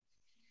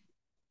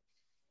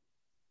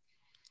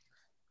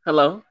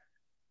Hello?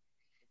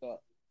 What's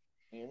up?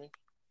 Can you hear me?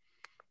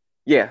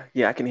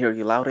 Yeah, I can hear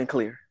you loud and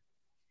clear.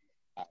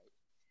 All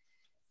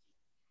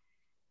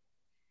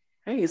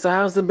right. Hey, so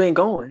how's it been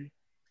going?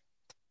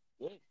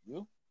 Good.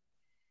 You?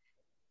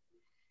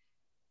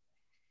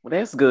 Well,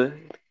 that's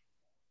good.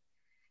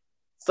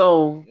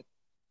 So, Yep.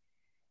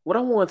 what I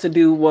wanted to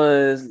do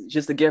was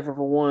just to give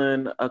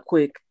everyone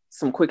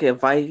some quick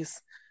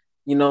advice,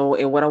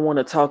 and what I want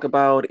to talk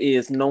about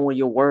is knowing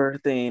your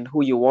worth and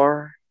who you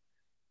are.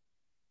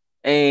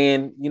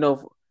 And,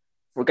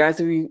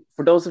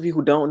 for those of you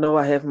who don't know,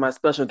 I have my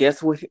special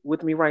guest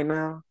with me right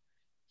now.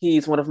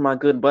 He's one of my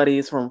good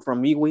buddies from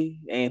MeWe,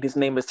 and his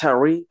name is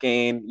Tariq,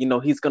 and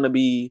he's gonna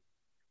be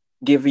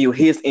give you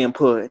his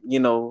input,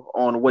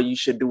 on what you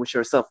should do with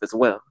yourself as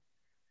well.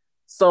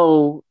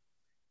 So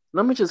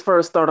let me just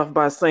first start off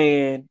by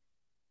saying,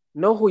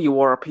 know who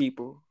you are,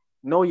 people.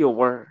 Know your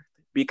worth.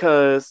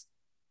 Because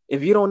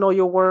if you don't know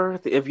your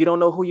worth, if you don't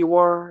know who you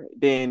are,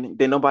 then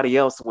nobody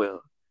else will.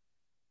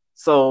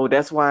 So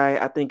that's why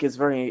I think it's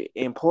very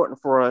important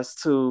for us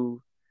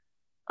to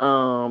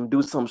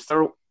do some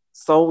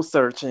soul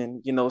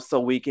searching, so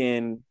we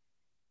can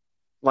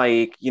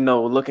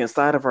look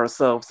inside of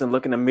ourselves and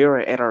look in the mirror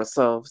at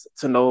ourselves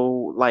to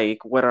know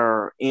like what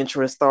our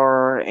interests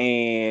are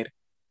and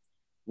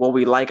what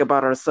we like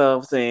about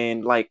ourselves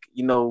and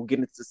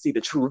getting to see the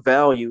true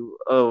value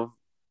of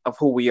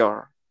who we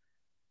are.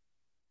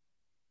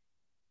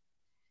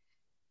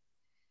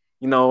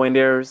 And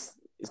there's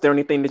is there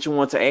anything that you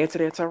want to add to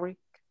that, Terry?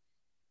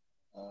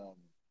 Um.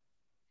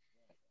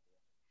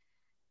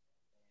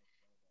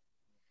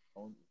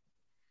 On,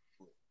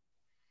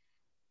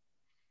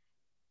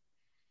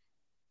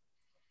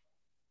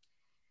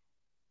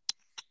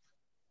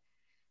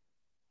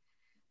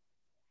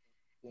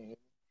 can you hear me?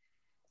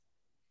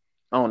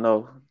 I don't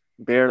know.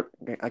 Barely,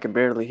 I can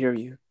barely hear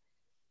you.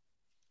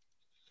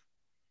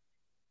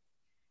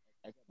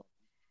 I got my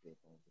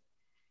headphones in.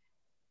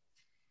 I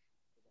can't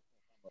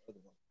find my other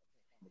one.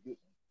 I can't find my good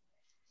one.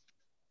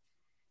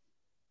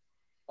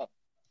 Oh,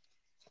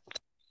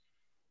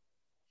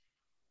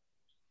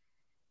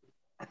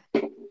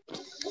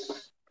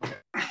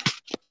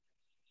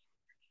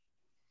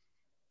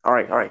 All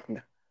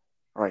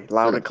right,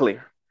 loud okay. and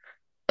clear.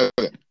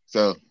 Okay.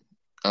 So,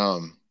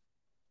 um,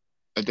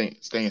 I think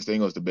staying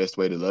single is the best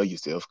way to love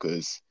yourself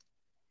because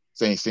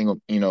staying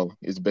single,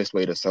 is the best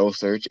way to soul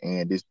search,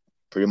 and this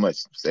pretty much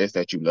says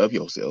that you love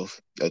yourself,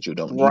 that you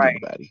don't need Right,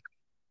 anybody.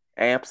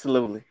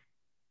 absolutely.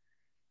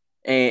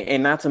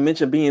 And not to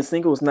mention being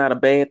single is not a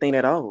bad thing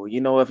at all.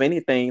 If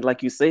anything,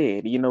 like you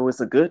said, it's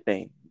a good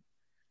thing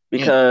Yeah.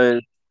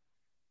 because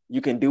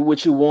you can do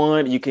what you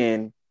want. You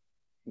can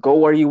go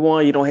where you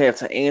want. You don't have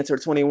to answer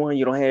to anyone.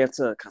 You don't have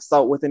to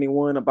consult with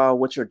anyone about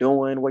what you're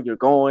doing, where you're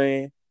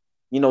going.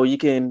 You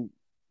can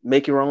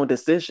make your own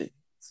decision.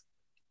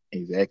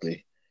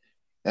 Exactly.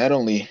 Not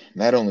only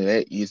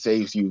that, it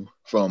saves you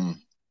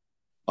from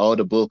all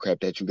the bull crap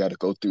that you got to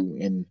go through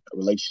in a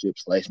relationship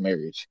slash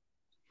marriage.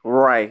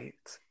 Right.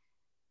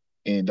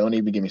 And don't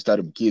even get me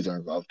started when kids are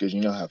involved because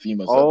you know how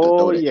females love to Oh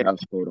throw that yeah. child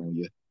support on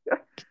you.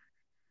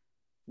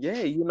 Yeah,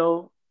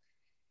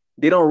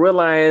 they don't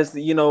realize,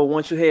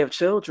 once you have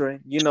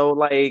children,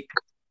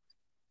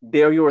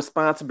 they're your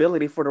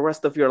responsibility for the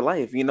rest of your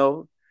life.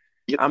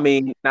 Yep. I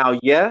mean, now,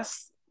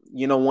 yes,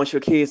 once your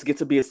kids get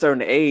to be a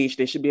certain age,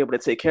 they should be able to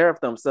take care of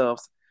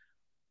themselves.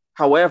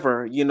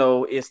 However,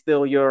 it's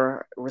still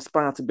your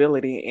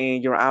responsibility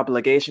and your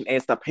obligation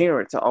as the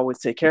parent to always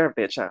take care of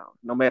that child,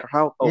 no matter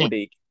how Yeah. old they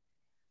get.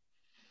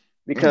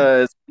 Yeah.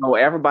 Because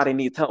everybody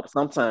needs help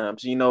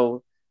sometimes.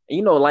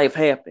 Life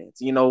happens.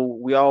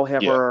 We all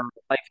have Yeah. our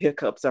life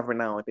hiccups every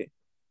now and then.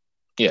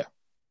 Yeah.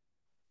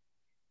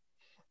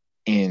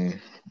 And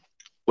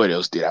what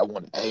else did I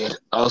want to add?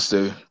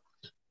 Also,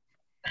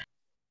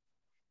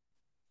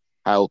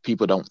 how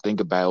people don't think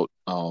about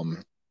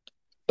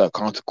the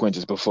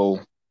consequences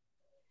before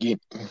get,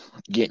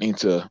 getting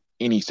into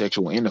any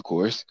sexual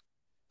intercourse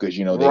because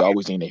they Right.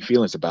 always in their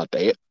feelings about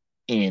that,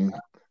 and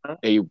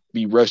they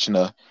be rushing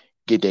to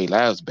get their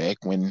lives back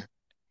when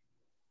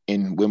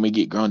we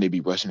get grown they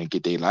be rushing to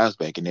get their lives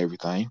back and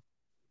everything.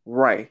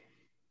 Right.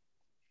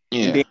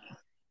 And Yeah. then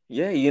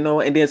yeah,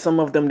 and then some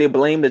of them they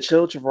blame the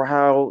children for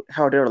how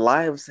their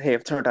lives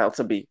have turned out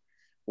to be.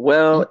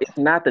 Well, Yeah. it's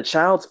not the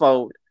child's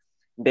fault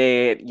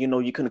that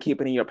you couldn't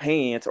keep it in your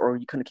pants or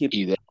you couldn't keep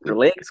your Exactly.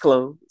 legs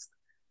closed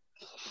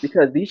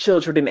because these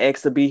children didn't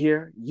ask to be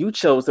here. You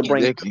chose to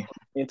bring them Exactly.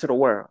 into the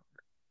world.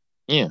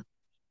 Yeah.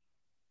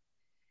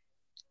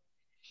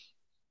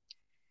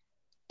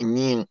 And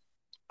then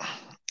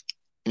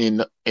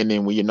and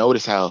then when you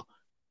notice how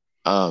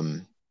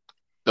um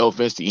no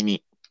offense to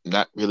any,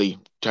 not really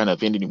trying to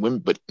offend any women,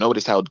 but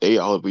notice how they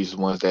are always the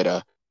ones that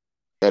are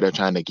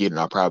trying to get in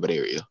our private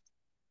area,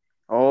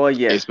 Oh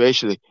yeah.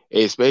 especially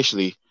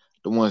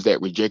the ones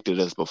that rejected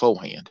us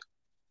beforehand.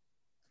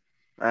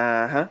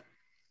 Uh-huh.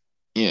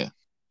 Yeah.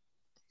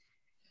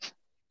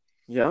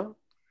 Yeah.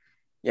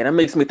 Yeah, that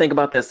makes me think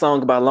about that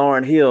song by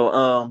Lauryn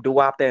Hill, Do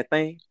Wop That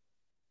Thing.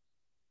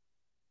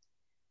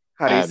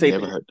 How they I've say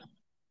never that. heard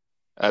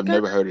I've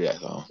never heard of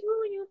that song.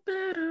 You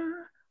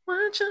better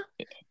watch your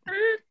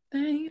that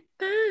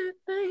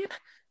thing.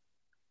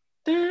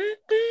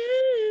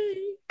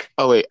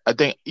 Oh wait, I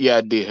think yeah,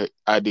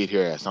 I did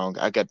hear that song.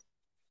 I got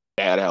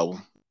that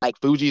album, like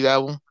Fuji's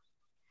album.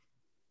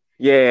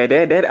 Yeah,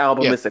 that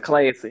album Yeah, is a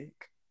classic.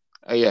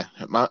 yeah,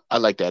 I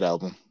like that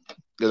album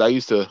because I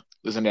used to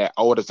listen to that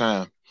all the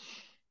time.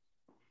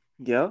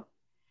 Yeah,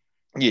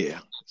 Yeah,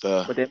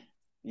 so but that,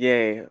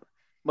 yeah,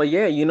 but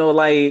yeah, you know,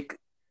 like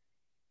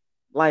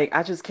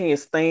I just can't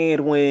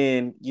stand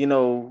when, you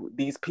know,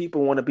 these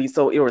people want to be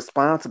so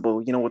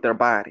irresponsible, you know, with their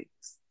bodies.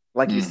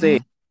 Like you said,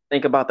 hmm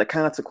think about the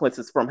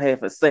consequences from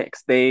having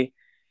sex. They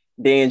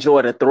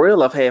enjoy the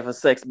thrill of having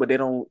sex, but they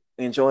don't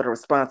enjoy the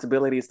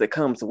responsibilities that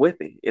comes with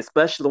it,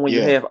 especially when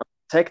you yeah, have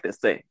unprotected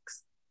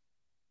sex.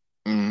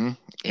 hmm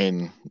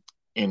and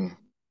and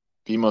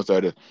females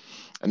are the.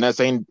 I'm not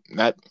saying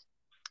not.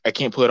 I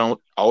can't put on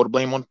all the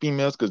blame on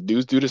females because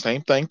dudes do the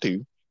same thing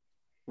too.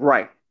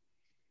 Right.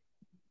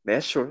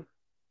 That's true.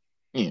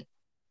 Yeah,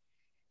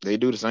 they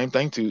do the same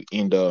thing too,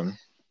 and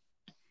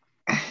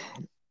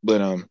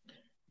but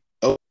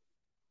oh,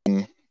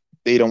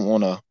 they don't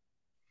want to.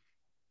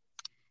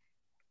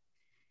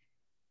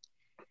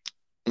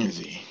 Let me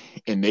see,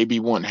 and they be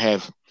wanting to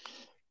have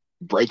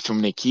breaks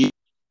from their kids.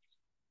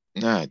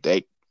 Nah,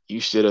 that you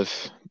should have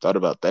thought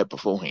about that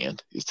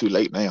beforehand. It's too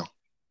late now.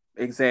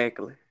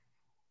 Exactly.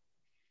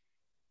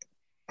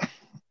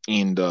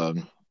 And what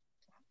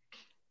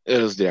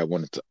else did I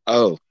want to?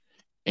 Oh,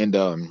 and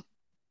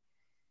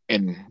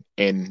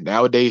and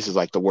nowadays is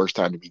like the worst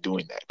time to be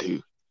doing that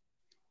too.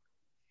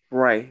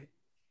 Right.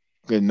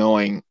 Because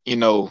knowing,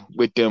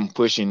 with them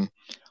pushing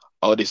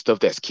all this stuff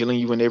that's killing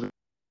you and everything,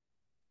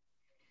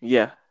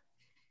 Yeah.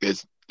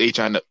 is they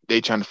trying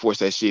to force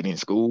that shit in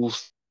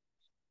schools.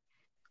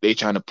 They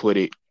trying to put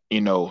it,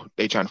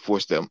 they trying to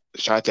force them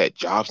shots at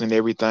jobs and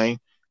everything,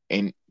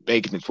 and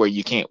making it where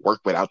you can't work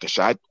without the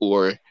shot,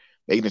 or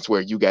making it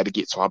where you got to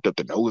get swabbed up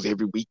the nose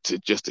every week to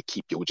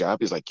keep your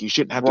job. It's like you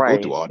shouldn't have to go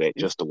through Right. all that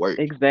It's just to work.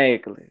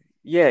 exactly.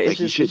 Yeah,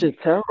 Like you it's shouldn't. just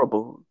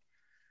terrible.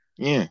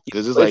 Yeah,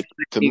 because it's It's like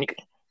to me, like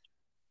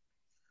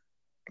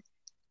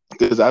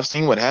because I've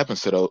seen what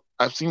happens to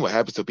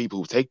people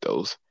who take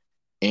those,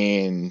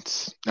 and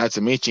not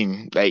to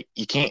mention like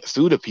you can't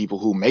sue the people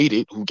who made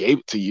it, who gave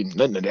it to you,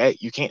 nothing of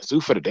that. You can't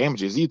sue for the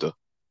damages either.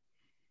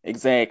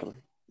 exactly.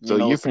 You So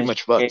know, you're pretty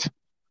much fucked.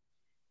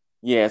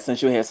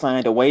 since you had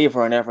signed a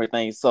waiver and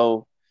everything,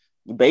 so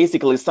you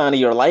basically signing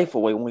your life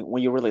away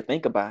when you really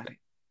think about it.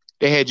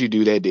 They had you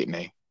do that, didn't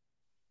they?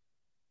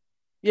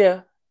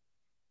 Yeah.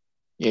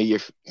 Yeah, you're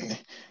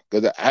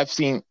because I've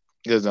seen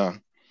because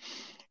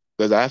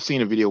I've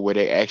seen a video where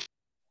they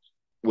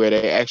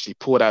actually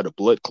pulled out a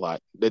blood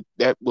clot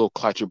that will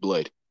clot your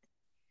blood.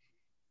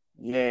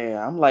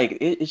 Yeah. I'm like,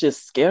 it's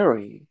just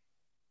scary.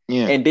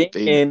 Yeah, And they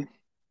then,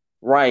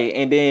 right.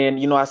 And then,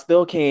 you know, I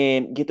still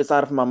can't get this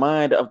out of my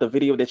mind of the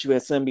video that you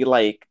had sent me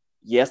like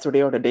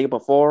yesterday or the day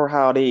before,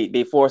 how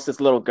they forced this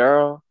little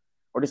girl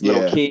or this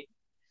little yeah. kid,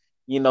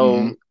 you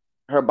hmm know,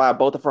 her by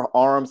both of her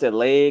arms and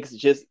legs,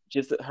 just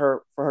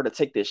her for her to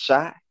take this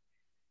shot.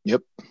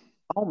 Yep.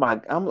 Oh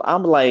my,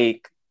 I'm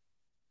like,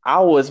 I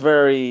was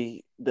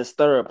very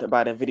disturbed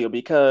by the video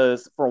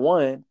because for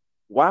one,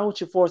 why would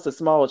you force a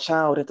small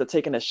child into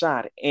taking a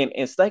shot? And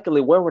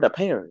secondly, where were the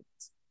parents?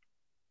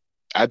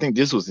 I think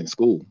this was in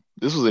school.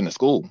 This was in the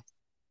school.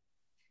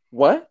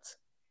 What?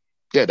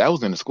 Yeah, that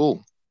was in the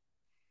school.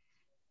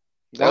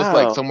 That was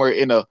like Wow. somewhere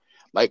in a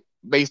like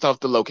based off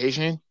the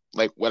location,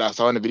 like what I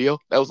saw in the video.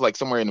 That was like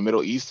somewhere in the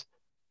Middle East,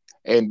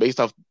 and based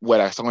off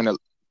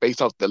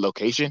the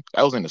location,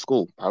 that was in the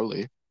school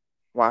probably.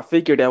 Well, I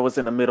figured that was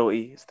in the Middle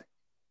East.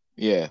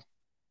 Yeah,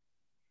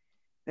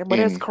 Yeah, but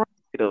that's and crazy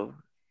though.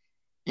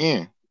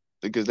 yeah,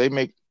 because they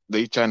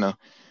trying to,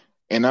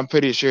 and I'm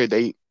pretty sure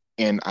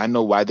and I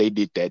know why they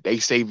did that. They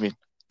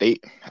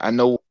I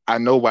know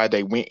why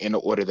they went in the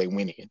order they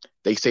went in.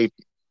 They saved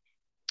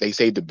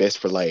the best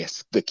for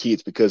last, the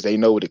kids, because they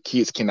know the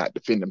kids cannot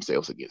defend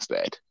themselves against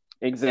that.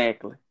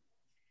 Exactly.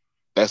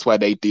 That's why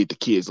they did the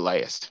kids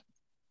last.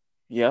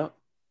 Yep.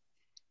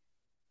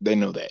 They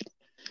know that.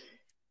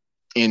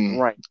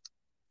 And Right.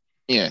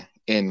 yeah,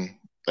 and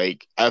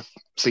like I've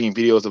seen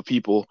videos of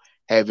people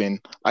having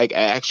like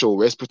actual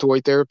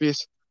respiratory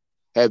therapists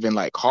having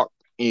like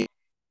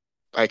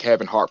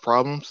having heart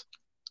problems.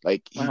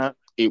 Like Uh-huh.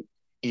 it,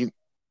 he,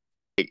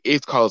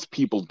 it caused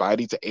people's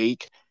body to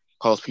ache,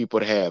 caused people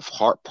to have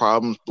heart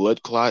problems,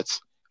 blood clots,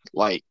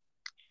 like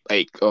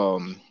like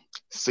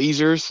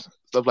seizures,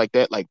 stuff like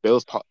that, like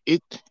Bell's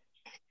palsy.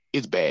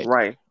 It's bad.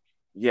 Right.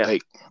 Yeah.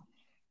 Like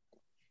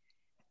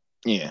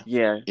yeah,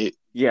 Yeah. it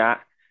Yeah.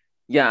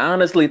 Yeah, I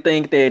honestly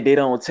think that they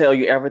don't tell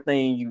you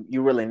everything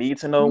you really need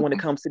to know when it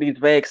comes to these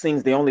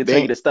vaccines. They only tell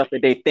you they the stuff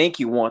that they think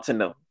you want to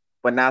know,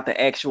 but not the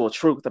actual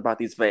truth about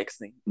these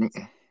vaccines.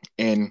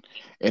 and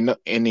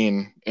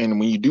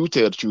when you do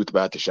tell the truth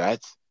about the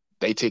shots,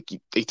 they take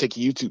your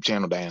YouTube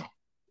channel down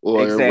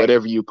or Exactly.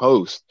 whatever you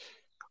post.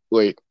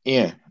 Or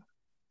yeah,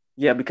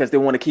 Yeah, because they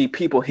want to keep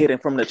people hidden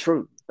from the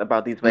truth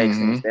about these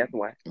mm-hmm. vaccines. That's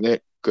why.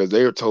 because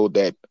they were told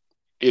that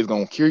it's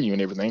gonna cure you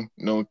and everything.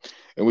 And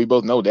we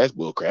both know that's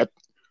bull crap.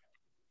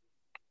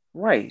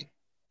 Right.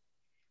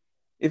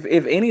 If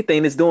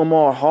anything, it's doing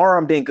more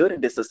harm than good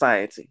in this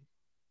society.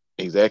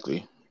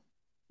 Exactly.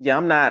 Yeah,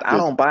 I Because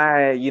don't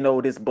buy,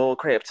 this bull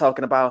crap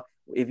talking about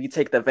if you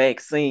take the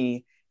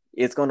vaccine,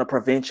 it's gonna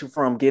prevent you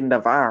from getting the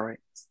virus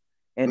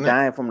and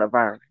dying from the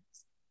virus.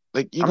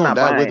 like you're I'm gonna not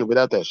die with it buying it.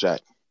 without that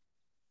shot.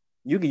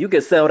 You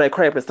can sell that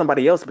crap to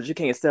somebody else, but you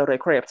can't sell that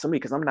crap to me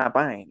because I'm not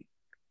buying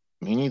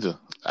it. Me neither.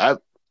 I've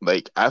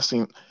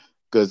seen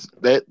because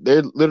that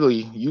they're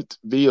literally youth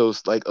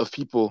videos like of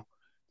people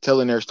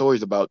telling their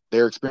stories about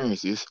their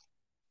experiences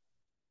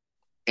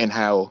and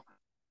how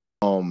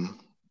um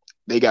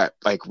they got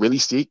like really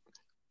sick.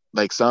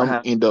 Like some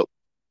Uh-huh. ended up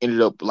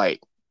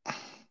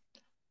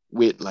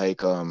with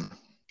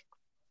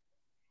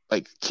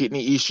like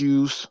kidney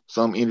issues.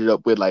 Some ended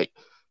up with like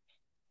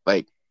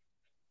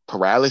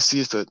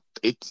paralysis. So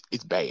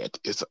it's bad.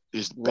 It's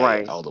bad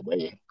Right. all the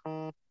way.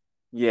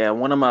 Yeah,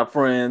 one of my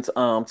friends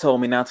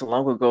told me not too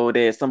long ago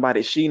that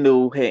somebody she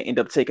knew had ended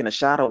up taking a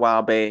shot a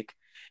while back,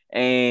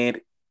 and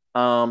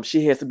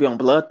she has to be on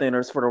blood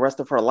thinners for the rest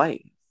of her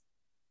life.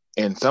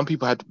 And some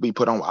people have to be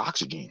put on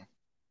oxygen.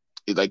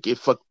 It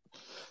fuck.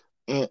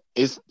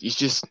 It's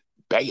just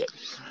bad.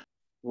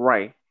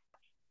 Right.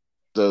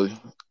 So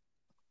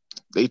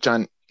they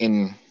trying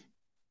in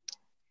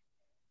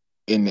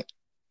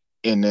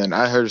and then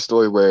I heard a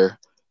story where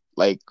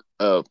like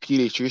a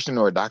pediatrician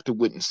or a doctor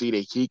wouldn't see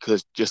their kid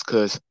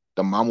because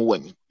the mama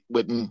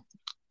wouldn't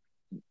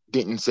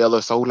didn't sell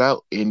her soul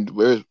out. And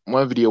there's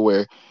one video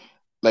where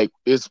like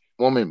this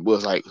woman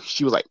was like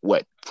she was like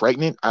what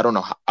pregnant? I don't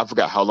know. I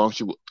forgot how long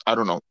she was. I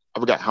don't know. I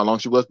forgot how long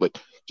she was,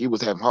 but she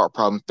was having heart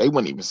problems. They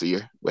wouldn't even see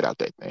her without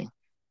that thing.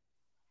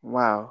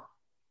 Wow.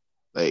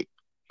 Like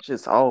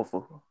Just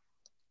awful.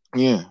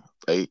 yeah,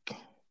 like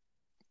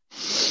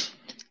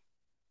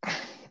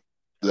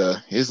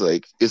the it's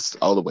like it's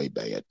all the way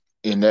bad.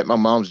 And at my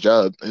mom's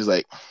job is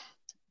like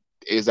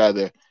it's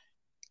either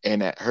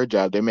and at her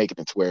job they're making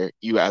it to where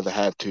you either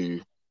have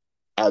to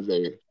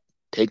either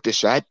take the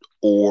shot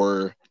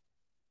or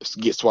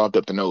get swabbed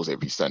up the nose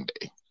every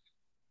Sunday.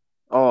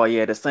 Oh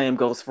yeah, the same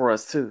goes for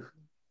us too.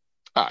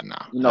 Ah, no,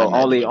 I'm not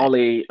Only doing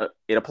that.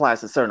 it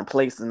applies to certain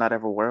places, not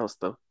everywhere else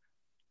though.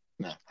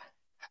 No,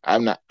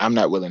 I'm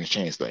not willing to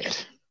change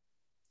that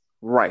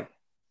Right.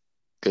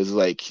 because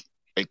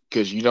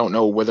because you don't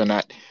know whether or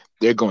not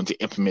they're going to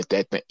implement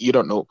that thing. You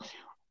don't know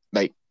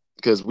like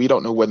because we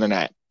don't know whether or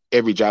not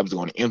every job is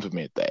going to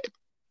implement that.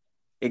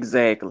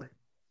 Exactly.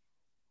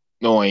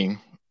 Knowing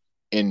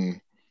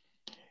in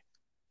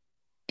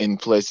and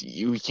plus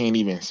you can't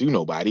even sue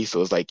nobody,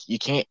 so it's like you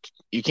can't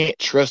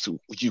trust who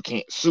you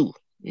can't sue.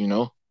 You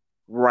know?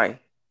 Right.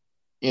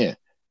 Yeah.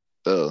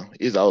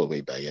 It's all the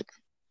way bad.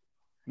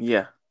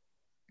 Yeah.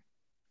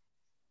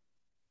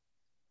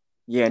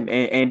 Yeah,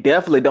 and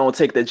definitely don't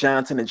take the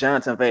Johnson &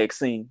 Johnson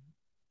vaccine.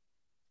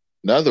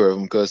 Neither of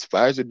them, because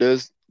Pfizer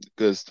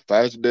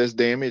does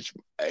damage.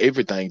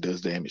 Everything does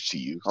damage to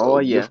you. Oh So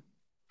yeah.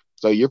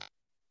 you're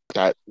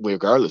got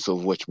regardless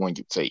of which one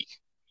you take.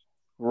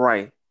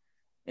 Right.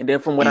 And then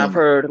from what I've And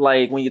heard,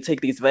 like when you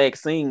take these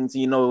vaccines,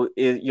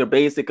 you're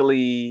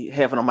basically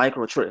having a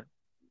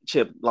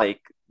chip,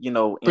 like,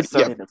 pretty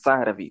yeah, inserted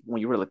inside of you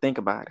when you really think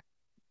about it.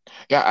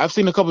 yeah. I've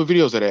seen a couple of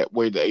videos of that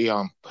where they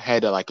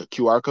had like a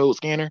QR code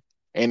scanner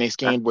and they Uh,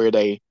 scanned where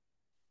they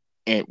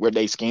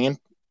scanned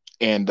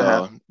and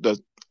uh-huh.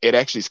 the it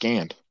actually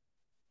scanned.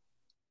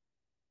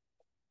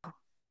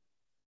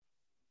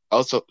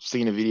 Also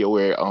seen a video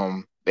where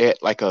they had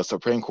like a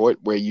Supreme Court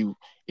where you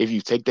if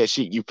you take that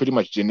shit you pretty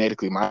much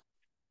genetically mod.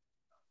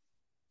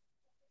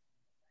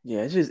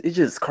 Yeah, it's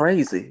just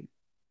crazy.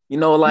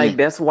 Yeah. Like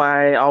that's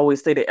why I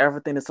always say that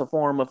everything is a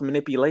form of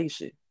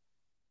manipulation.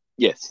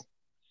 Yes.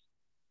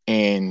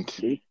 And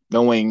Yeah.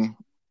 knowing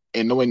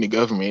knowing the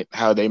government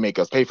how they make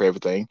us pay for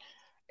everything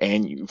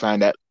and you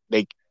find out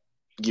they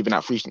giving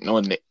out free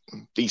knowing that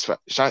these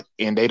shots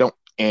and they don't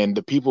and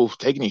the people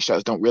taking these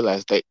shots don't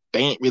realize that they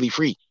ain't really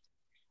free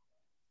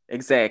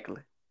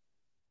Exactly.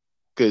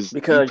 because you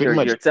Because pretty you're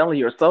much selling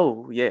your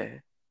soul. Yeah.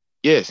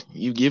 yes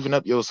you giving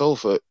up your soul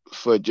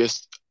for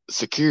just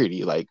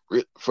security like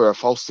for a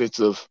false sense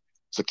of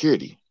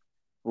security.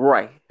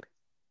 Right.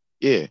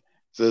 Yeah,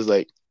 so it's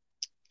like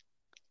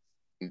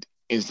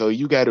and so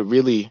you got to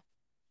really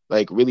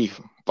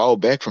fall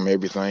back from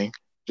everything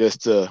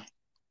just to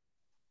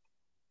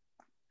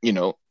you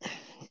know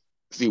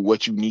see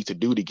what you need to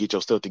do to get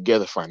yourself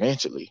together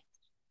financially.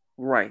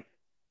 Right.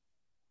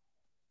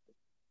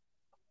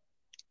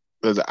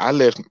 Because I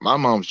left my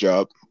mom's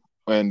job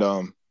and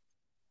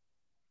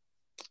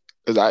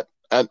because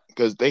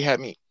because they had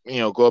me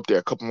go up there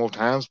a couple more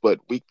times, but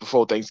week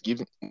before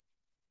Thanksgiving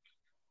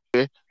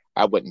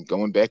I wasn't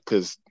going back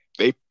because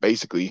they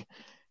basically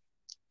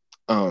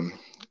um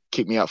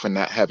kicked me out for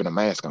not having a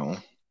mask on.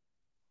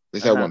 They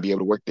said I Uh-huh. wouldn't be able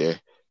to work there,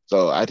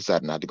 so I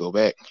decided not to go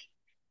back.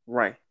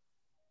 Right.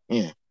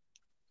 Yeah,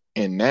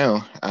 and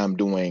now I'm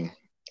doing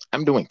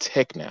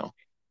tech now,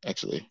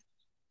 actually.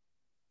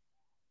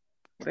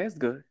 Well, that's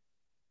good.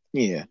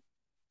 Yeah,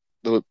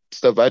 the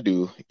stuff I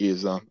do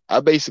is I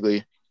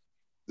basically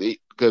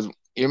because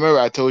you remember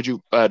I told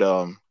you at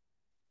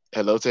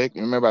Hello Tech.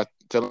 You remember I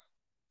tell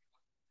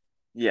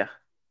Yeah.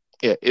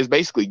 yeah, it's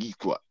basically Geek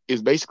Squad.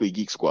 It's basically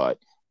Geek Squad.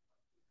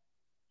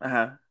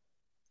 Uh-huh.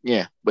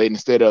 Yeah, but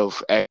instead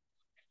of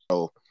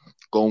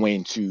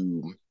going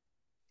to,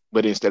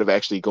 but instead of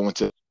actually going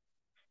to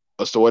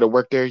a store to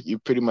work there, you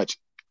pretty much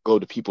go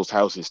to people's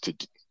houses to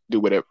do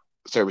whatever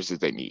services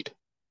they need.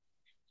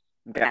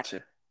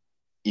 Gotcha.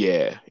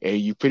 Yeah, and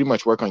you pretty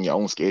much work on your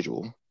own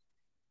schedule.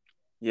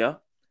 Yeah.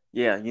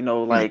 Yeah. Yeah,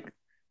 Like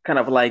kind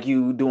of like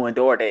you doing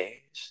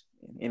DoorDash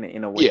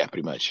in a way. yeah,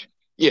 pretty much.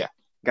 Yeah,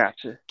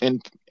 Gotcha.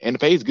 and and the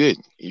pay's good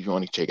if you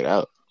want to check it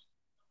out.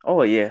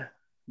 Oh yeah.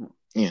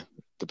 Yeah,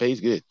 the pay's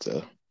good.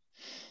 So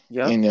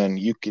Yep. and then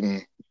you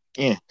can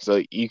yeah,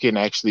 so you can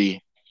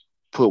actually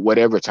put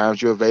whatever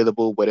times you're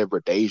available, whatever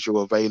days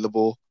you're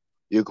available.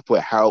 You can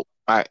put how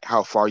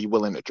far you're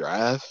willing to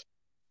drive.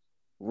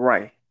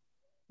 Right.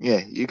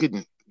 Yeah, you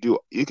could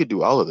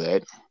do all of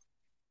that.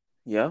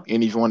 Yeah.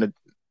 And if you want a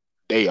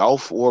day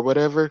off or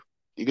whatever,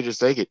 you could just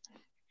take it.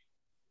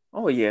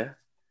 Oh yeah.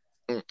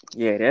 Mm,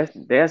 Yeah,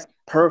 that's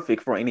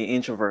perfect for any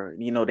introvert.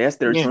 That's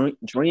their yeah,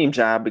 dream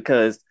job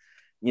because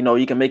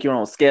you can make your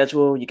own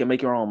schedule, you can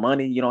make your own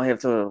money. You don't have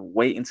to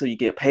wait until you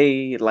get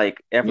paid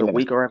like every yeah,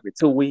 week or every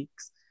 2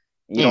 weeks.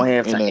 You yeah. don't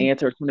have And to then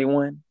answer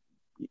 21.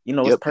 It's yep,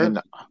 and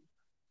perfect.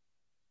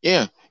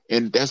 yeah,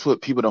 and that's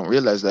what people don't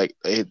realize. Like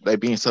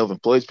being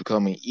self-employed is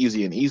becoming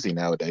easy and easy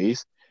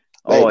nowadays.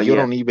 Oh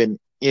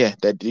yeah.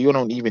 That you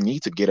don't even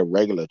need to get a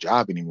regular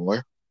job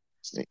anymore.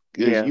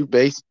 Because Yeah.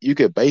 you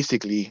could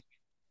basically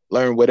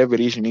learn whatever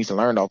it is you need to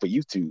learn off of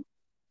YouTube.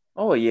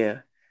 Oh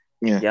yeah.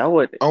 Yeah. Yeah, I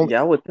would Oh,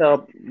 yeah, I would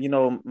tell,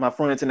 my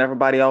friends and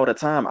everybody all the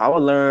time. I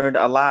would learn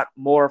a lot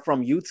more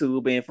from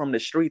YouTube and from the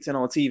streets and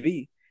on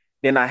TV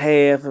than I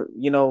have,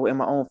 in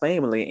my own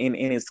family and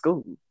in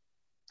school.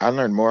 I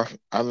learned more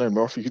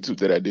from YouTube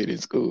than I did in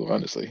school,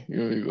 honestly. You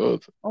know,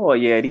 both. Oh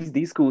yeah,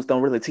 these schools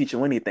don't really teach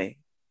you anything.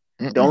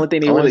 The Mm-mm. only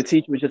thing they Only really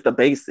teach you is just the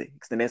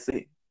basics, and that's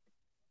it.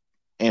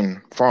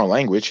 in foreign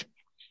language.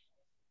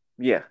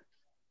 Yeah,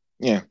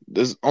 Yeah.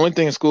 The only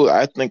thing in school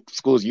I think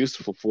school is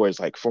useful for is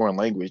like foreign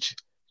language.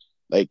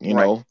 Like, you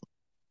right. know,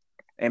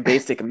 And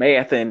basic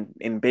math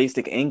and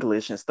basic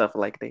English and stuff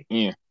like that.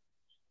 yeah,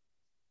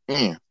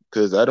 yeah.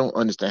 Because I don't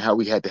understand how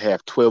we had to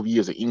have 12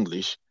 years of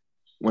English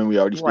when we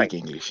already Right.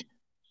 speak English.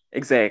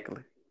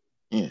 Exactly.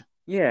 Yeah.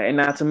 Yeah, and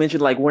not to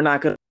mention like we're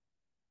not gonna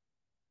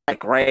like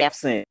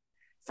graphs and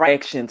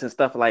fractions and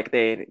stuff like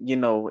that,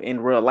 in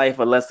real life,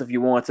 unless if you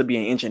want to be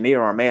an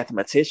engineer or a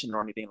mathematician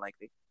or anything like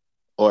that.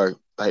 Or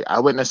like I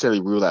wouldn't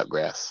necessarily rule out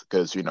graphs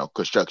because,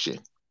 construction.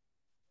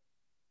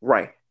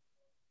 Right.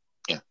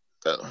 Yeah.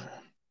 So,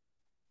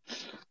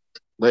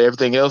 but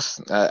everything else,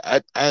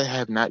 I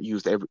have not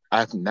used I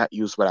have not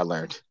used what I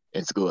learned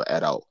in school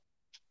at all.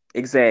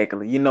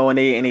 Exactly. And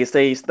they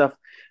say stuff.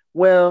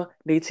 Well,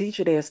 they teach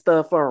you that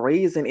stuff for a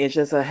reason. It's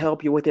just to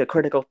help you with your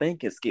critical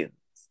thinking skills.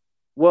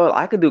 Well,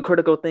 I could do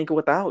critical thinking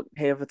without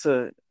having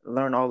to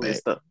learn all this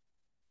Like, stuff.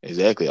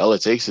 exactly. All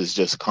it takes is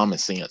just common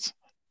sense.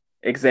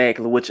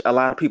 Exactly, which a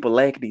lot of people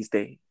lack these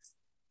days.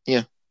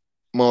 Yeah.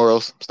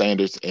 Morals,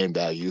 standards, and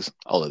values,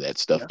 all of that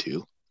stuff Yeah.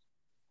 too.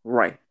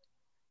 Right.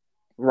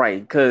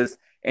 Right.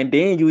 And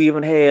then you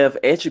even have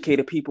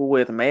educated people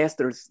with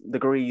master's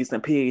degrees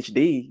and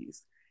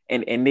PhDs,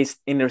 and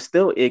they're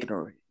still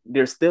ignorant.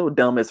 They're still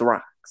dumb as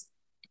rocks.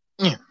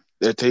 Yeah.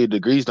 They tell you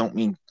degrees don't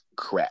mean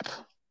crap.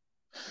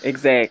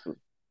 Exactly.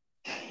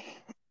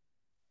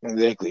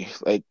 Exactly.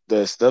 Like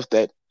the stuff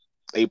that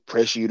they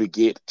press you to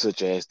get,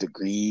 such as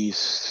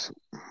degrees,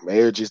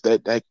 marriages,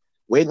 that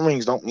wedding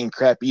rings don't mean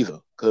crap either,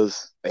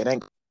 because they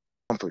ain't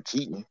come for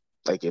cheating.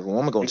 Like if a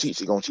woman gonna Ex- cheat,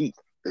 she gonna cheat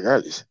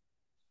regardless.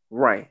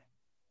 right.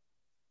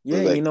 Yeah,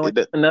 Like and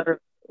that's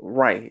another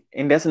right.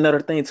 And that's another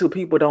thing too.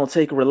 People don't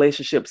take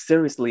relationships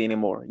seriously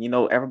anymore.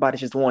 Everybody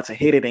just wants to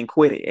hit it and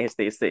quit it, as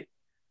they say.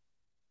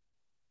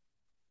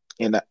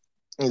 and that,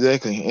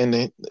 exactly,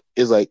 and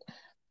it's like,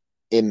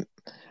 and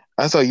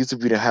I saw a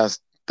YouTube video how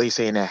they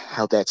saying that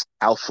how that's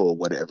alpha or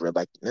whatever.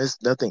 Like there's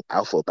nothing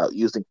alpha about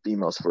using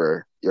females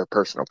for your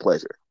personal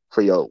pleasure,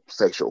 for your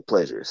sexual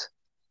pleasures.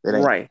 It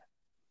ain't. Right.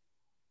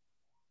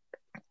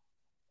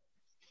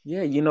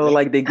 Yeah, It ain't.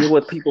 like they get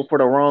with people for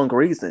the wrong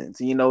reasons.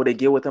 They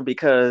get with them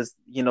because,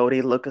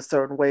 they look a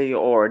certain way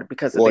or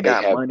because that they Or they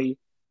got have, money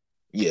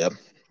yeah,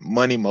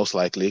 money most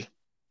likely.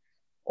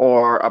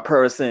 or a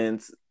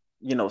person's,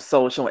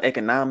 social and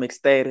economic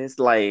status.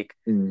 Like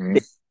Hmm.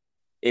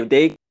 if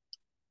they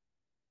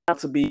want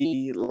to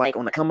be like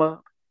on the come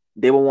up,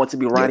 they will want to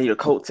be Yep, riding your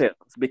coattails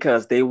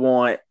because they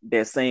want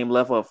that same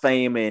level of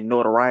fame and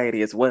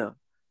notoriety as well.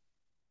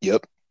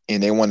 yep.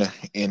 And they want to,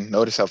 and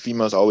notice how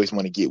females always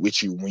want to get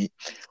with you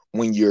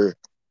when you're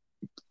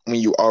when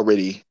you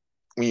already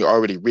when you're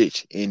already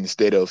rich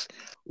instead of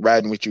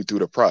riding with you through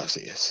the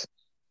process.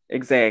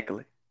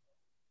 Exactly.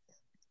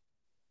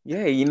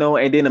 Yeah,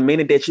 and then the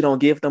minute that you don't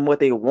give them what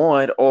they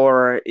want,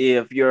 or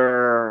if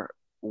you're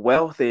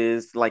wealth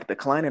is like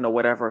declining or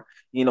whatever,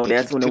 They that's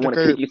kick you when they to the want to kick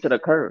curb. you to the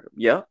curb.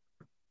 Yep.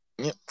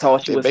 Yeah,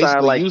 Toss they're you aside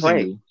basically like using trash.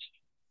 you.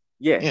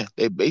 Yeah. Yeah,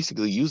 they're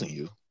basically using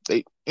you.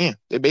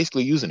 They're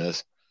basically using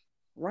us.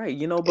 Right.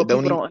 They But don't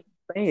people even. don't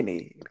understand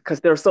it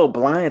because they're so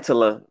blind to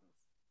love.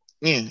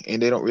 Yeah,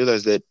 and they don't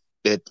realize that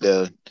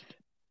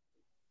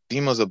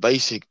females are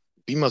basic.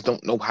 Females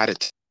don't know how to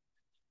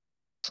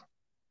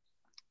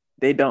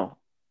They don't.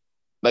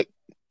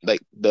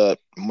 like the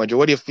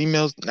majority of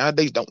females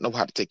nowadays don't know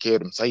how to take care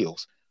of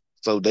themselves.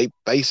 So they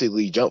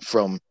basically jump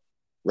from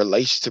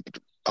relationship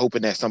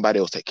hoping that somebody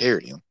else take care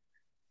of them,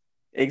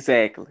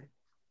 Exactly.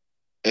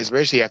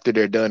 especially after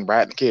they're done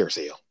riding the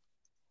carousel.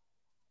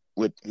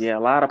 With Yeah, a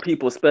lot of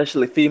people,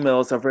 especially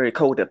females, are very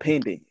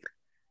codependent.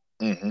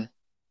 hmm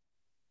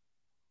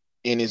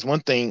and it's one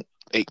thing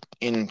like,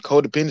 in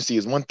codependency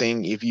is one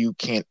thing if you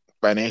can't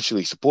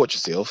financially support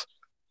yourself,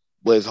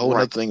 but it's a whole Right.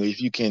 other thing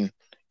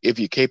if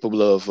you're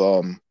capable of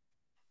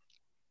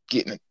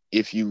getting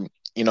if you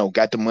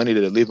got the money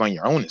to live on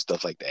your own and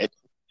stuff like that.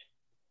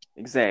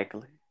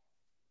 Exactly.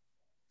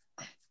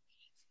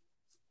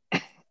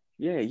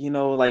 Yeah,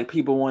 like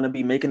people want to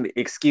be making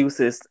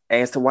excuses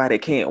as to why they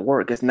can't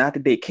work. It's not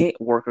that they can't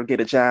work or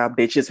get a job,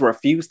 they just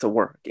refuse to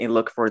work and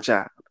look for a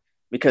job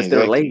because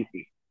they're Exactly.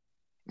 lazy.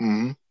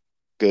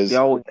 They're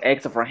Because always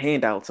asking for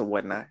handouts or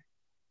whatnot.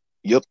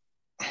 yep,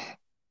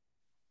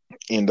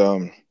 and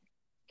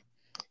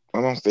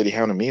my mom steady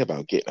hounding me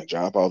about getting a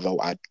job, although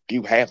I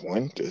do have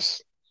one.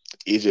 Just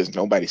it's just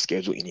nobody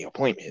schedule any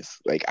appointments.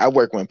 Like I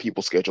work when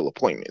people schedule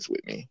appointments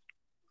with me.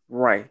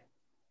 Right.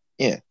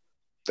 Yeah,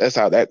 that's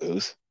how that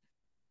goes.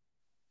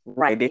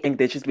 Right. They think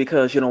that just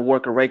because you don't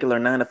work a regular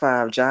 9 to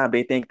 5 job,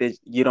 they think that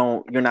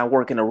you're not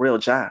working a real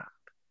job.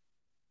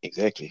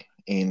 Exactly.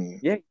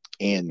 Yeah.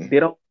 And They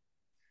don't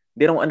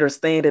they don't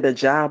understand that a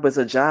job is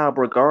a job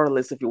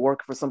regardless if you're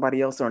working for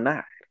somebody else or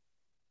not.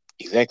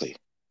 exactly.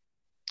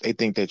 They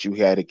think that you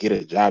had to get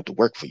a job to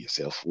work for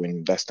yourself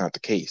when that's not the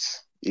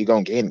case. You're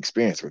gonna gain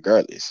experience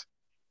regardless.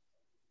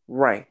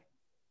 Right.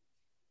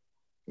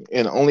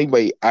 And the only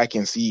way I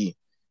can see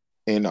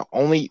and the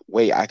only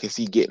way I can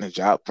see getting a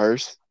job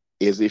first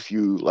is if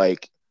you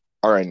like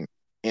are in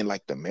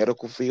like the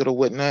medical field or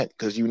whatnot,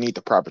 because you need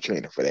the proper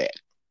training for that.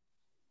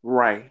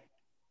 Right.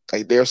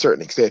 Like there are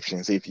certain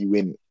exceptions if you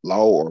in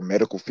law or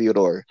medical field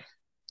or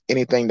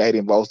anything that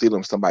involves dealing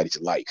with somebody's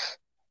life.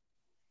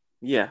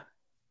 Yeah.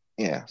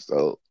 Yeah,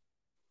 so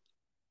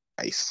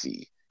I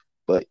see.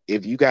 But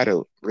if you got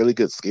a really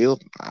good skill,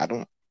 I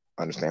don't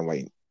understand why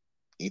you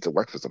need to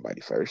work for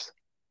somebody first.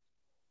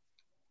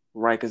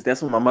 Right, because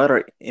that's what my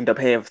mother ended up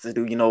having to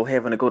do,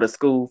 having to go to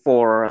school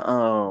for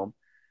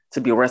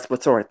to be a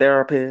respiratory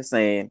therapist Mhm.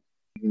 and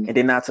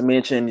then not to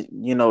mention,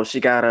 she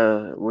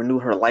gotta renew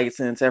her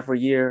license every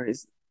year.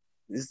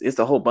 It's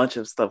a whole bunch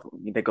of stuff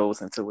that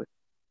goes into it.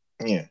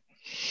 Yeah.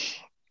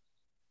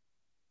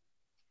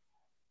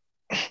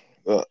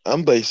 Well,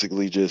 I'm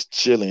basically just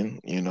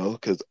chilling,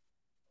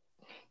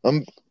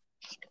 I'm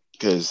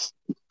because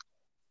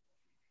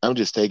I'm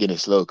just taking it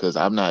slow because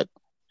I'm not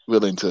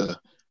willing to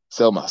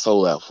sell my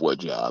soul out for a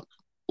job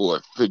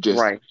or for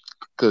just Right.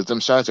 because them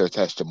shots are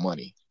attached to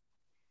money,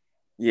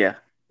 Yeah.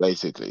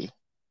 basically.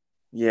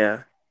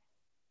 Yeah.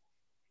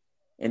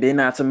 And then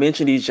not to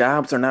mention these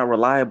jobs are not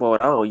reliable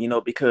at all,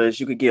 because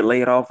you could get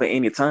laid off at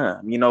any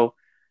time,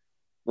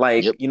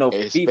 like, Yep. be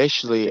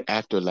Especially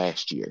after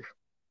last year.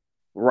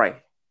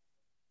 right.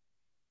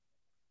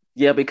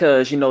 Yeah,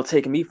 because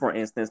taking me for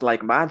instance,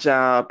 like my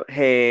job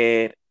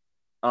had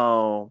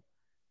um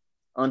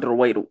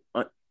underweight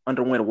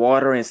underwent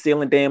water and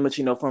ceiling damage,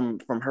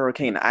 from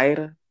Hurricane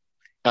Ida,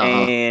 Uh-huh.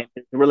 and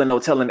there's really no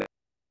telling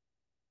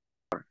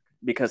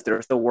because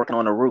they're still working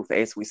on the roof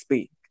as we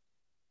speak.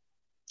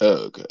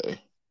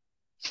 Okay.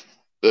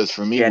 Because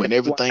for me, Yeah, when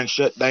that's why. everything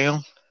shut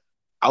down,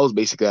 I was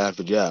basically out of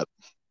a job.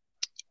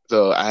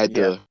 So I had Yeah,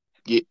 to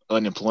get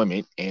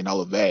unemployment and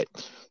all of that.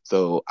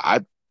 So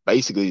I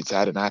basically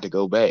decided not to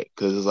go back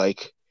because it's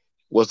like,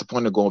 what's the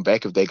point of going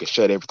back if they could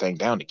shut everything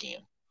down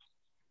again?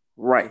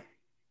 right.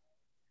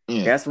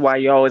 Yeah. That's why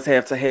you always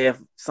have to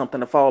have something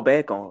to fall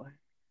back on.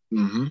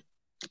 Mm-hmm.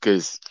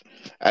 Because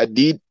I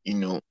did,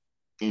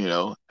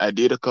 I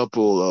did a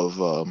couple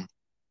of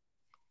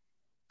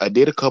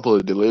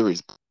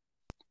deliveries,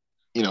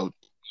 you know,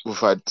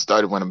 before I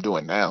started what I'm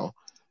doing now.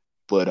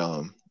 But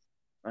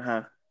Uh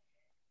huh.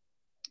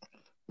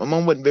 my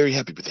mom wasn't very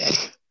happy with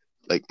that.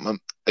 Like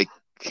like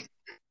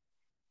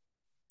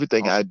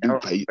everything Oh, I I do,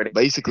 remember that.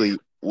 basically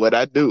what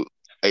I do,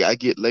 like, I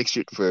get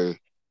lectured for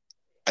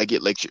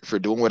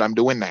doing what I'm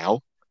doing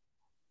now,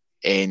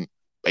 and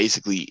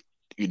basically,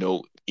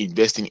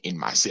 investing in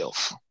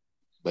myself,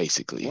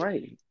 basically.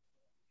 Right.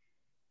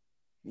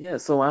 Yeah,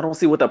 so I don't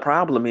see what the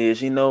problem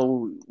is.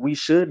 We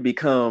should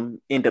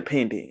become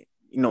independent,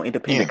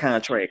 independent Yeah,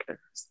 contractors.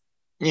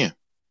 yeah,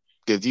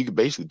 because you can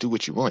basically do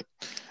what you want.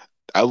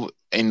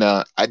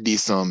 I did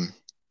some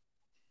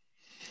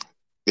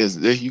is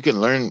that you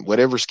can learn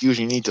whatever skills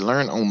you need to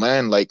learn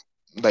online, like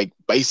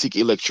basic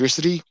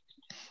electricity,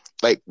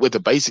 like with the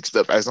basic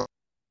stuff as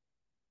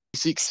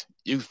basics,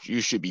 you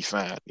should be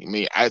fine. I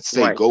mean, I'd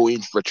say Right. go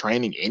in for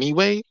training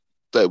anyway,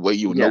 that way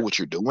you know Yeah. what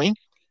you're doing.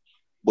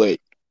 But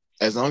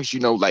as long as you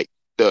know like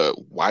the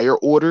wire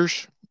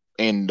orders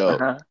and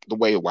Uh-huh. the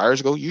way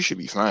wires go, you should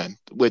be fine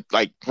with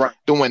like Right.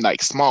 doing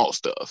like small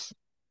stuff,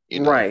 you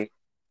know. Right.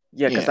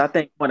 Yeah, because Yeah, I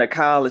think going to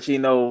college,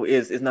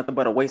 is nothing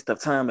but a waste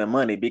of time and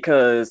money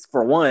because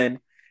for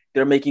one,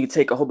 they're making you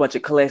take a whole bunch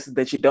of classes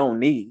that you don't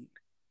need.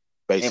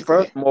 And basically.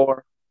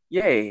 furthermore,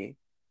 yay,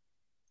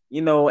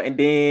 and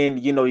then,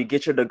 you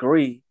get your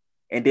degree,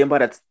 and then by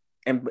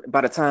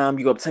the time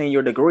you obtain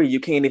your degree, you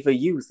can't even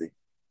use it.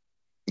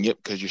 Yep,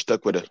 because you're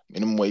stuck with a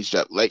minimum wage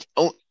job. Like,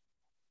 oh,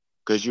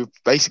 because you're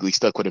basically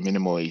stuck with a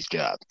minimum wage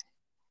job.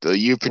 So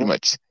you pretty Right.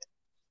 much,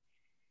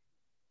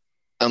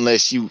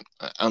 unless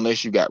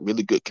you got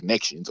really good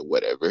connections or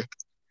whatever.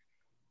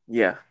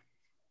 Yeah.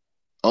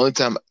 Only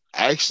time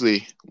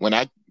actually when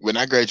I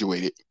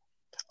graduated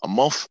a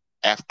month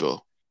after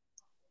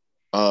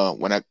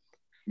when I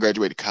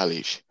graduated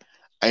college,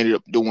 I ended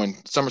up doing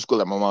summer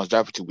school at my mom's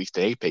job for 2 weeks.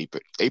 They paid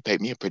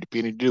me a pretty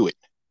penny to do it.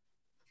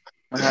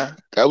 Uh-huh.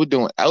 I was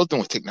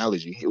doing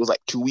technology. It was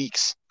like 2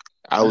 weeks.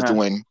 I was Uh-huh.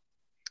 doing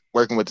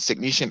working with the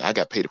technician. I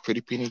got paid a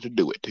pretty penny to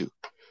do it too.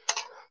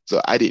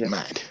 So I didn't Yeah.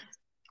 mind.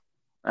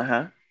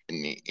 Uh-huh.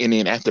 And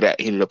then after that,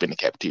 I ended up in the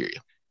cafeteria.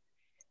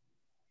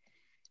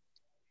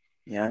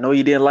 Yeah, I know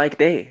you didn't like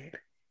that.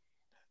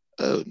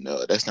 Oh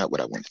no, that's not what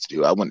I wanted to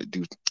do. I wanted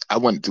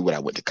to do what I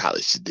went to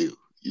college to do.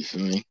 You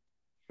feel me?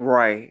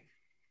 Right.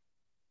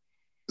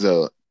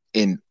 So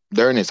in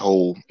during this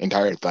whole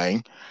entire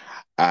thing,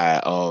 I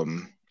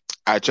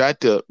tried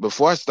to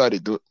before I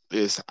started do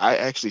this, I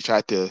actually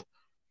tried to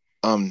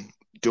um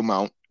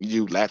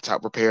do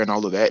laptop repair and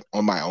all of that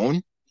on my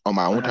own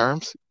Uh-huh.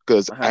 terms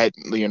because Uh-huh.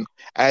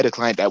 I had a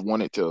client that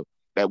wanted to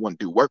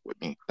do work with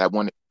me that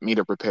wanted me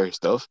to repair his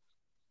stuff.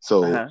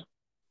 So Uh-huh.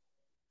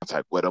 I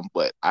contact with him,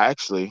 but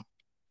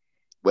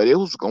it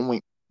was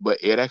going but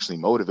it actually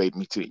motivated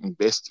me to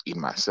invest in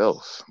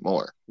myself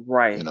more, you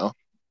Right. know.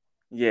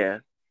 Yeah.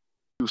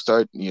 You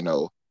start,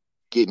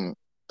 getting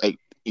like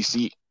you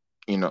see,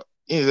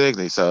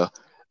 exactly. So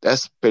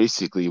that's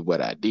basically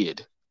what I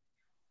did.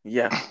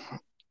 Yeah.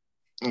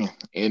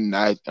 And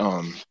I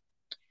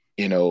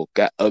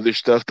got other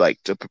stuff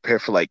like to prepare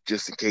for like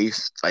just in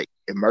case like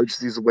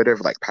emergencies or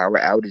whatever, like power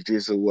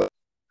outages or what.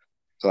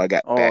 So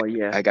Oh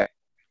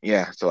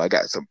yeah. so I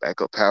got some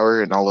backup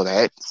power and all of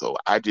that. So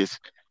I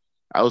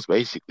was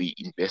basically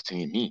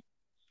investing in me.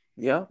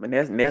 Yeah. And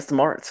that's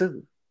smart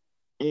too.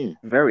 Yeah,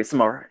 Very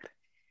smart.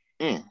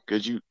 yeah.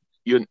 Because you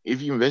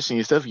if you invest in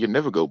yourself, you'll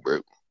never go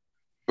broke,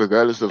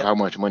 regardless of Yep. how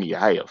much money you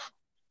have.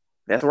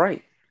 That's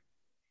right.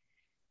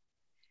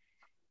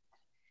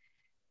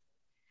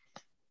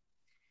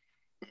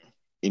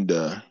 And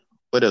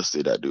what else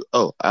did I do?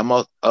 Oh,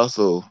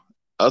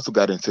 also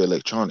got into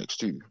electronics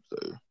too.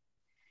 So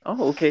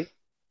Oh, okay.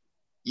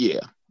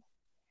 yeah,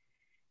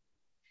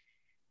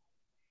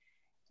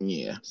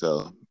 yeah.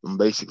 So I'm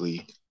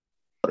basically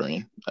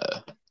ordering.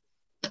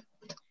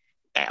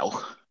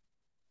 Ow.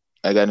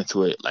 I got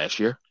into it last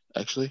year,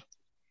 actually.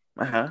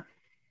 Uh-huh.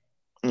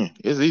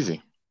 It's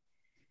easy.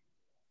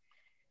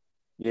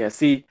 Yeah.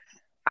 See,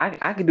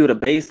 I can do the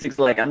basics.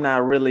 Like I'm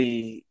not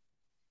really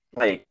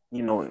like,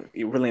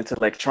 really into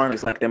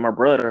electronics like that. My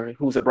brother,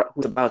 who's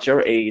about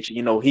your age,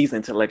 he's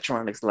into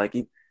electronics.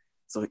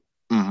 So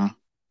Hmm.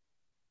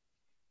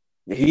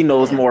 he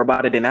knows Yeah, more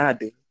about it than I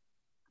do.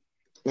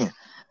 yeah.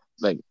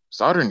 Like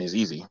soldering is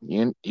easy.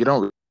 You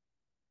don't.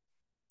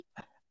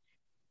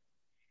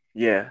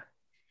 Yeah.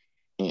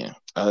 Yeah.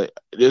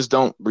 Just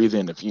don't breathe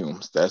in the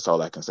fumes. That's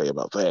all I can say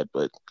about that.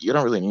 But you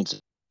don't really need to.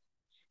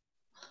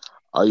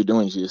 All you're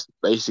doing is just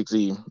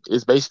basically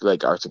it's basically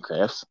like arts and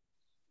crafts.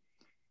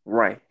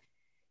 Right.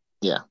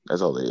 Yeah,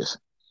 that's all it is.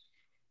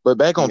 But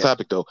back on Yeah.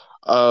 topic though.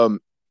 Um,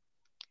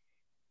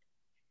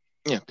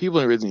 yeah,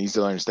 people really need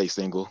to learn to stay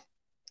single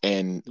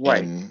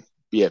Right. and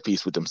be at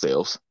peace with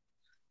themselves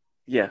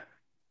Yeah.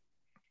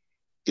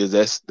 because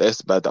that's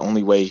about the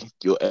only way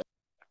you'll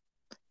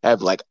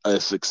have like a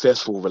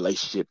successful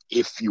relationship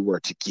if you were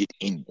to get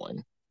in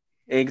one.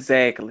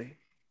 Exactly.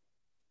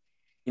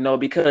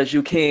 Because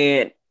you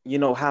can't,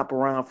 hop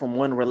around from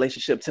one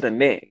relationship to the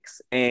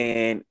next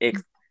and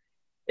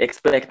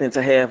expecting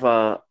to have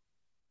a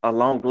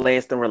long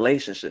lasting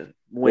relationship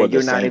Or when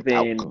the you're not same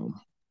even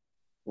outcome.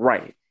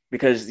 right.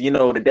 Because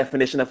the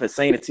definition of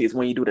insanity is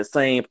when you do the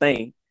same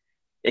thing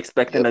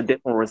expecting Yep. a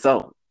different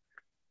result.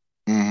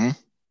 Hmm.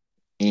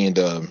 And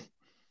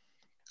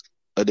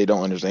what they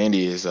don't understand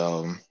is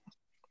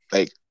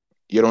like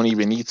you don't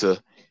even need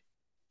to,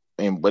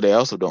 and what they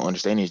also don't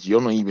understand is you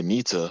don't even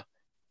need to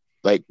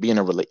like be in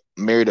a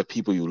marry the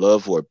people you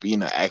love or be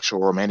in an actual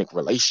romantic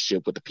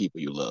relationship with the people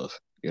you love.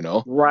 You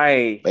know,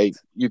 Right. like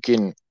you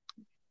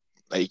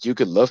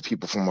could love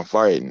people from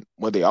afar, and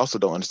what they also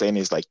don't understand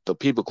is like the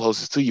people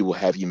closest to you will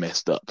have you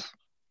messed up.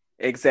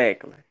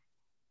 Exactly.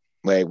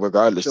 Like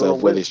regardless Sure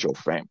of whether will. it's your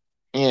family,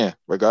 yeah,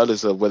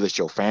 regardless of whether it's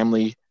your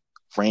family,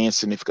 friends,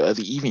 significant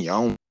other, even your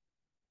own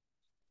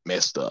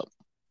messed up.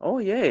 Oh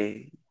yeah.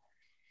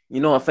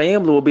 A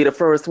family will be the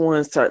first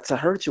ones to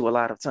hurt you a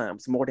lot of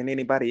times more than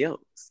anybody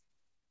else.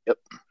 Yep.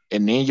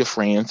 And then your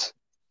friends,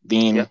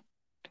 then Yep.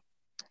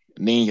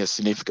 then your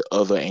significant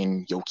other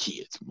and your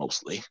kids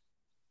mostly.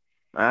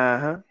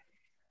 Uh-huh.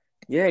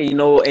 Yeah,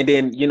 and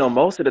then,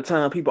 most of the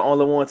time people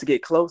only want to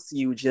get close to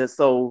you just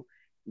so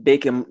they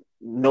can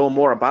know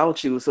more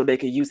about you so they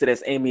can use it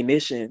as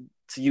ammunition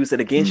to use it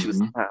against you Hmm.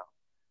 somehow.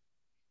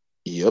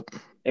 Yep.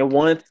 And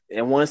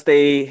once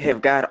they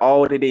have got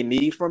all that they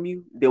need from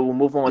you, they will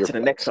move on You're to the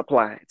next fucked.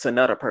 supply to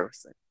another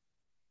person.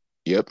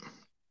 Yep.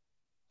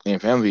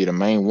 And family the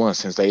main one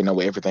since they know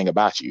everything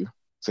about you.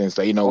 Since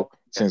they know Oh, yeah.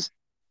 since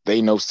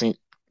they know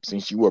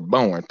since you were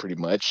born pretty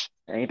much.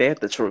 Ain't that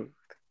the truth?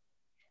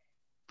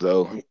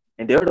 So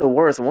And they're the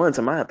worst ones,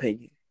 in my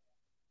opinion.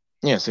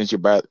 yeah, since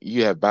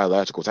you have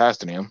biological ties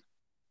to them.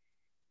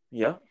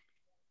 Yeah.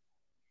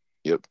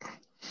 Yep.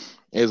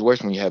 It's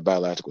worse when you have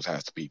biological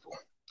ties to people.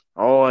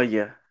 Oh,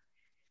 yeah.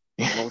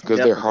 Most Because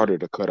they're definitely. harder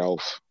to cut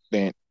off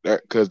than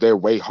because they're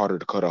way harder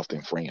to cut off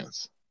than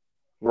friends,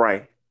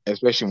 Right.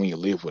 especially when you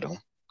live with them.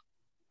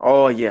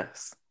 Oh,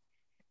 yes.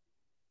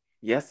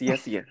 Yes,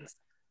 yes, yes.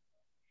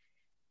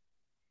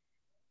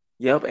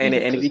 Yep. And, Yeah,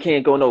 and if you because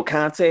can't go no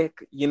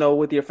contact,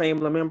 with your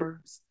family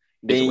members,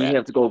 it's a then you wrap.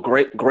 have to go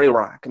gray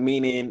rock,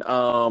 meaning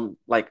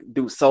like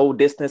do soul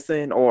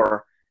distancing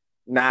or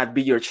not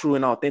be your true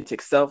and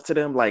authentic self to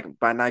them, like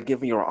by not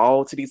giving your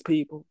all to these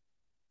people.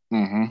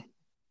 Hmm.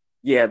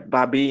 Yeah,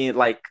 by being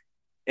like,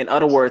 in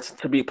other words,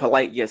 to be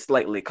polite yet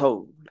slightly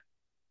cold.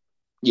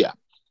 Yeah,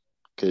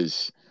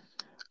 because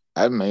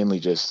I mainly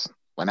just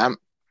when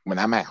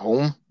I'm at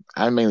home,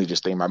 I mainly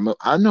just stay in my.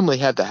 I normally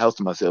have the house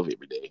to myself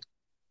every day.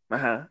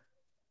 Uh-huh.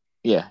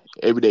 Yeah,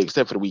 every day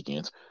except for the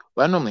weekends.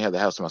 But I normally have the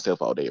house to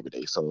myself all day every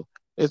day, so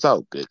it's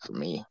all good for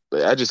me.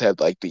 But I just have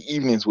like the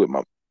evenings with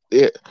my.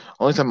 Yeah,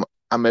 only time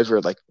I'm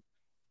ever like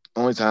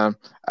only time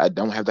I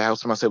don't have the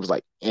house to myself is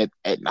like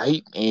at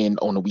night and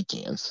on the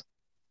weekends.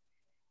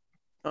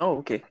 Oh,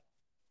 okay.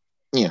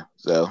 Yeah,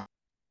 so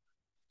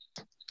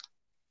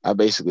I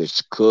basically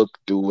just cook,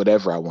 do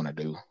whatever I want to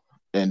do,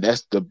 and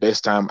that's the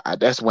best time.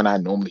 That's when I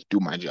normally do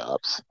my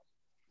jobs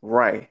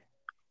Right.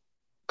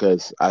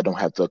 because I don't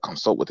have to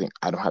consult with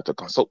I don't have to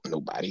consult with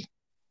nobody.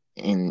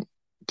 And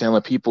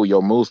telling people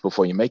your moves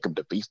before you make them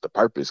defeats the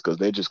purpose because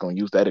they're just gonna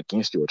use that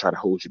against you or try to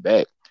hold you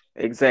back.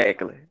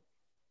 Exactly.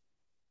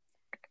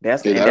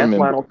 That's Because and I that's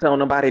why I remember don't tell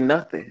nobody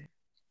nothing.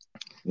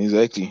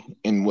 exactly,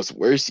 and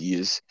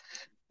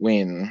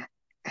when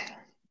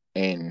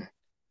and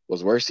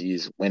what's worse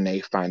is when they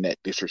find that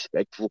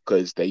disrespectful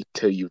because they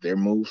tell you their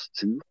moves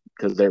too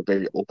because they're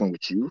very open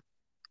with you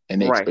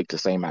and they Right. expect the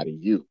same out of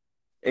you.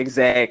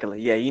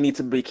 Exactly. Yeah, you need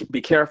to be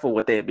careful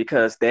with that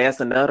because that's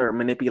another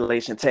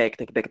manipulation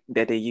tactic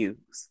that they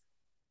use.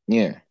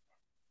 Yeah,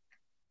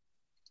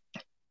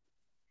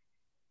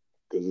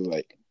 because it's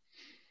like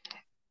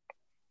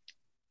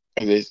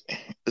it's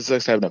it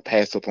sucks having to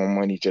pass up on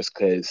money just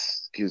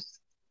because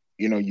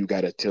you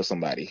gotta tell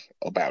somebody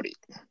about it.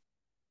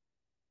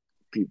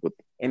 People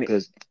And it,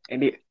 because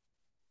and it,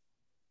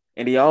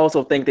 and they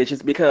also think that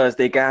just because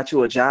they got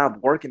you a job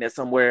working at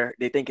somewhere,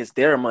 they think it's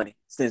their money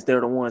since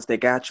they're the ones that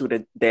got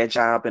you that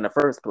job in the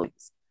first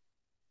place.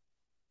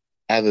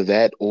 either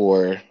that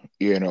or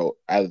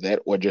either that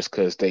or just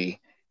because they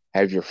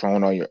have your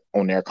phone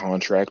on their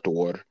contract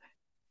or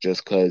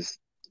just because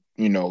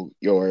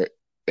your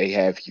they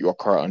have your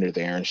car under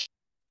there and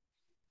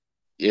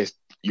it's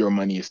your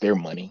money is their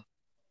money.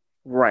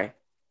 Right.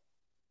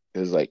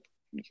 It's like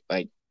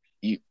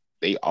you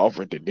they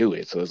offered to do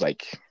it, so it's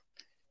like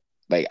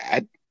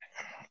I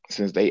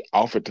since they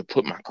offered to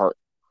put my car,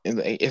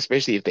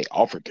 especially if they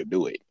offered to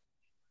do it,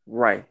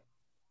 Right.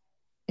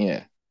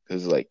 yeah,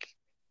 because like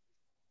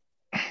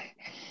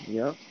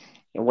Yep.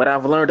 And what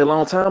I've learned a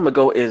long time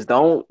ago is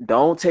don't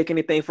take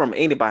anything from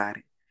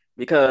anybody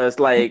because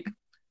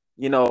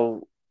you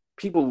know,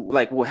 people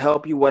like will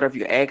help you whether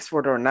you ask for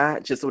it or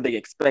not, just so they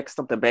expect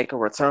something back in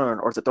return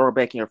or to throw it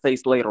back in your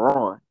face later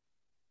on,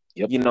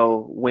 yep.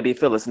 when they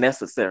feel it's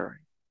necessary.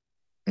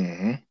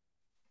 Hmm.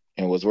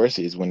 And what's worse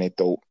is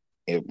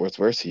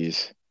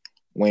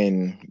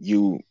when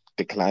you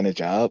decline a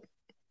job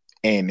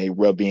and they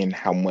rub in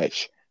how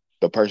much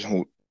the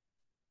person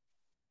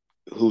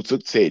who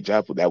took said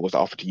job that was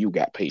offered to you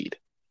got paid.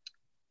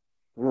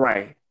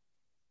 Right.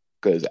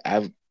 Because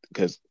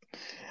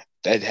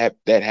that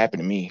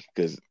happened to me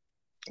because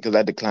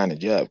I declined a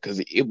job because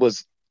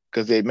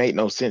it made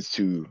no sense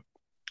to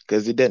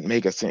because it doesn't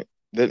make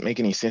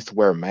any sense to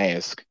wear a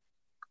mask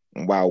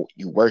while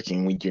you're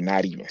working when you're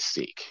not even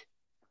sick.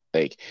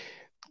 Like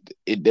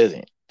it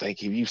doesn't.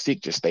 Like if you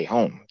sick, just stay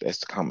home.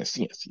 That's common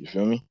sense. You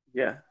feel me?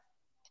 Yeah.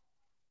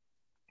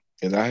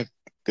 Because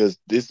because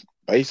this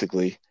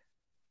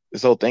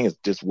whole thing is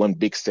just one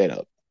big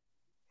setup.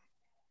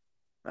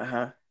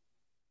 Uh-huh.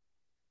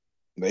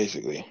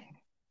 Basically,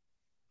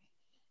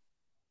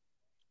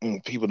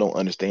 and people don't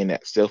understand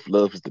that self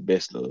love is the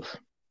best love.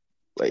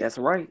 Like That's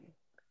right.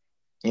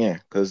 yeah,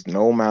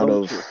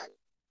 So true.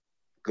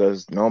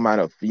 because no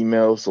amount of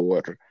females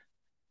or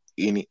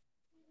any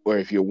or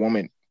if you're a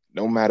woman,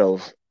 no matter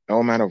of no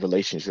amount of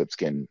relationships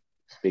can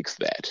fix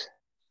that.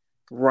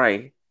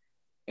 Right.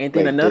 And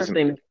then Like another doesn't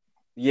thing,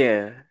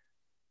 yeah. And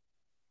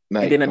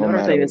like then no another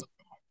thing matter is,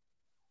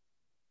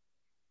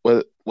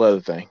 what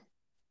other thing.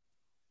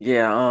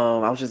 yeah,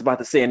 I was just about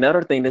to say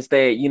another thing is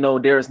that,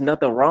 there's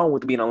nothing wrong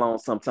with being alone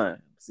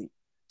sometimes.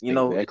 You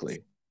know,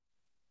 Exactly.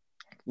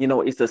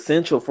 it's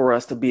essential for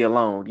us to be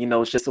alone.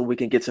 It's just so we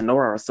can get to know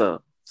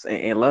ourselves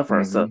and love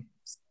ourselves.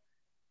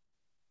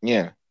 Hmm.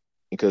 Yeah,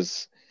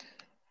 because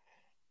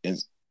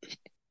it's,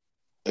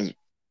 it's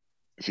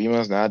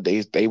females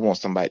nowadays they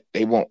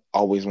won't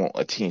always want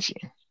attention.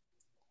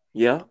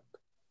 Yeah,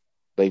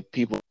 Like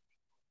people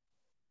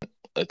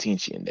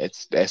attention.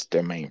 That's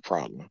their main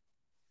problem.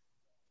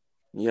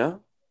 yeah,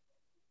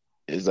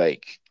 It's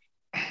like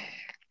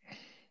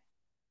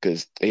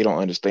because they don't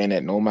understand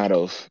that no matter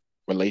of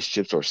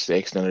relationships or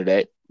sex, none of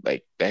that,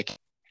 like that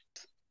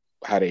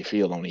how they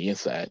feel on the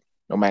inside.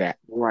 No matter,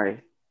 right.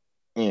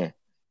 yeah,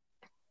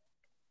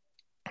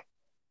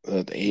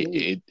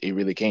 it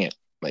really can't.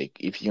 Like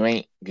if you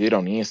ain't good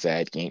on the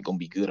inside, you ain't gonna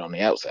be good on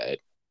the outside.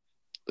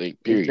 Like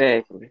period.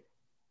 Exactly.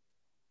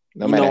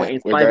 No matter In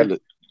spite of regardless.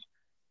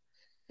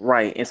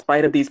 right, in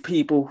spite of these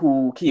people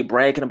who keep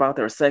bragging about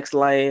their sex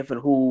life and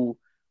who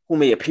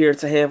may appear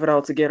to have it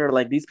all together,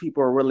 like these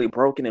people are really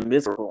broken and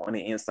miserable on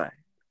the inside.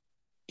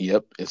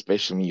 Yep,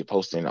 especially when you're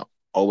posting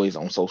always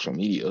on social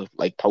media,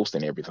 like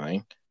posting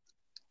everything.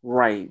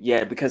 Right,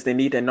 yeah, because they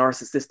need a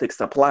narcissistic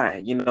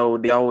supply.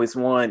 They always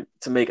want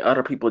to make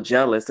other people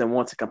jealous and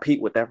want to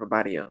compete with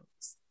everybody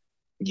else.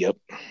 Yep.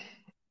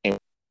 And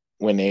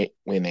when they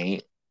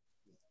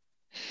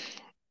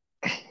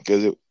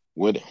because it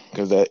would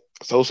because that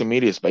social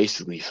media is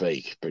basically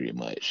fake pretty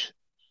much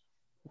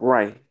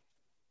Right,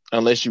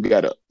 unless you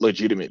got a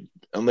legitimate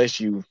unless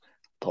you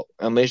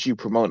unless you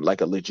promote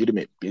like a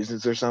legitimate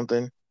business or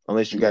something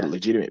unless you got a yeah,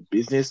 legitimate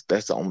business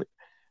that's the only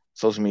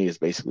social media is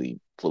basically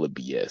full of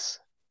BS.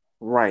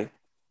 right,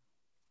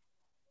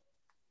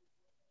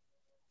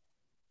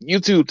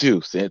 YouTube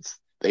too since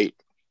they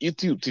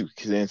YouTube too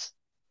since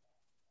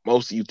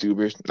most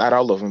YouTubers not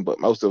all of them but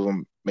most of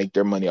them make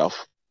their money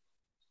off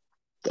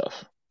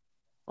stuff.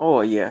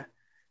 oh yeah.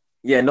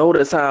 Yeah,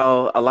 notice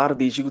how a lot of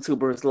these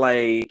YouTubers,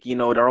 like,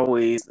 they're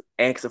always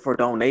asking for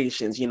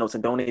donations, to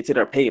donate to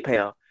their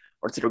PayPal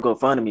or to their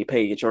GoFundMe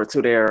page or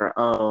to their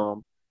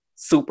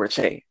super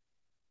chat.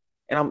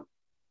 And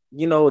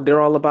they're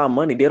all about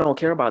money. They don't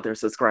care about their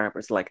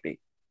subscribers like that.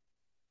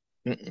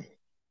 Mm-mm.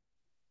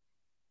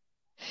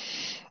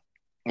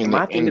 And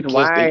my thing is And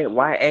plus they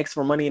why ask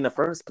for money in the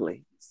first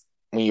place?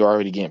 when you're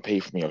already getting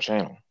paid from your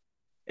channel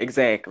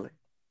Exactly.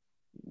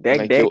 That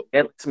like that you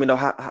that lets me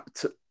know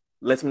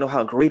lets me know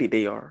how greedy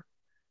they are.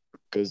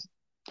 because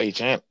they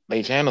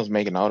channel's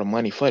making all the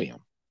money for them.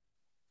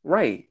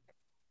 Right.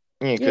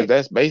 Yeah, Yeah. because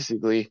that's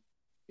basically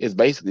it's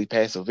basically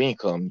passive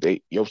income.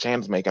 Your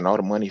channel's making all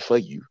the money for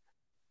you.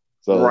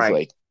 So it's Right.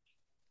 like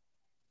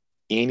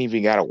you ain't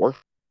even gotta work.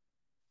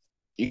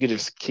 You could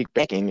just kick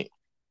back and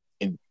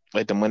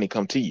let the money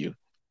come to you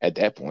at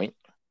that point.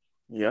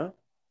 Yeah.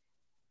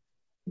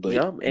 But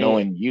Yeah. And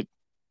knowing you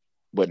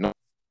but no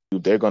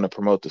they're gonna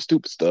promote the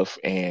stupid stuff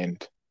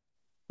and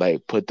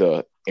like put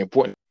the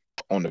important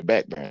on the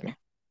back burner.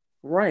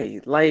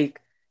 right. Like,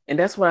 and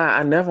that's why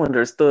I never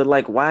understood.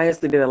 Like, why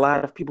is it that a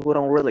lot of people who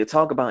don't really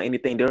talk about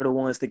anything, they're the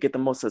ones that get the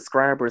most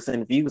subscribers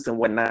and views and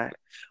whatnot.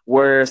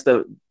 Whereas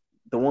the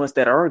ones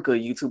that are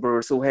good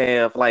YouTubers who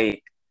have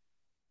like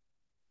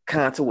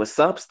content with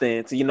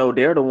substance,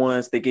 they're the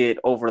ones that get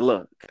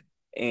overlooked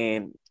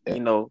and,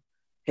 Yeah.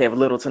 have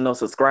little to no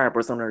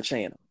subscribers on their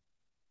channel.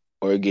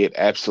 Or get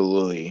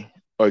absolutely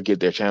or get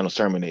their channels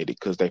terminated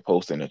because they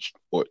posting it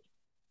or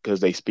because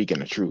they speaking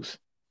the truth.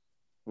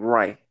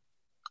 Right.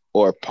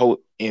 Or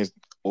post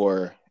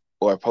or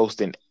or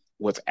posting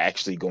what's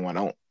actually going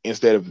on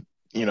instead of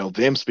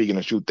them speaking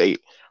the truth. They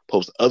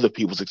post other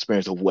people's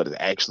experience of what is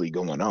actually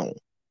going on.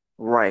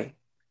 Right.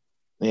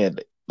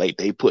 And like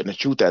they putting the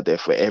truth out there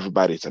for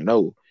everybody to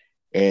know,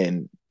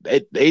 and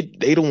they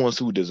the ones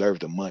who deserve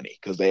the money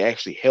because they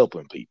actually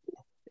helping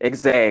people.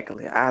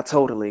 Exactly. I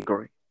totally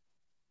agree.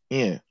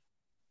 Yeah,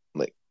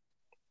 like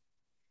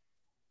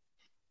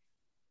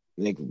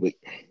like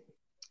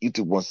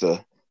YouTube wants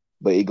to,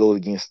 but it goes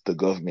against the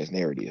government's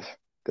narrative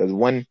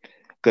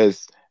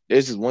because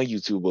there's this one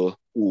YouTuber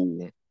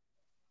who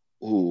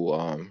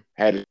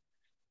had it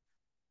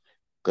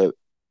because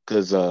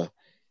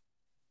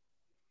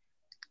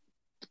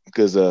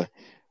because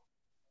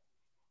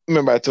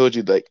remember I told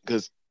you like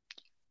because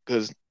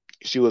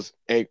she was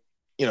a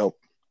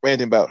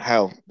ranting about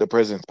how the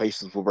president's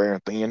patience were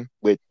wearing thin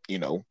with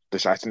the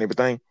shots and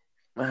everything,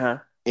 Uh-huh.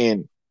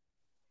 and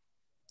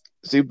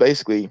she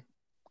basically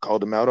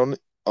called him out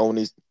on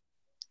his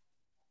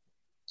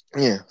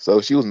yeah.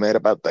 So she was mad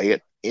about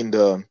that, and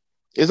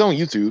it's on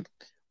YouTube,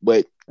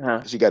 but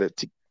Uh-huh. she got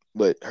it.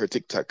 But her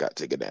TikTok got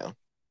taken down.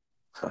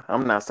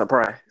 I'm not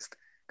surprised.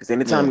 Because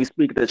anytime Yeah, you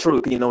speak the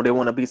truth, they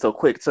want to be so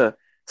quick to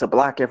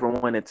block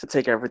everyone and to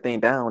take everything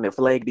down and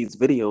flag these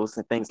videos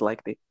and things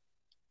like that.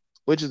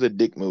 which is a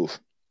dick move.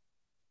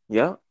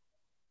 Yeah.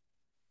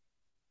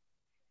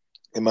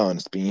 in my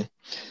honest opinion.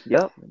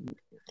 Yep.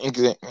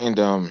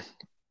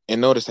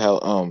 And notice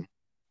how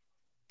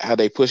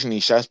they pushing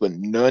these shots, but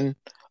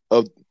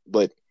of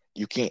but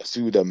you can't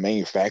sue the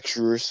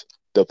manufacturers,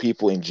 the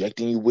people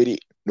injecting you with it,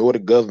 nor the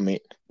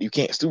government. You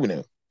can't sue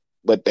them,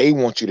 but they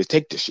want you to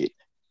take the shit.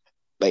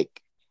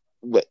 Like,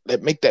 but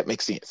that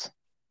make sense.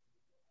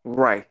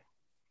 Right.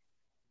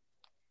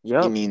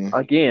 I Yep. mean,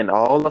 Again,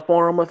 all a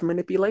form of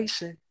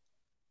manipulation.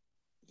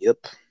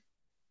 yep.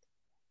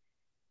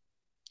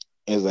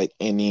 It's like,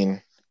 and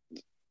then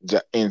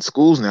in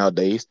schools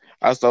nowadays,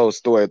 I saw a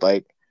story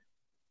like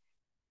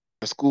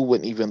a school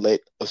wouldn't even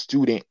let a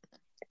student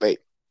like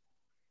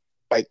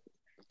like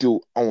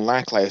do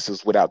online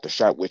classes without the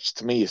shot, which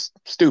to me is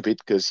stupid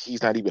because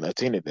he's not even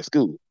attending the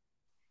school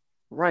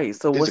Right.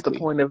 So what's the physically.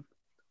 point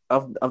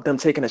of them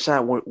taking a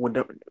shot when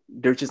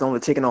they're just only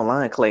taking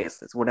online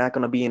classes? We're not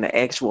going to be in the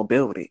actual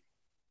building.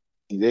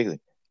 Exactly.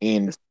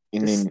 And It's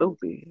and it's then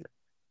stupid.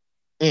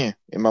 yeah,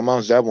 and my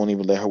mom's job won't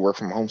even let her work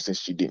from home since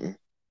she didn't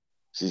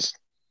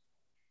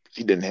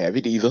have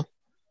it either.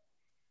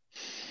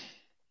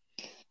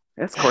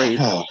 That's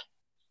crazy.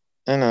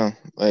 I know.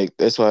 Like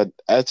that's why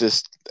I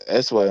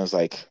was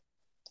like,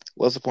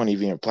 what's the point of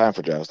even applying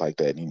for jobs like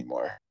that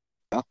anymore?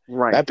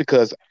 Right. Not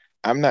because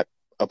I'm not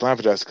applying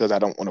for jobs because I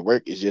don't want to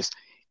work. It's just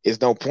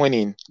it's no point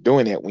in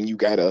doing that when you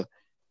gotta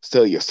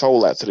sell your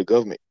soul out to the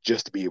government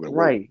just to be able to work.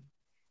 Right.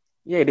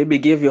 Yeah, they be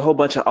give you a whole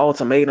bunch of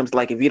ultimatums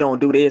like if you don't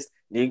do this,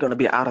 then you're gonna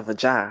be out of a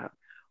job,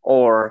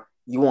 or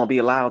you won't be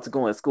allowed to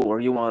go in school, or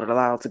you won't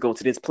allowed to go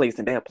to this place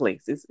and that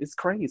place. It's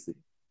crazy.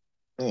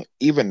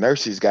 Even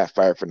nurses got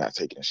fired for not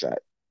taking a shot,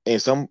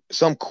 and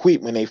some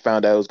quit when they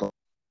found out it was going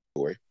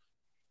to.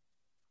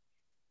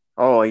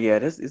 Oh yeah,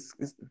 this is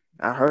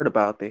I heard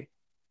about that.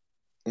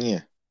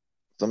 Yeah,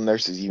 some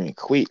nurses even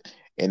quit,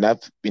 and I've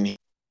been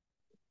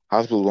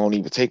hospitals won't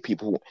even take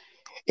people,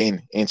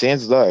 and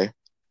chances are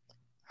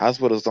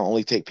hospitals don't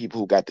only take people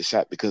who got the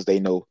shot because they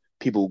know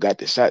people who got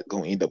the shot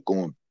gonna end up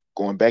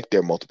going back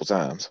there multiple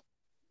times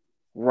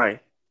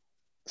Right.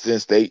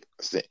 since they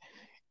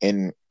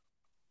and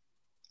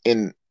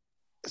and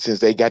since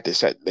they got the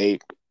shot they're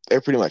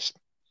pretty much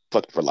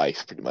fucked for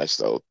life pretty much,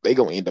 so they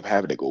gonna end up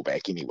having to go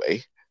back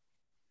anyway.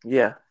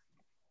 Yeah.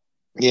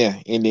 Yeah,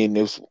 and then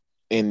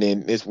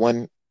this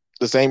one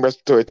the same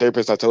respiratory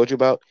therapist I told you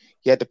about,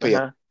 he had to pay a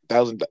Uh-huh.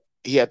 thousand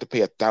he had to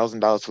pay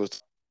 $1,000 for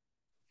his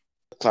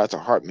clots or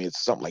heart meds,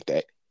 something like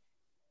that,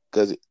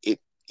 because it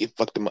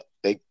fucked them up.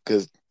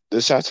 Because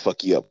the shots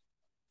fuck you up.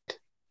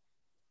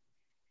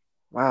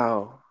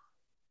 Wow.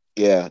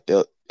 Yeah,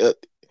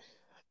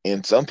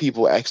 and some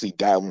people actually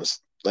die on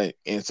the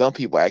and some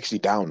people actually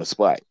die on the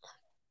spot.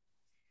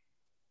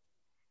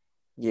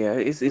 Yeah,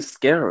 it's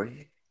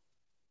scary.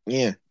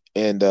 Yeah,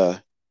 and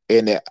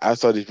I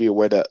saw this video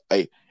where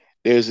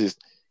there's this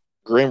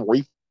Grim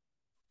Reaper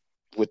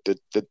with the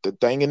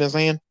thing in his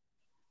hand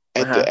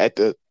Uh-huh. at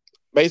the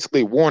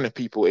basically warning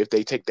people if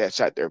they take that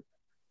shot, they're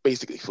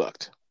basically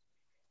fucked.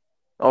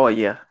 Oh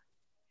yeah.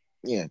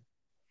 Yeah,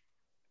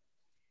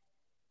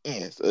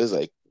 yeah. So it's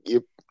like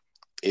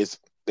it's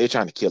they're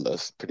trying to kill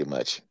us pretty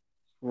much.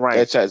 Right.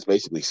 That shot is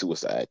basically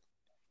suicide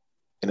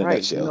in a Right.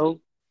 nutshell.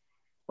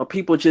 But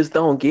people just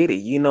don't get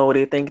it.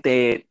 They think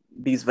that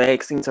these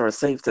vaccines are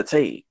safe to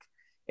take.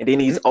 And then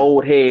these Mm-mm.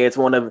 old heads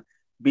want to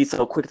be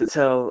so quick to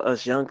tell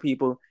us young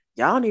people,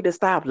 y'all need to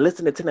stop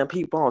listening to them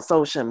people on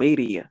social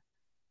media.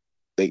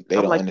 They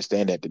I'm don't like,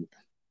 understand that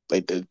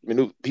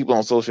the people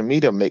on social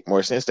media make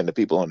more sense than the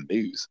people on the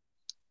news.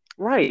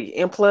 right.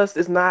 And plus,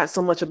 it's not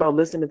so much about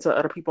listening to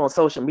other people on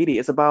social media.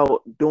 It's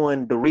about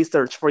doing the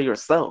research for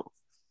yourself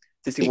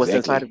to see what's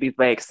inside Exactly. of these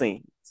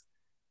vaccines.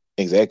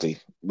 Exactly.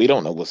 We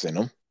don't know what's in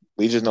them.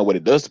 We just know what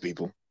it does to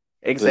people.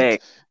 But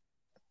Exactly.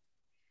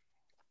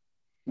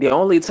 They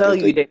only tell because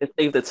you that it's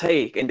safe to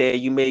take and that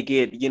you may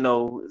get,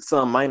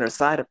 some minor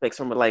side effects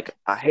from it, like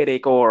a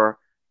headache or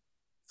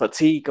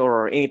fatigue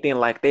or anything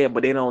like that,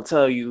 but they don't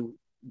tell you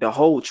the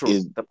whole truth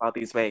is about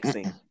these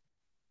vaccines.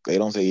 they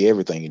don't say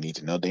everything you need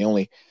to know. They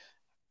only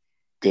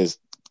because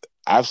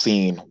I've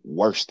seen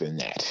worse than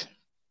that.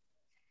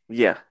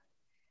 Yeah.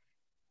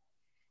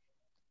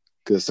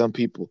 Because some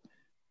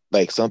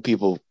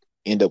people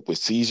end up with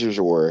seizures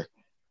or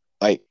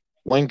like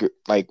one girl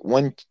like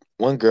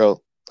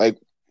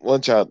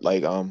one child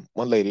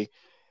one lady,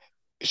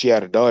 she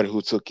had a daughter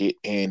who took it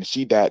and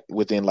she died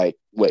within like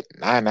what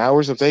 9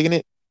 hours of taking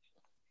it.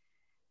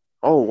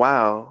 Oh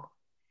wow.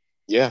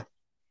 Yeah,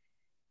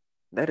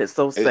 That is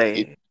so it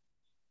sad.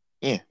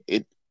 yeah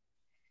it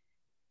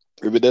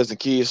if it doesn't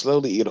kill you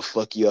slowly, it'll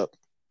fuck you up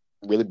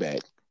really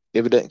bad.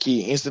 If it doesn't kill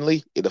you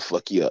instantly, it'll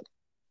fuck you up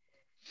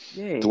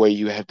to Yeah. where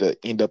you have to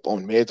end up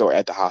on meds or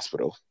at the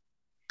hospital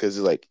because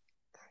it's like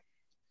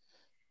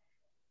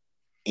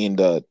in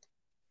the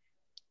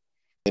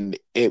and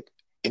it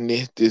and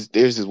there's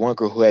this one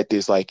girl who had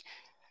this like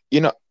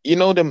you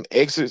know them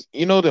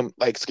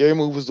like scary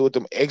movies with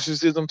them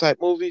exorcism type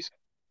movies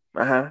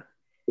Uh-huh.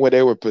 where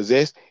they were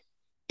possessed.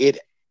 It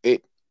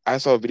it I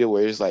saw a video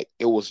where it's like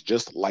it was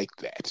just like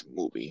that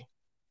movie,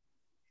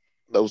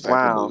 those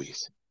type of Wow.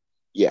 movies.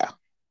 Yeah,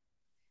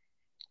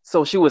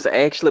 So she was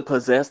actually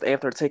possessed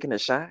after taking the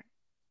shot?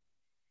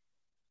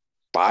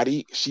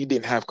 Body, she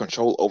didn't have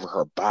control over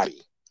her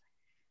body.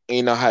 And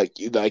you know how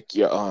you like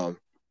your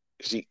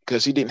she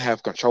because she didn't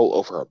have control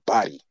over her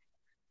body,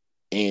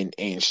 and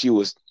she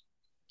was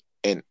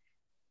and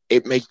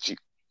it makes you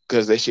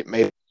because that shit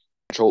made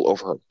control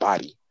over her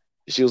body.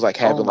 She was like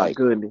Oh having my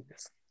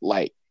goodness.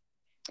 like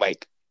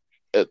like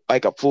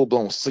like a full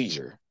blown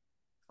seizure.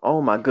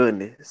 Oh my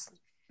goodness.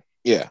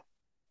 Yeah,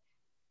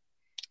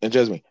 and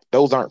trust me,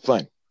 those aren't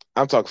fun.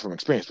 I'm talking from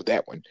experience with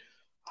that one.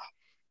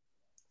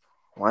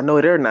 Well, I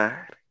know they're not.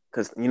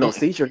 Because,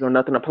 seizures are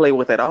nothing to play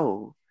with at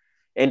all.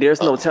 And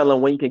there's no Uh,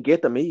 telling when you can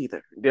get them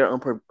either. They're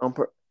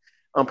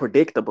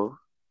unpredictable.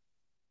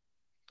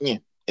 yeah,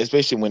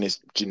 especially when it's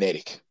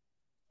genetic,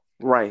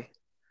 Right.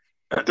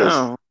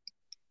 because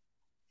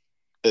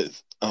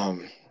it's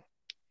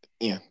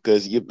yeah,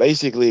 because you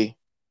basically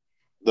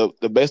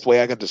the best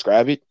way I can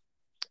describe it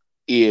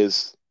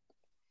is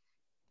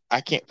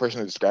I can't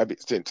personally describe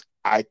it since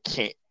I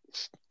can't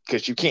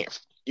because you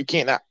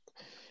can't not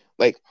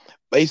like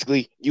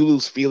basically you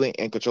lose feeling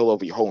and control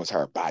over your whole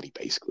entire body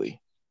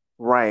basically.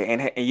 Right.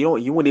 And you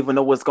wouldn't even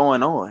know what's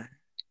going on.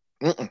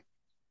 Mm-mm,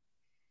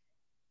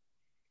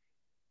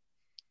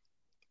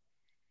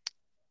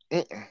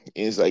 mm-mm.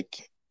 It's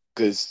like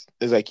because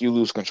it's like you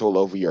lose control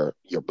over your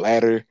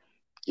bladder,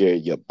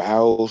 your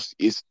bowels,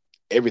 it's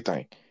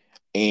everything,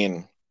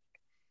 and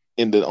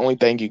and the only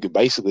thing you could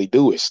basically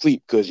do is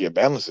sleep because your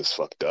balance is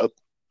fucked up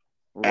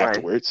Right.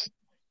 afterwards.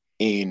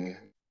 In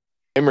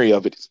memory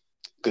of it,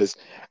 because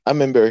I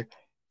remember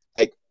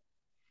like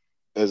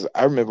because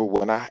I remember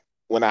when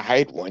I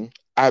had one,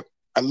 I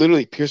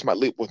literally pierced my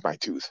lip with my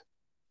tooth.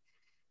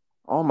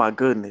 Oh my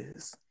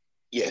goodness.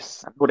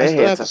 Yes, I know I that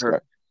still had have to the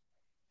hurt. scar.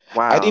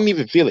 I didn't Wow.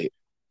 even feel it.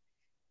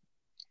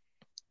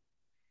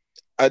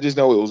 I just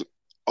know it was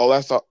all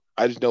I saw.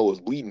 I just know it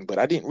was bleeding, but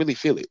I didn't really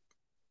feel it.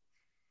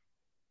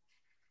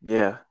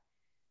 Yeah.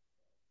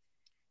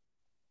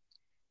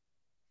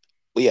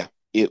 But yeah,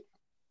 it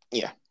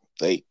yeah,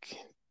 like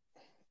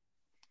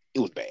it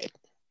was bad.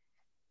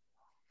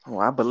 Oh,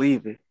 I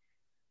believe it.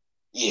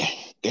 Yeah,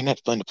 they're not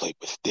fun to play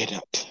with. They're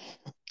not.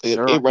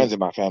 Sure It ain't. runs in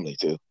my family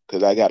too,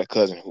 because I got a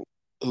cousin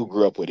who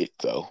grew up with it.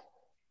 So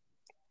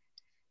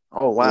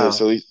Oh yeah, wow.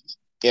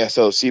 yeah,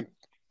 so she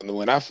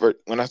when I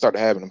started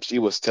having them, she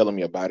was telling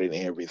me about it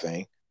and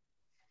everything,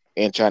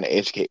 and trying to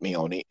educate me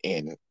on it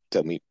and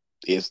tell me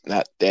it's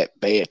not that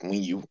bad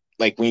when you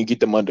get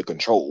them under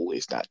control.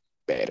 It's not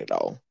bad at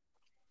all.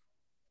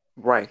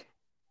 Right.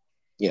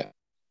 Yeah,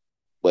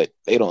 but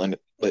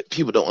but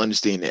people don't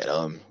understand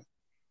that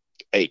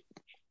hey,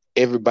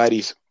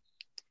 everybody's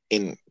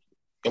in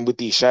and with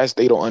these shots,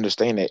 they don't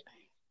understand that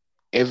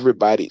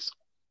everybody's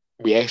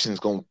reaction is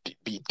going to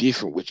be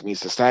different, which means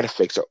the side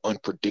effects are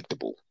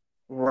unpredictable.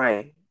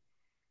 Right.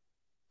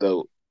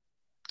 So,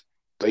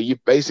 so you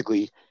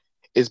basically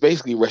it's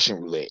basically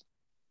Russian roulette,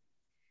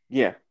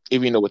 Yeah.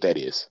 if you know what that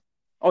is.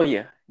 Oh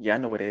yeah. Yeah, I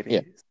know what it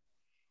Yeah, is.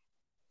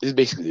 it's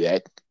basically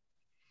that.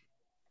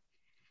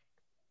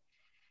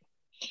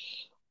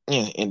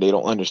 Yeah, and they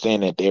don't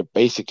understand that they're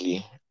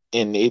basically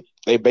and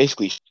they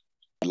basically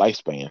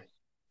lifespan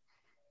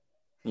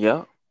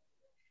Yep.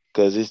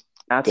 because it's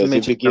Not to because if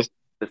mention it their gets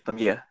system,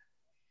 yeah.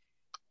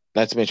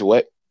 not to mention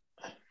what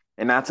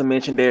And not to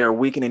mention they're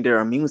weakening their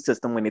immune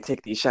system when they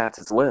take these shots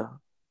as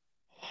well.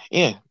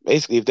 yeah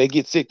basically if they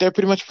get sick they're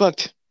pretty much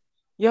fucked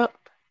Yep.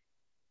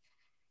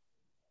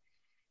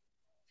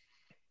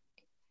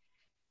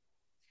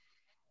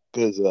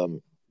 because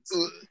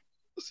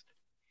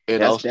in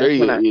That's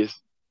when I Australia is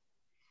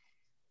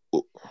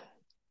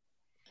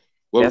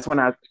well that's when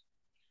I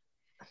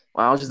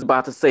well, I was just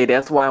about to say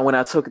that's why when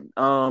I took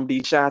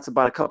these shots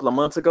about a couple of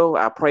months ago,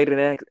 I prayed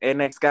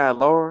and asked God,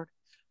 Lord,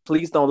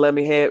 please don't let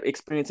me have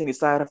experience any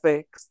side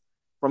effects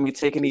from me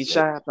taking these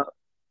like shots.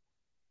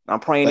 I'm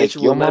praying that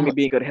you like will let me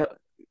be in good health.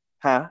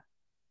 Huh?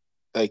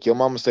 your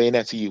mama saying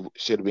that to you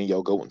should have been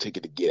your golden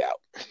ticket to get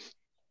out.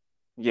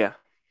 Yeah.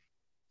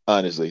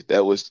 Honestly,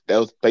 that was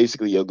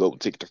basically your golden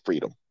ticket to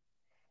freedom.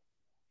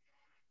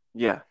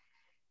 Yeah.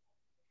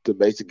 To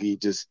basically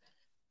just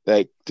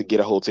like to get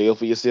a hotel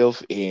for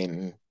yourself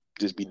and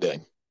just be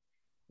done.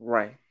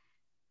 Right.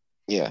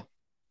 Yeah,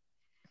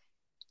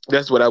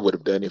 that's what I would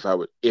have done if I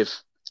were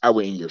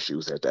in your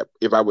shoes at that.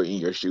 If I were in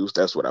your shoes,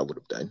 that's what I would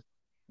have done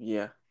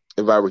Yeah.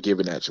 if I were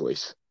given that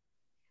choice.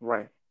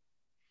 Right.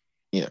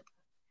 Yeah,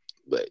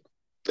 but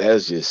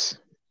that's just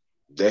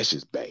that's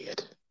just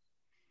bad.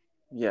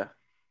 Yeah.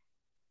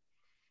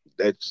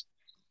 That's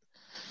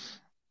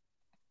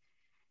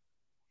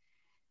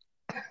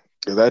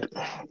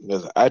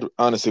because I'd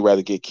honestly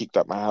rather get kicked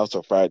out my house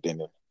or fired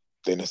than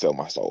to sell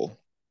my soul.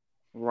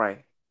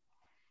 Right.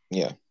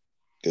 Yeah,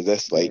 because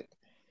Yeah.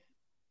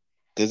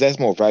 that's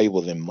more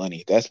valuable than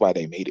money. That's why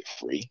they made it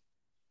free.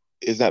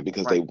 It's not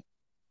because Right.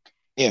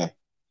 yeah,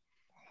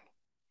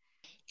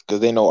 because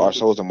they know our Yeah.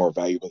 souls are more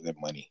valuable than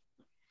money.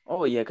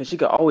 Oh yeah, because you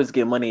can always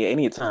get money at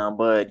any time,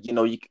 but you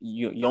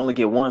only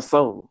get one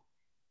soul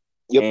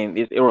Yep. and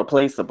it's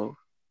irreplaceable.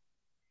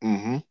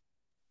 Mm-hmm.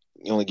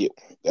 You only get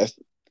that's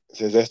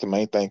since that's the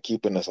main thing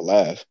keeping us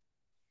alive.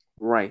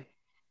 Right.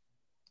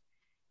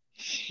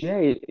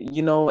 Yeah,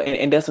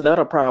 and that's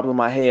another problem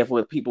I have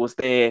with people is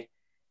that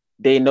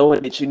they know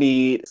that you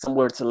need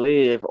somewhere to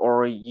live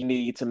or you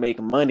need to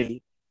make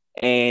money,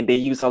 and they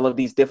use all of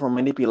these different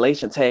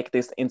manipulation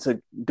tactics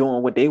into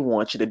doing what they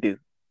want you to do.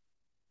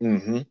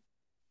 Mm-hmm.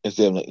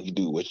 Instead of letting you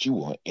do what you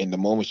want. And the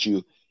moment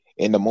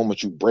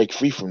you break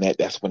free from that,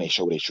 that's when they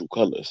show their true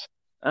colors.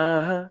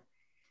 Uh-huh.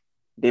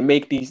 They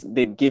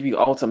give you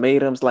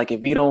ultimatums like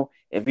if you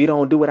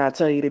don't do what I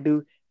tell you to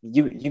do,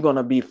 you're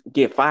gonna be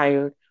get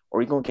fired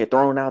or you're gonna get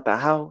thrown out the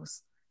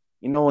house.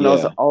 And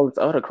those Yeah. are all this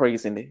other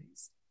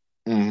craziness.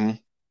 Mm-hmm.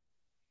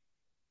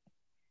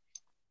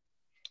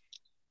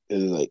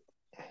 It's like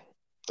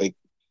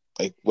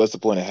like what's the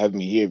point of having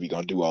me here if you're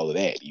gonna do all of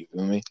that? You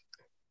feel me?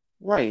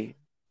 Right.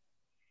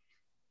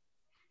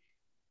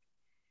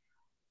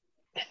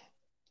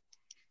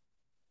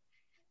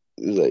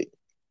 It's like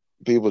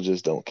people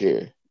just don't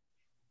care.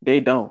 They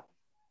don't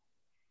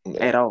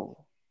Like at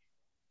all.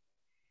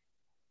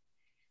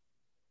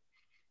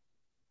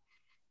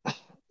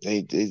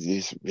 they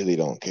just really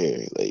don't care.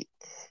 Like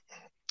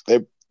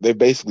they're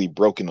basically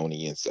broken on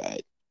the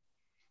inside.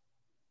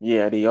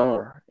 Yeah, they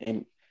are.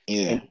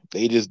 Yeah. And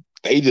They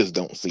just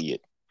don't see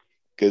it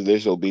because they're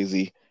so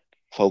busy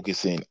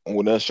focusing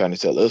on us trying to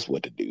tell us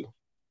what to do.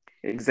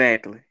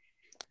 exactly.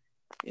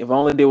 If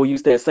only they would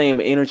use that same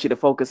energy to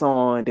focus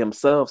on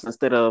themselves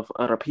instead of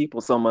other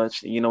people so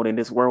much, then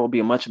this world would be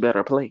a much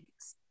better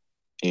place.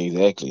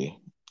 Exactly.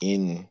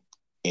 In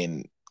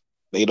and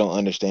they don't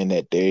understand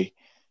that they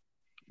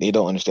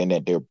don't understand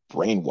that they're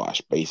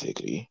brainwashed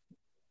basically.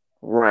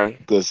 Right.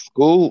 Because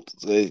school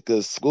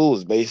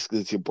is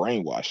basically to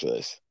brainwash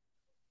us.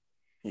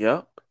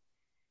 Yep.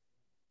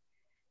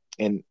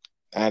 And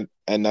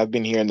and I've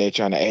been hearing they're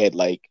trying to add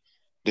like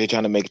they're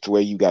trying to make it to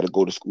where you got to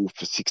go to school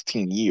for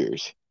 16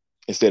 years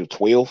instead of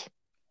 12.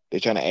 They're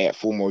trying to add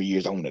 4 more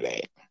years onto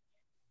that.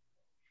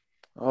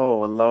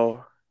 Oh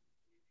Lord.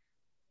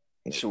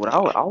 Shoot, I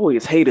Nah,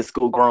 always hated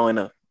school growing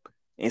up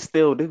and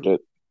still do.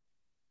 but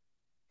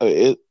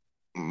it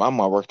my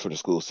mom worked for the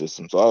school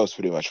system, so I was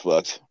pretty much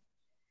fucked.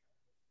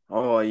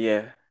 Oh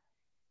yeah.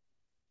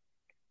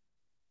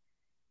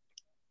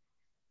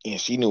 And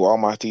she knew all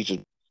my teachers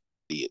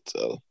did,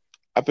 so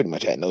I pretty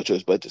much had no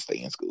choice but to stay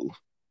in school.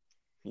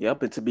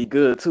 Yep, and to be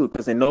good too,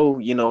 because they know,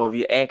 if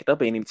you act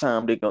up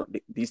anytime,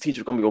 these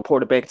teachers gonna be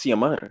reported back to your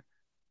mother.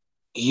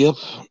 Yep,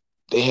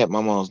 they had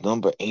my mom's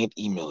number and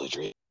email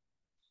address.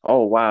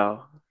 Oh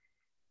wow.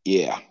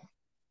 Yeah,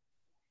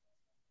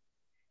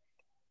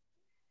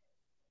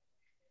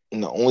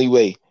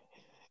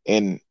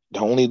 and the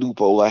only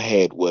loophole I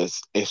had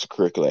was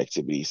extracurricular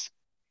activities.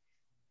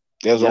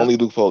 That's the Yep. only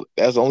loophole.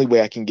 That's the only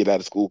way I can get out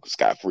of school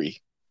scot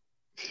free.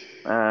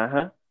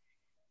 Uh-huh.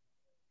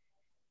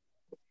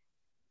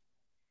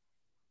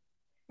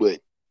 But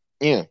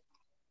yeah,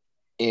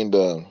 and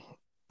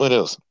what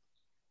else?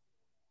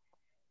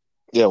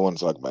 Yeah, I want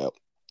to talk about.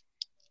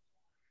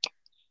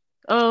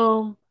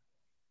 Um,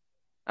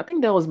 I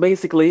think that was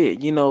basically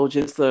it,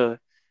 just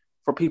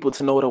for people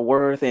to know their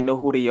worth and know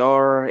who they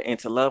are and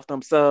to love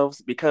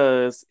themselves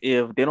because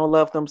if they don't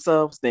love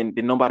themselves, then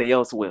nobody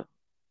else will.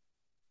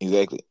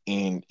 Exactly.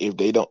 And if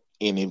they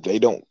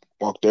don't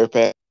walk their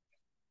path,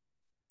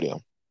 them,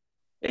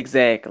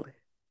 Exactly.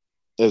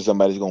 if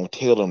somebody's gonna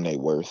tell them their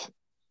worth,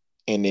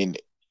 and then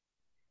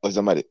or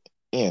somebody,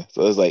 yeah.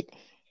 So it's like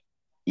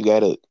you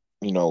gotta,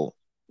 you know,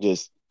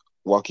 just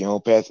walk your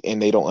own path,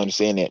 and they don't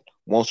understand that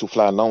ones who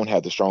fly alone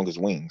have the strongest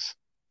wings.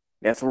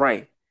 That's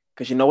right.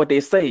 Because you know what they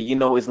say,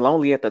 it's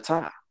lonely at the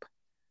top.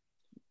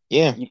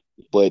 Yeah, You-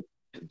 but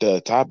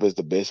the top is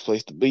the best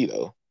place to be,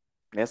 though.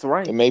 That's It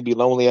right. may be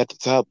lonely at the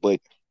top,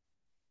 but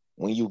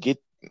when you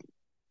get,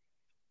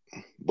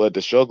 but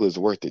the struggle is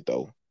worth it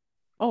though,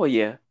 Oh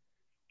yeah.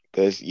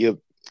 because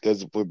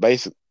because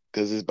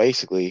it's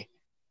basically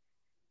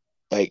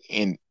like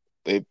in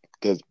it,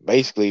 because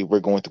basically we're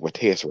going through a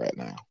test right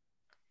now.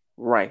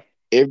 Right.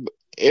 Every,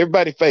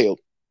 everybody failed,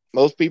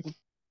 most people,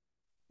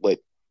 but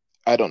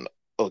I don't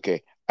know.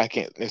 Okay, I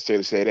can't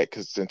necessarily say that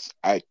because since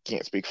I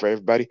can't speak for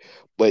everybody,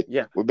 but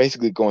Yeah. we're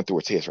basically going through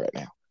a test right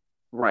now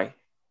Right.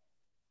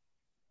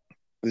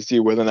 to see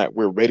whether or not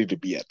we're ready to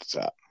be at the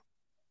top.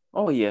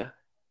 Oh yeah.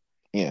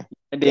 Yeah,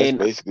 And that's then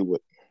basically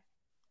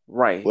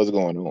right. what's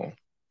going on.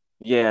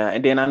 Yeah.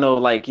 And then I know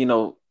like,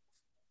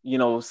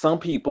 some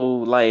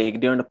people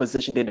like they're in the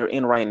position that they're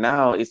in right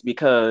now is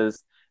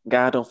because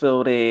God don't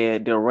feel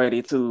that they're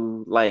ready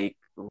to like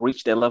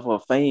reach that level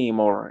of fame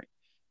or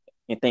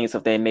and things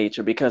of that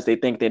nature because they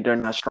think that they're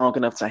not strong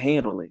enough to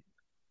handle it.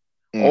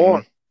 Or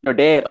Hmm. their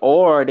dad,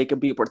 or they could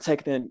be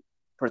protecting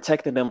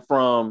them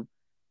from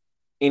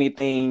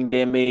anything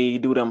that may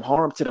do them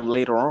harm to them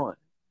later on.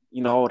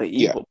 All the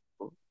Yeah, evil.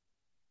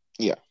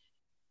 yeah,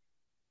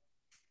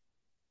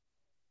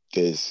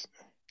 because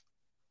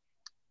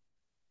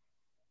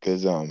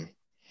because um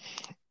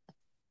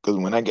because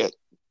when I get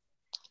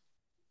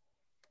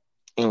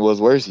and what's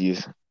worse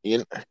is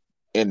you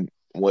and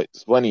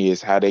what's funny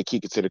is how they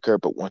kick it to the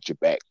curb but want you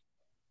back.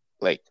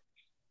 Like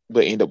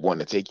but end up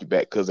wanting to take you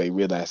back because they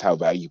realize how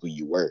valuable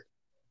you were.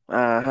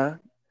 Uh-huh.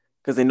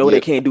 Because they know they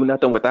Yep, can't do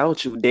nothing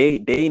without you. They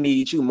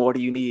need you more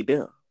than you need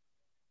them.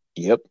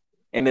 yep,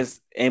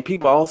 And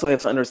people also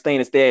have to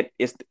understand is that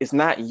it's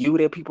not you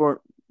that people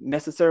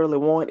necessarily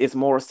want, it's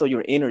more so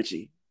your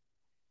energy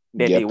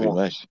that yeah, they pretty want.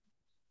 much.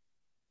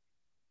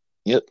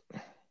 Yep,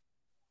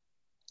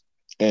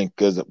 and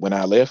because when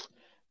I left,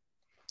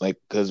 like,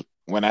 because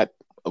when I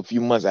a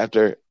few months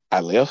after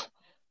I left,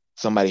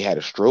 somebody had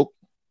a stroke.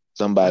 Uh-huh.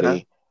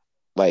 Somebody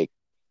like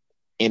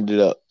ended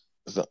up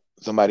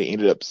somebody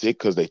ended up sick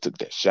because they took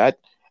that shot,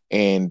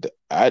 and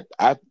I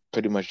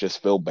pretty much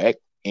just fell back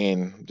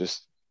and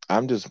just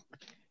I'm just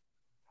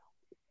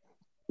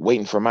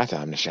waiting for my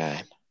time to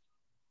shine.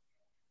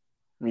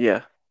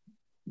 Yeah.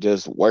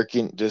 Just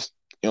working, just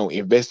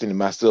investing in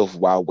myself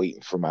while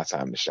waiting for my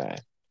time to shine,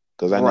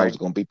 because I know it's Right.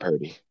 gonna be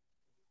pretty.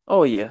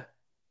 Oh yeah.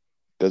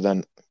 Because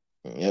I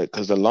yeah,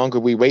 because the longer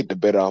we wait, the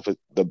better off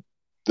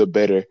the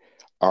better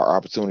our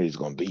opportunity is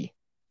gonna be.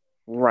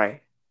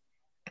 Right.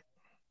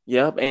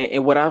 Yep.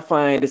 And what I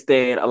find is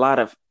that a lot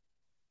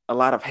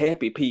of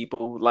happy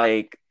people,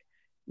 like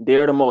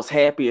they're the most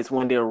happiest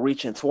when they're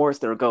reaching towards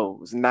their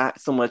goals, not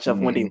so much of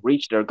when they Hmm.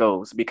 reach their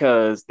goals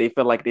because they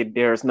feel like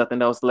there's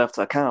nothing else left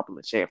to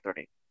accomplish after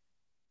that.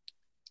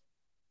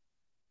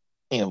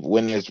 And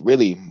when there's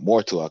really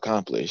more to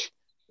accomplish,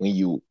 when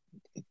you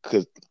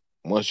because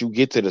once you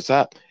get to the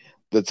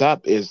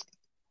top is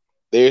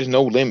there's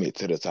no limit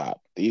to the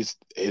top. These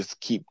is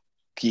keep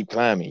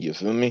climbing. You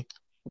feel me?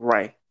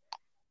 Right.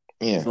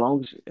 As Yeah,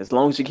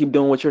 long as you keep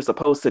doing what you're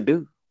supposed to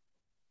do.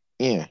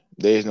 yeah.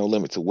 There's no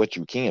limit to what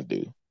you can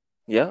do.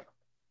 Yep.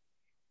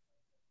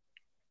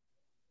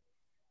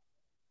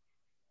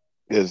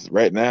 Because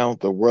right now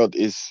the world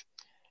is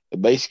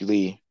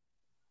basically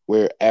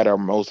we're at our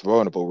most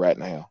vulnerable right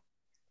now,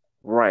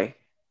 Right.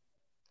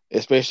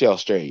 especially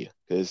Australia,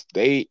 because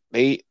the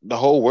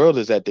whole world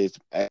is at this,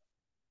 not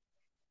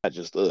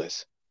just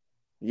us.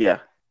 Yeah.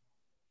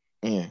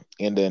 Yeah,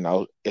 and then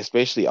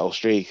especially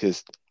Australia,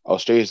 because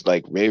Australia's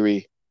like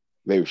very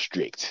very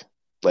strict,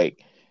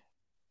 like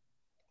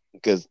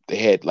because they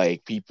had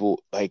like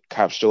people like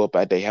cops show up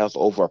at their house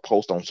over a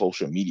post on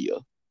social media.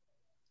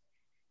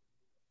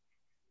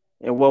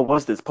 And what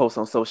was this post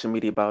on social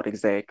media about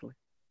exactly?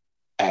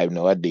 I have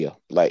no idea.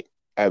 Like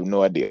I have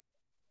no idea,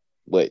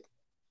 but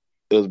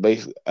it was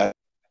basically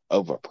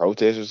over a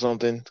protest or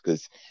something.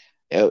 Because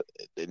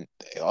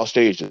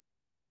Australia just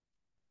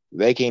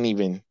they can't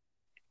even.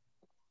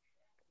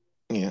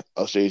 Yeah,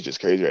 Australia's just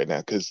crazy right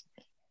now.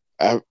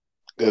 I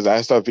because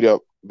I saw a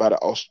video about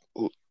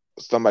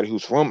somebody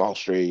who's from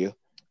Australia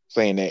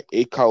saying that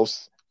it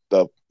costs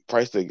the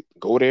price to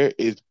go there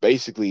is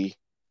basically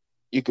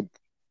you could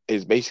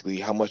is basically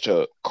how much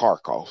a car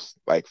costs,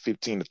 like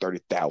 15 to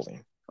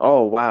 30,000.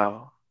 Oh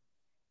wow.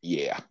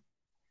 Yeah.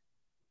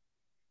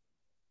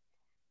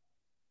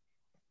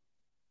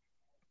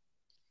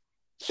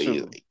 Yeah,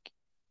 Shoot. like,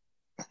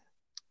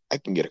 I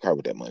can get a car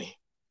with that money.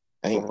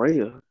 I For ain't,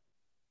 real.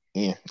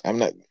 yeah, I'm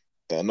not,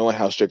 knowing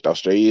how strict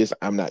Australia is,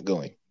 I'm not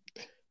going.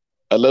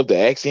 I love the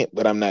accent,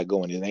 but I'm not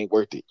going. It ain't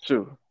worth it.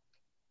 Sure.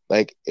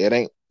 Like, it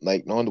ain't,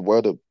 like, knowing the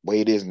world the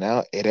way it is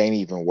now, it ain't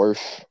even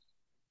worth,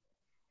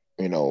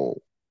 you know,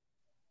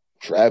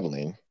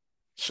 traveling.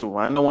 Sure.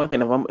 I know one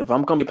thing. If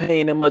I'm gonna be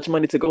paying that much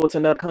money to go to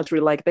another country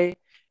like that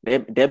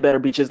better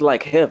be just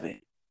like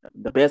heaven.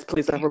 The best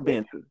place I've ever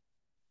been to.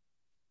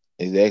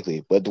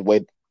 Exactly. But the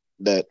way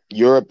that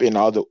Europe and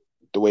all the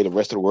way the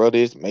rest of the world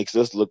is makes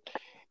us look,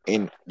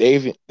 and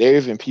there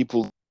even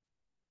people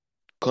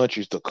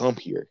countries to come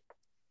here,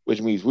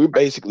 which means we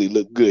basically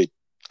look good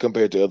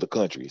compared to other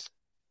countries.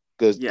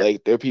 Because Yeah.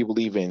 like there are people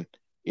even,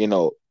 you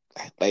know,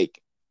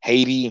 like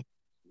Haiti,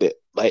 that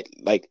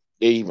like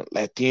they even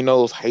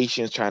Latinos,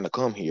 Haitians trying to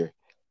come here.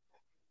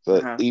 So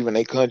Uh-huh. even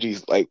they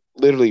countries like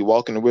literally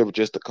walking the river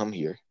just to come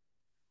here.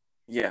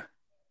 Yeah.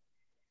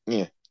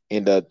 Yeah.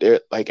 And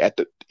they're like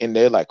and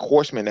they're like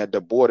horsemen at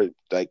the border,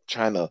 like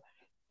trying to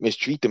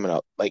mistreat them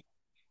and like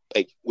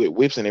with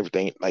whips and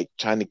everything, like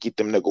trying to get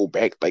them to go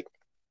back. Like,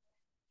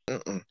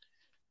 mm-mm.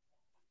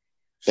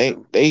 they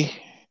Shoot. they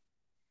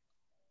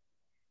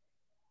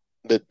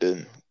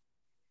the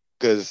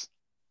because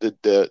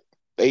the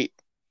they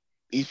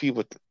these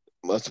people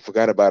must have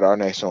forgot about our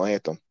national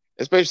anthem,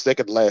 especially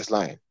second to last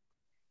line.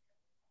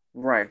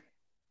 Right.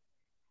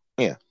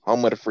 Yeah,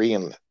 home of the free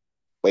and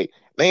wait,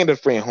 land of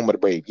the free and home of the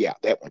brave. Yeah,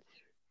 that one.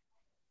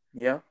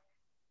 Yeah.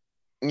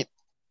 Yeah.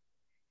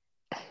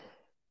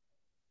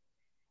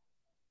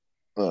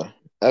 Uh,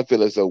 I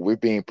feel as though we're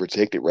being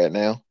protected right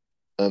now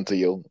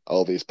until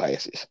all this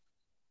passes.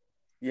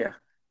 Yeah.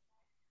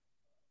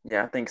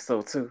 Yeah, I think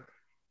so too.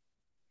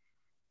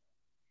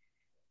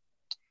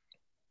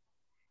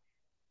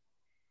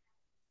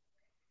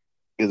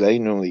 Because I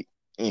normally,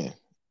 yeah,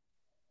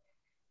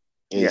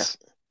 Yeah. it's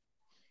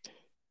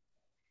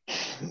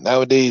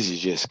nowadays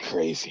it's just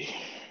crazy.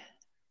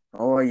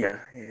 Oh yeah.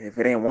 If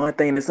it ain't one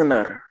thing, it's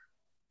another.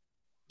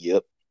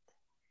 Yep.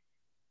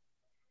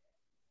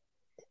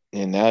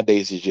 And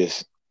nowadays it's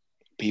just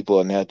people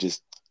are now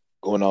just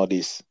going all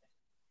this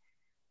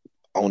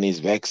on this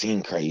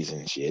vaccine craze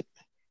and shit,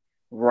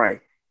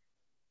 Right.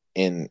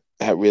 and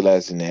not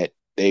realizing that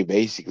they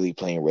basically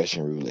playing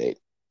Russian roulette.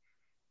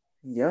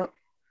 Yep.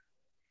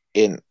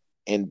 And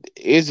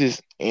is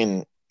this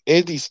and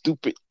is these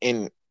stupid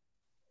and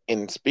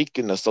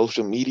speaking of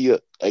social media,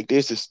 like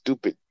there's a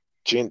stupid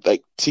trend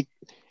like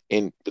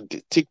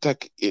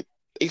TikTok.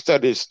 They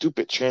started a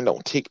stupid trend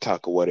on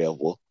TikTok or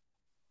whatever.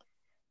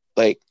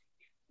 Like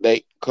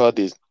they called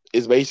this.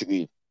 It's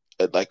basically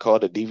like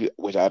called a DV,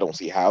 which I don't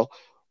see how,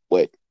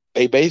 but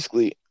they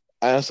basically.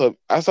 I saw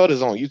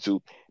this on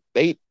YouTube.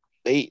 They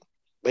they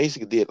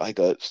basically did like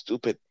a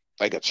stupid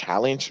like a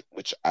challenge,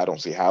 which I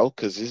don't see how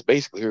because it's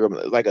basically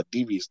like a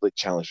DV slick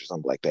challenge or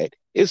something like that.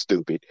 It's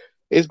stupid.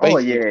 It's Oh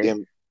basically yeah.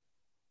 them.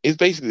 It's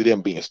basically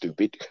them being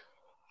stupid.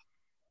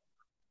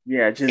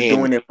 Yeah, just And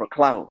doing it for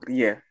clout.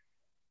 Yeah.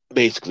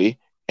 basically,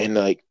 and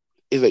like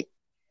it's like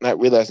not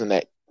realizing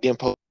that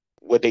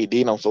what they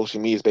did on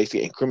social media is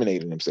basically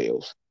incriminating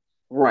themselves.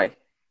 Right.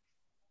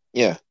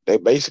 Yeah, they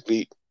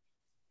basically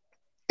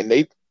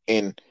and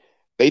and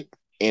they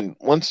and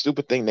one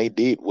stupid thing they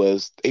did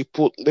was they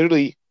put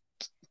literally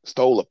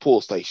stole a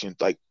pull station,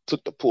 like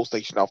took the pull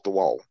station off the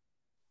wall.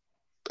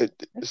 It's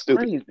That's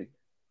stupid. crazy.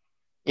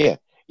 Yeah,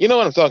 you know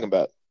what I'm talking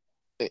about.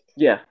 Eh,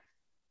 Yeah.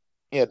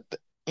 Yeah,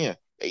 yeah.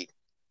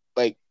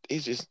 Like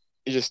it's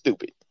just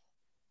stupid.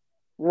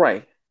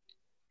 Right.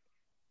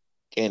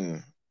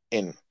 And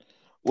and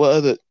what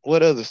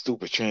other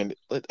stupid trend?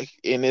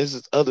 And there's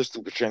this other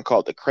stupid trend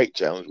called the crate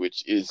challenge,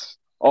 which is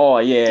Oh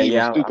yeah,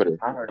 even yeah. stupider.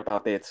 I heard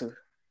about that too.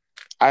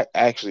 I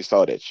actually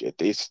saw that shit.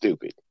 It's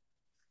stupid.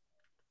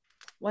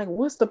 Like,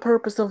 what's the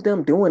purpose of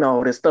them doing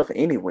all this stuff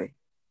anyway?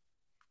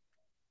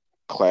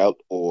 Cloud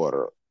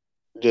order.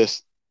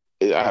 Just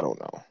I don't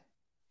know.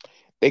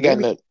 They got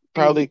Maybe, nothing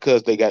probably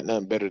because they got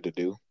nothing better to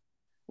do.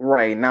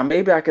 right. Now,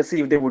 maybe I could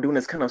see if they were doing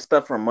this kind of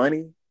stuff for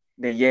money,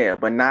 then yeah,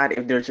 but not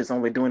if they're just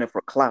only doing it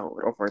for clout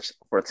or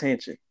for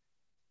attention.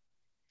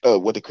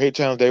 With the crate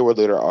challenge, they were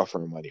literally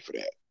offering money for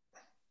that.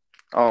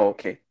 Oh,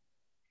 okay.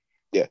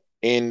 Yeah,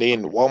 and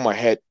then Walmart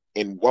had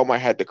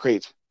the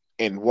crates,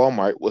 and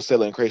Walmart was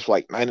selling crates for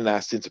like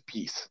 99 cents a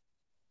piece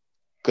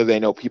because they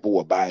know people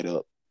will buy it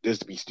up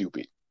just to be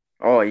stupid.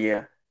 Oh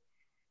yeah.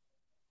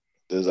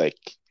 There's like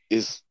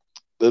it's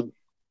the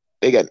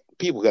they got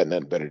people got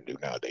nothing better to do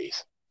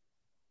nowadays.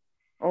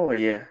 Oh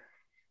yeah.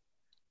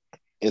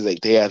 It's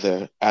like they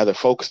either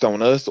focused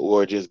on us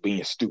or just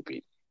being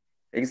stupid.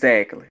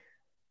 Exactly.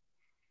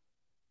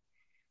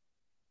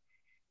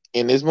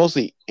 And it's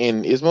mostly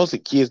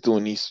kids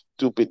doing these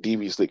stupid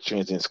devious like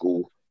trends in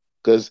school.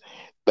 Cause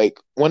like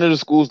one of the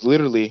schools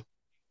literally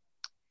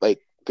like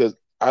because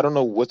I don't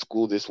know what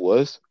school this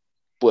was,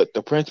 but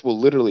the principal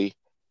lit,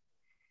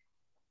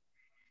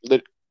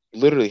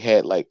 literally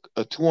had like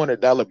a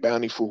 $200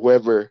 bounty for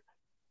whoever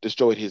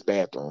destroyed his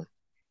bathroom.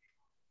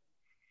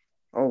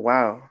 Oh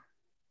wow.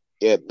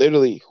 Yeah,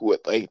 literally who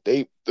like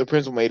the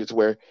principal made it to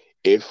where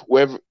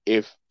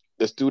if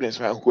the students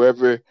found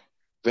whoever,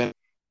 then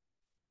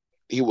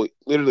he would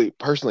literally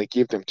personally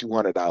give them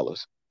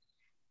 $200.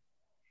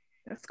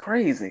 That's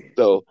crazy.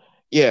 So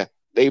yeah,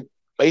 they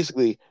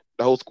basically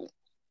the whole school.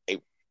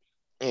 They,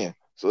 yeah,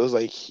 so it's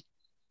like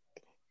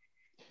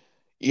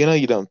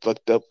you done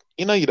fucked up.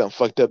 You done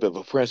fucked up if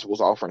a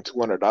principal's offering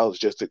 $200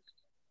 just to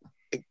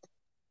like,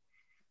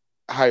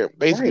 hire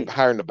basically Right.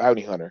 hiring a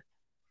bounty hunter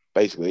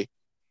basically.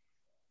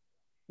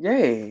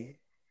 Yay.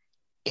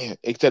 Yeah,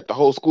 except the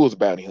whole school's a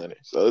bounty hunter.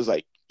 So it's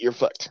like you're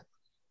fucked.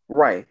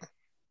 Right.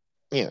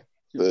 Yeah.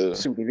 So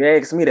Shoot, if you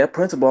ask me, that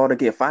principal ought to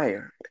get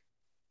fired.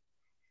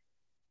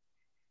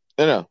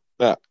 no.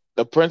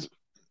 The prince.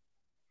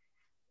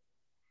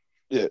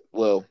 Yeah,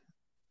 well,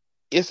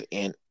 it's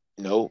and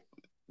no.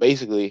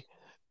 Basically,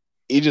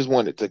 he just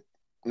wanted to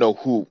know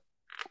who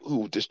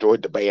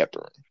destroyed the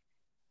bathroom.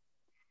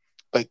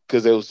 Like,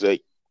 because it was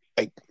like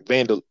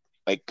vandal.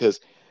 Like, because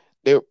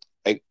they were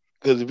like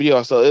because the video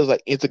I saw it was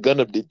like it's a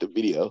Gundam did the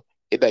video.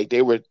 It like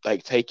they were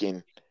like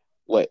taking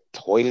what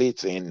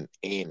toilets and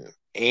hand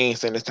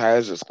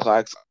sanitizers,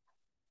 clocks,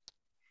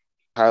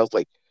 tiles,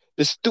 like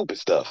this stupid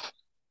stuff.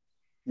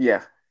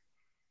 Yeah.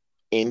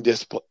 And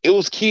just it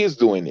was kids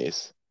doing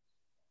this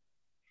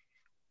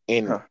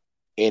and Huh.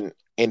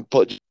 and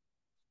put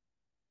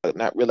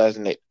not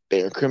realizing that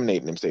they're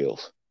incriminating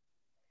themselves.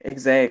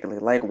 Exactly.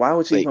 Like, why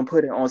would you Like even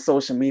put it on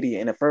social media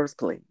in the first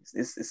place?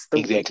 It's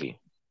stupid. exactly,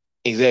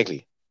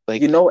 exactly.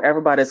 You Like know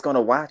everybody's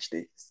gonna watch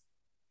this.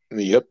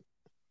 yep,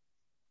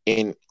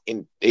 and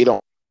they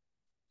don't.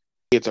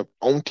 It's a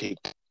own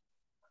TikTok,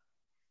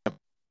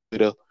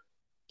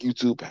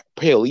 YouTube,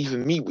 hell,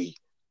 even me. We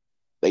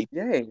they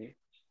Yay.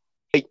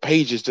 take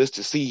pages just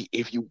to see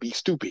if you be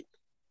stupid,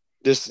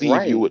 just to see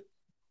if you Right. would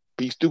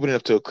be stupid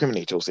enough to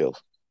incriminate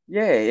yourself.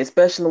 Yeah,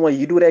 especially when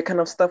you do that kind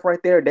of stuff right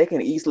there, they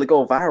can easily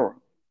go viral.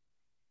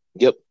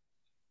 Yep,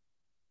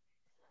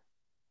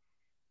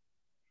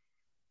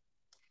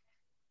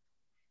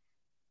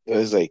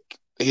 it's like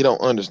they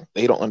don't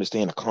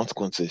understand the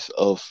consequences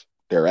of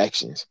their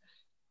actions.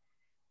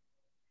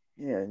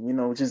 Yeah,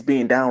 just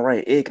being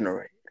downright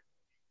ignorant.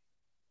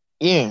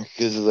 Yeah,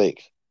 because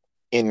like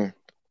and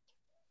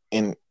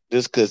and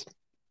just because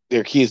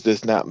their kids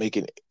does not make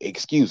it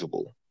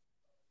excusable.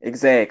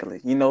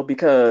 Exactly.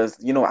 Because,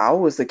 I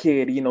was a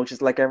kid,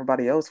 just like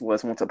everybody else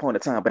was once upon a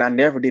time, but I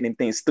never did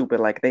anything stupid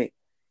like that.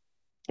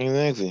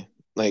 Exactly.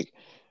 Like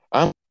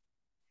I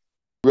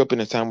grew up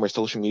in a time where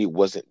social media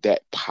wasn't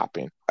that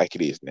popping like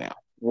it is now.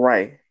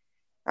 Right.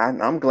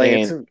 I'm glad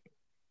And too.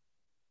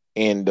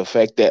 and the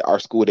fact that our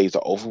school days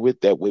are over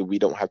with, that way we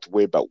don't have to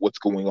worry about what's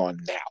going on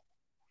now.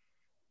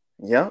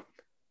 Yep.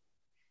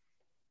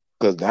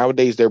 Because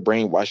nowadays they're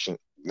brainwashing.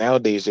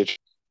 Nowadays they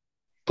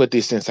put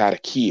this inside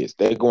of kids.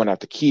 They're going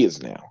after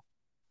kids now.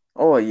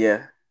 Oh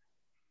yeah.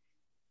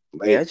 Yeah,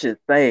 Like, it's just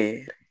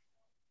sad.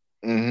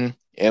 and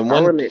I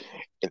one, really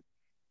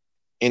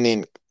and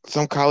then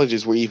some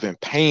colleges were even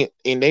paying,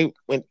 and they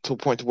went to a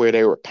point to where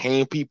they were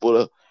paying people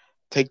to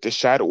take the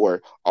shot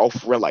or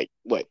offer like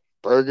what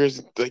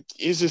burgers. Like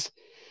it's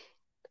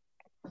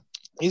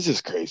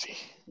just crazy.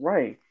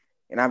 right.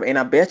 And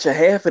I bet you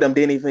half of them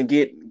didn't even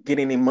get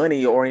any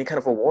money or any kind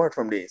of award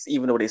from this,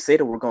 even though they said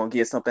they were gonna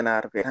get something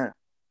out of it, huh?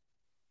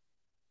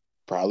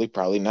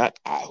 Probably not.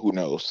 Who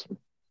knows?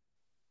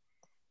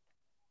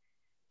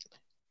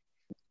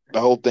 The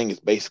whole thing is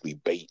basically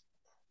bait.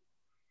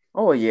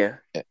 Oh yeah.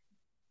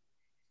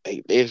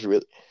 There's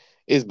really,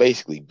 it's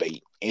basically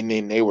bait. And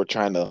then they were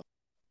trying to,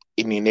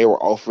 and then they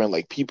were offering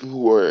like people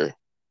who were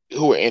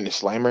in the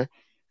slammer,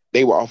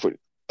 they were offered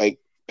like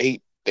they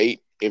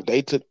if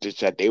they took the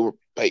shot, they were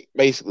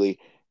basically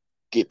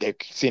get their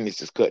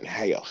sentences cut in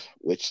half,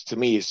 which to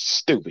me is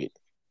stupid.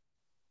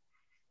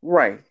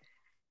 Right.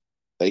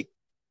 Like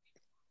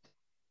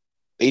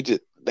they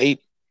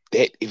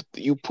that if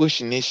you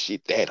pushing this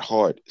shit that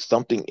hard,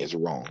 something is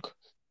wrong.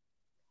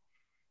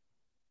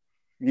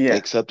 Yeah.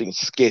 Like something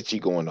sketchy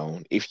going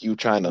on. If you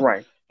trying to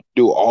Right.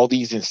 do all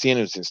these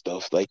incentives and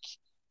stuff, like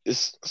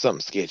it's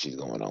something sketchy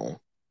going on.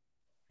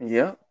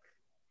 Yep.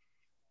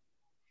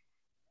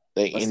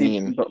 Like But and see,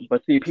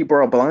 then people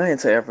are blind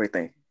to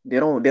everything. They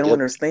don't yep.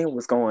 understand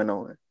what's going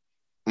on.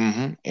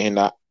 And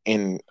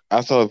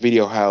I saw a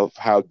video how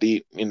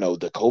the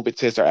the COVID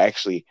tests are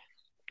actually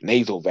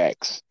nasal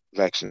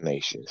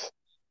vaccinations,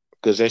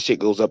 because that shit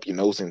goes up your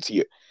nose into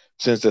your,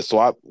 since the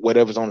swab,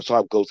 whatever's on the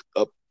swab goes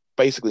up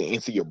basically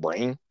into your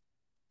brain.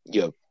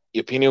 Your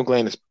pineal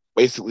gland is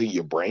basically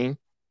your brain.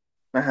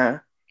 Uh-huh.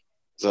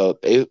 So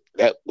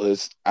that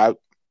was I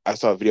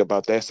saw a video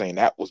about that saying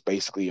that was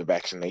basically a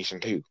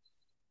vaccination too.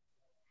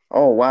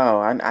 Oh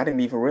wow. I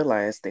didn't even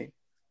realize that.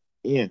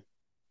 Yeah,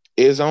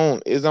 it's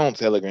on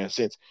Telegram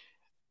since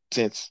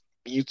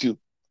YouTube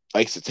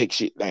likes to take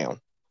shit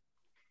down.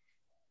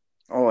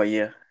 Oh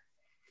yeah.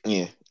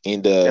 Yeah,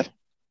 and That's they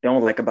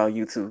don't like about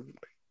YouTube.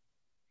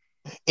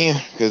 yeah,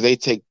 because they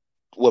take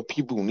what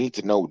people need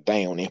to know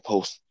down and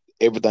post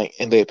everything,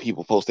 and let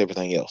people post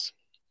everything else.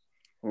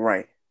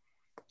 Right.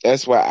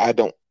 That's why I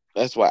don't.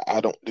 That's why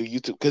I don't do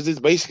YouTube, because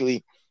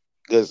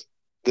because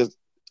because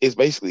it's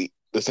basically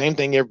the same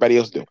thing everybody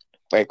else doing.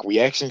 Like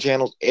reaction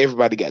channels,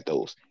 everybody got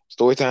those.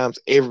 Story times,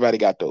 everybody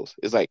got those.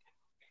 It's like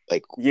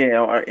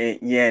Yeah,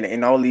 yeah,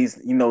 and all these,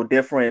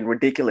 different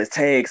ridiculous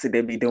tags that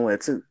they be doing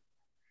too.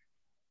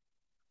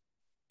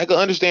 I can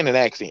understand an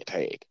accent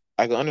tag.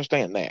 I can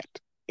understand that.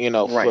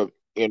 Right.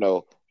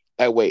 For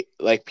that way,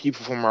 like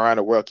people from around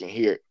the world can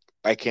hear.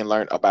 I can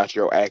learn about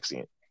your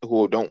accent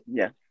who don't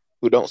Yeah.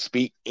 who don't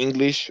speak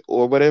English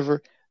or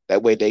whatever.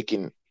 That way they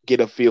can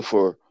get a feel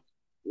for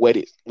what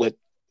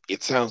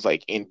it sounds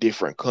like in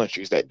different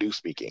countries that do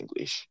speak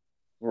English.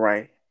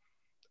 Right.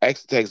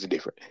 Accent tags are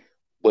different,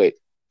 but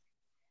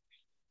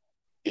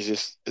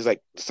it's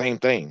like the same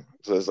thing.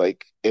 So it's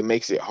like it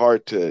makes it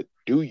hard to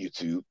do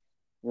YouTube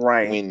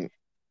Right. when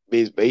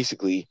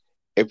basically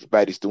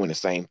everybody's doing the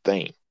same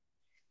thing.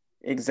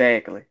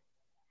 Exactly.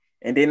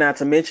 And then not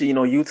to mention,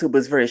 YouTube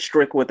is very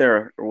strict with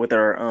their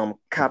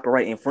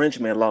copyright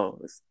infringement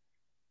laws.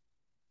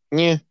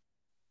 Yeah,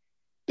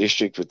 they're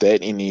strict with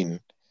that, and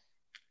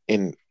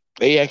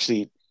they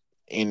actually,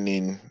 and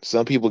then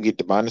some people get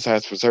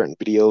demonetized for certain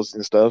videos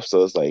and stuff.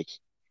 So it's like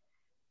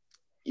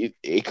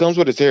it comes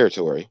with the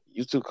territory.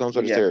 YouTube comes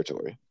with the Yeah.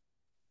 territory.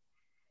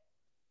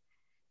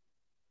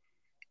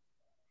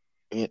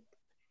 Yeah.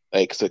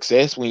 Like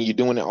success when you're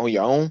doing it on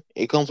your own,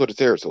 it comes with the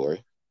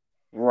territory.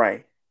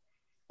 Right.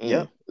 Yeah,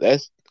 Yep.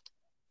 that's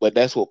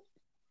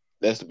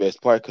the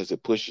best part, because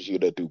it pushes you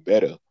to do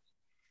better.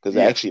 Because it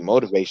Yeah. actually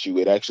motivates you.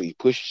 It actually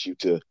pushes you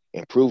to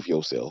improve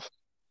yourself.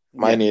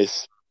 Mine Yeah.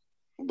 is,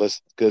 but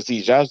because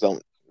these jobs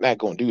don't not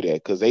gonna do that,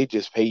 because they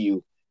just pay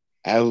you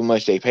however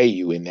much they pay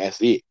you, and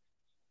that's it.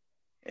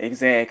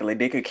 Exactly.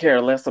 They could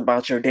care less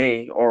about your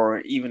day or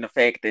even the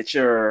fact that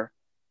you're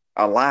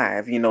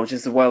alive,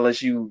 just as well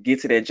as you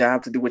get to that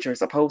job to do what you're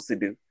supposed to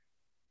do.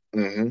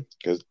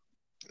 Because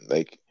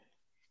like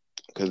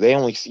because they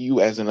only see you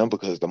as a number,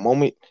 because the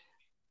moment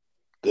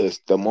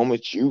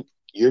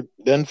you're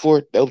done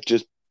for, they'll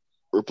just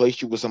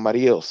replace you with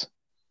somebody else.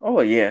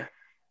 Oh yeah.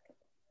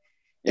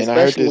 And I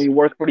heard Especially when this. you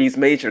work for these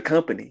major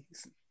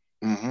companies.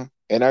 And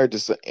I heard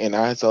this, and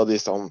I saw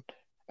this on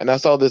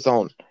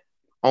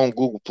on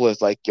Google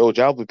Plus, like your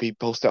job will be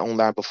posted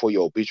online before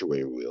your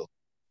obituary will.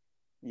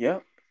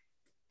 Yep.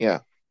 Yeah,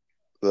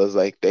 so it's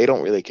like they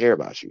don't really care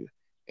about you,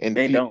 and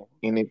They if you don't.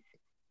 and it,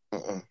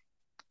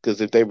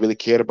 because if they really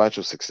cared about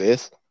your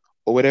success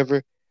or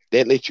whatever,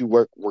 that lets you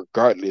work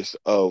regardless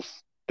of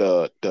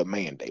the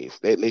mandates.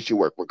 That lets you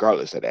work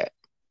regardless of that.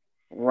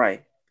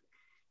 Right.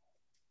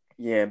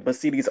 Yeah, but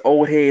see, these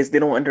old heads, they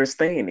don't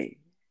understand it.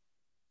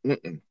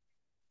 Mm-mm.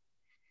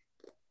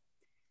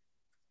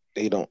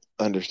 They don't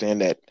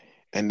understand that,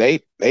 and they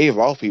of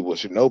all people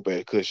should know better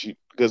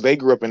because they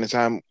grew up in a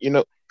time.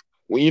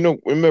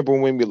 Remember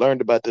when we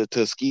learned about the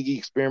Tuskegee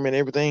experiment and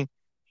everything?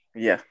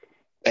 Yeah.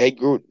 They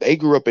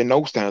grew up in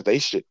those times. They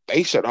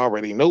should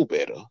already know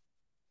better.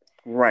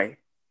 Right.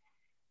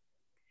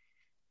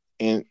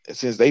 And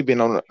since they've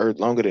been on the earth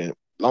longer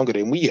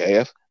than we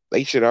have,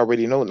 they should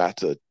already know not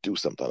to do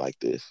something like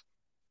this.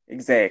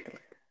 Exactly.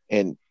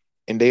 And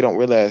and they don't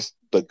realize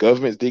the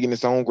government's digging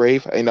its own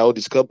grave. And all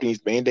these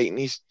companies mandating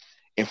these,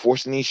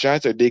 enforcing these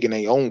shots are digging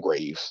their own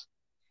graves.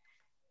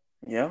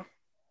 Yeah.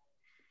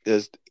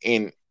 Because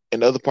in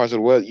other parts of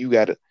the world, you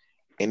gotta,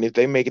 and if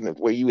they making it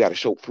where you gotta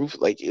show proof,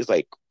 like it's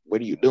like,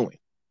 what are you doing?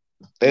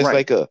 That's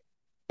Right. like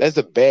that's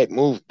a bad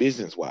move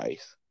business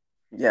wise.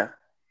 Yeah.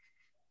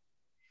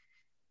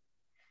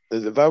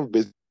 Because if I were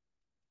business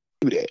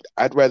do that,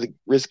 I'd rather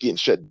risk getting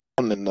shut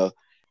down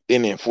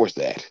than enforce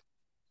that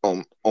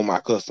on my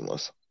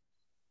customers.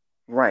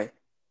 Right.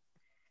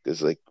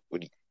 Because like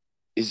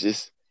it's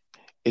just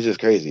it's just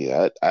crazy.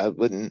 I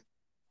wouldn't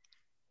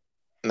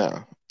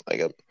no like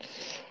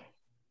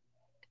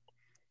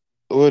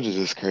the world is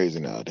just crazy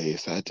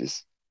nowadays. I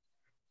just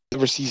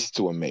never cease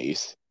to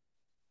amaze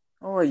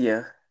Oh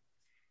yeah.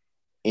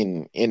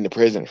 in the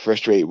president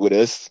frustrated with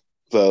us.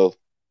 So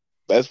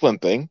that's one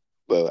thing.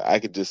 But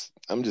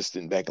I'm just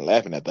sitting back and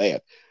laughing at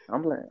that.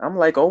 I'm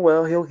like, oh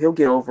well, he'll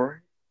get over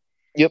it.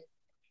 Yep,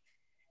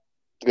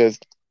 because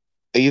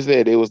he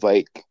said it was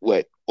like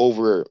what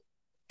over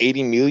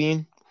 80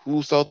 million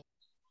who saw.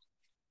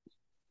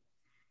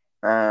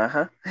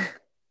 Uh-huh.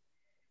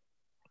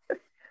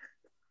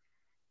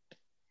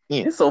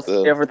 Yeah, It's so scary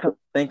so every time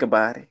I think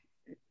about it.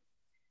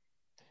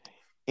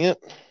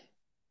 yep.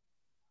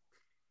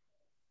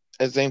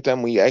 At the same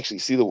time, when you actually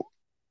see the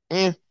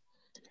yeah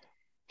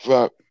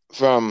from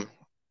from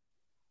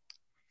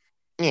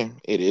yeah,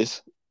 it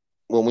is.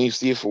 When you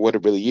see it for what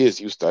it really is,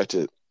 you start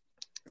to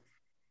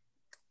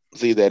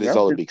see that it's Yep.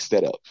 all a Just, big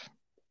setup.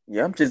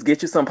 yep. Just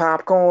get you some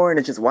popcorn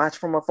and just watch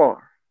from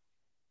afar.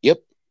 Yep,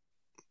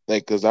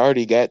 like because I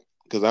already got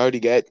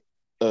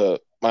I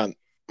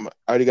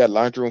already got a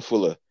laundry room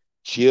full of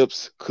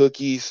chips,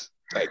 cookies,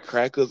 like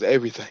crackers,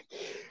 everything.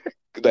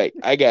 Like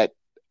I got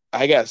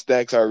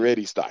stacks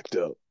already stocked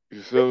up.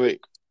 You feel me?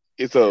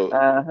 And so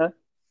Uh-huh.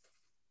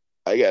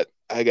 I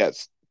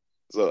got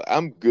so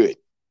I'm good.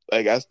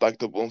 Like I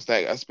stocked up on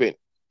snacks. I spent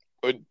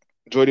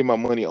majority of my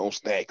money on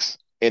snacks,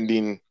 and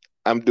then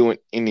I'm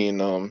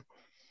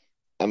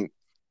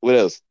what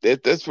else?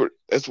 That's what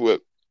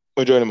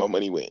majority of my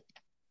money went.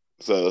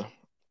 So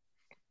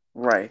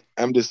Right.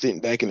 I'm just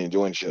sitting back and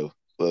enjoying the show.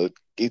 So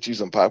get you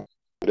some pop,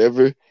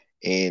 whatever,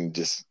 and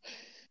just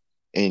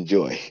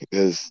enjoy.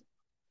 Because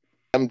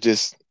I'm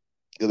just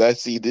because I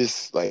see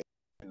this like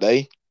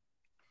today,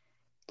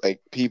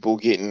 like people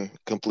getting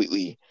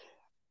completely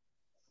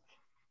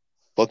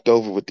fucked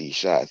over with these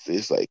shots.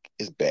 It's like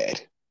it's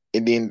bad.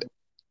 And then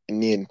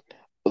and then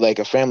like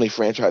a family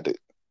friend tried to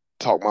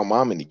talk my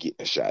mom into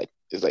getting a shot.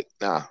 It's like,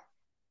 nah,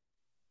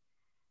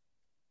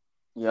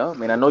 Yeah,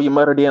 man. I know your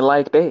mother didn't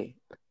like that.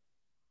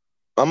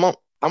 I'm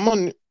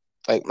on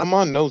like my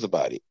mom knows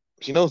about it.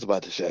 She knows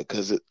about the shot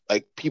because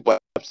like people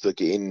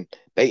took it and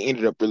they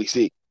ended up really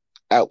sick,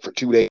 out for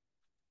 2 days.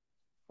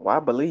 Well, I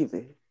believe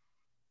it.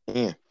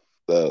 Yeah,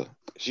 so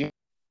she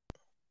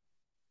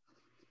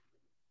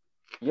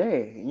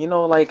Yeah,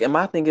 like, and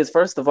my thing is,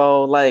 first of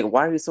all, like,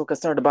 why are you so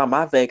concerned about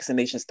my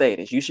vaccination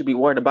status? You should be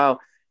worried about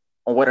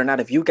on whether or not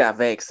if you got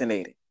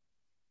vaccinated.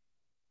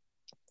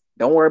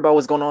 Don't worry about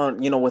what's going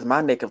on, with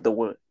my neck of the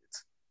woods.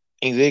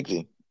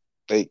 exactly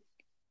like,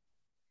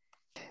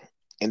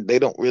 and they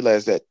don't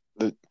realize that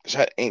the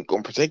shot ain't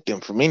gonna protect them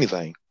from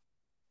anything.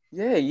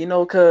 Yeah,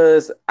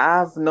 because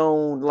I've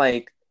known,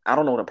 like, I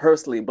don't know them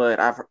personally, but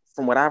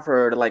from what I've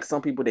heard, like,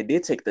 some people that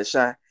did take the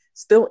shot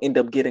still end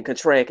up getting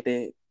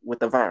contracted with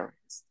the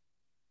virus.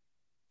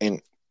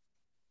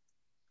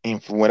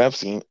 And from what I've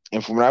seen,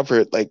 and from what I've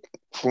heard, like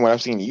from what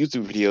I've seen in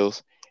YouTube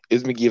videos,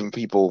 it's been giving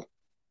people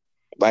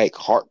like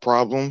heart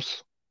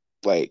problems,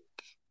 like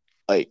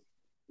like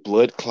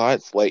blood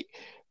clots, like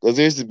because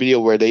there's this video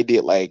where they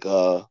did like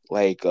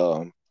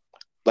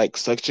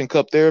suction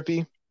cup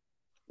therapy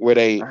where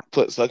they Uh,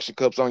 put suction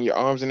cups on your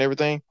arms and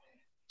everything.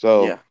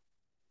 So Yeah,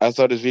 I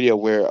saw this video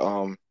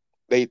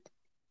they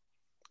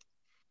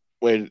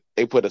where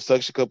they put a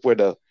suction cup where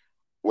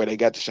they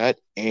got the shot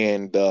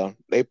and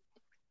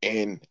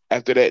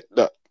after that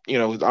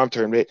his arm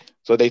turned red.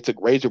 So they took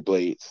razor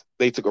blades.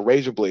 They took a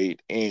razor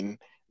blade and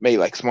made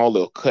like small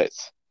little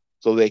cuts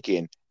so they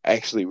can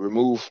actually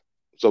remove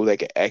so they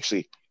can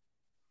actually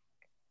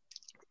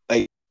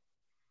like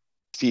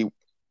see.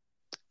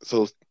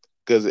 So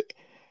because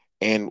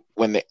and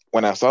when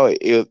I saw it,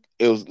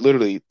 it was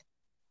literally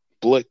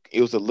blood.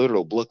 It was a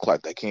literal blood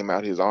clot that came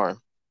out his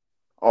arm.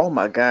 Oh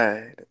my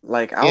God.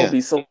 Like I would Yeah,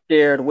 be so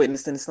scared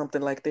witnessing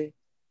something like that.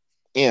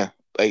 yeah,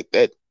 like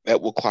that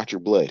will clot your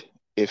blood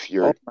if Oh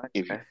you're my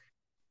if you God.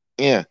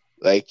 yeah,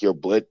 like your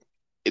blood.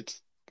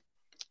 It's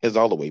it's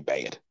all the way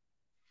bad.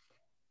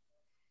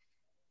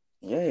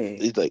 Yay.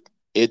 It's like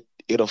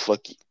it'll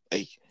fuck you.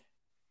 Like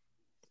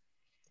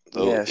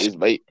so, Yeah. it's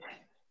like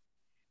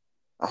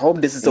I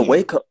hope this is a yeah,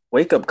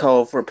 wake up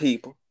call for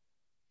people.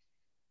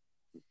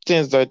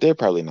 chances are they're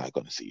probably not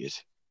going to see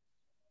it.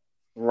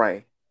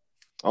 Right.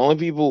 Only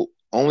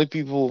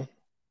people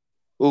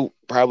who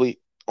probably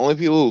only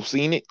people who've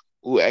seen it,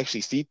 who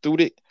actually see through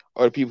it,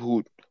 are the people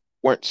who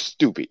weren't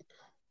stupid,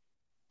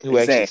 who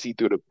actually Exactly. see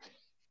through the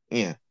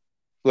yeah,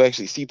 who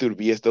actually see through the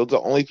BS. Those are the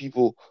only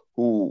people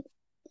who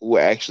who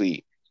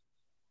actually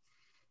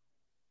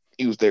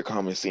use their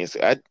common sense.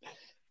 I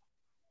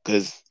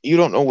Because you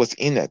don't know what's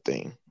in that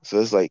thing, so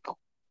it's like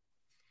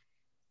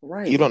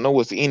you Right. don't know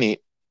what's in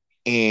it,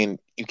 and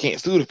you can't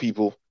sue the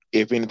people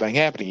if anything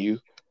happened to you.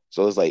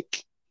 So it's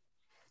like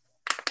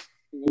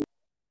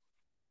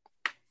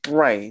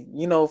Right.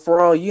 For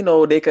all you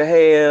know, they could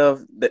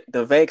have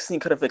the vaccine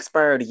could have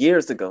expired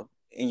years ago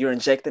and you're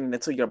injecting it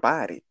into your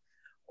body.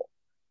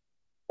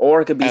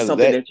 Or it could be either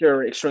something that, that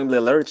you're extremely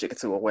allergic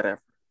to or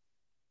whatever.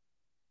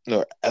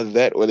 or either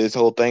that, or this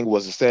whole thing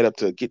was a setup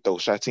to get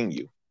those shots in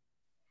you.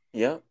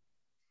 Yep.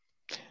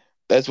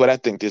 That's what I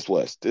think this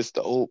was. This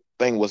the whole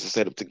thing was a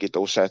setup to get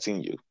those shots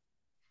in you,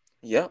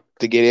 Yep.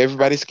 to get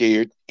everybody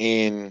scared,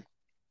 and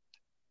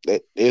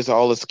that is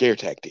all a scare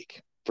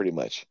tactic, pretty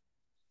much.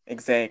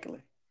 Exactly.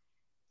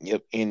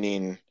 Yep. And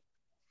then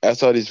I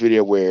saw this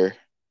video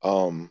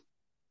um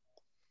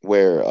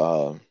where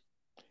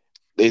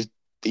these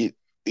these,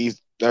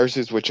 these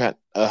nurses were trying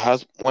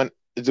one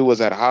dude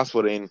was at a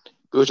hospital and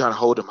they were trying to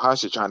hold him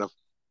hostage, trying to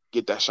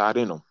get that shot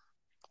in him,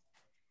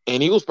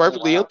 and he was Oh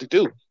perfectly wow. healthy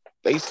too.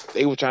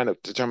 They were trying to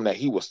determine that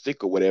he was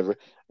sick or whatever.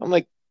 I'm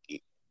like,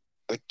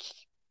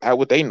 how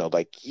would they know?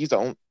 Like he's the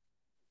only,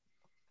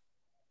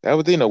 how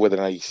would they know whether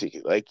or not he's sick?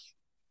 Like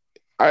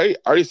I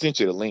already sent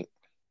you the link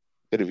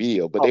to the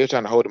video, but Oh, they were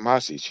trying to hold him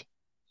hostage.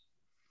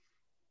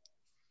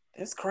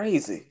 that's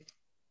crazy.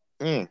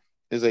 Mm.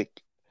 It's like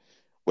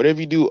whatever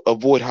you do,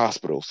 avoid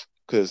hospitals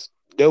because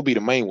they'll be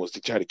the main ones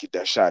to try to get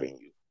that shot in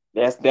you.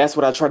 That's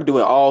what I try to do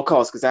at all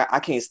costs because I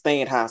can't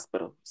stand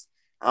hospitals.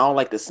 I don't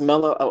like the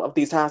smell of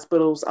these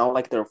hospitals. I don't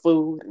like their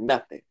food,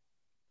 nothing.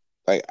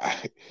 Like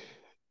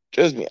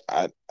trust me,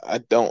 I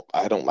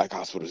don't like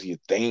hospitals here.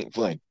 They ain't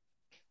fun.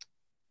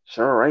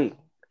 Sure, right.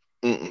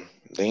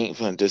 They ain't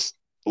fun. Just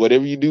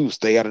whatever you do,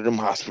 stay out of them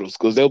hospitals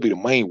because they'll be the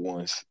main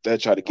ones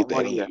that try to get Oh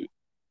that in yeah. you.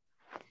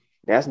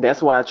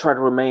 That's why I try to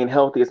remain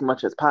healthy as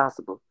much as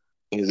possible.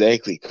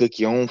 Exactly. Cook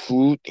your own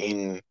food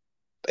and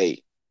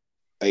like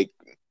like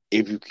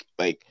if you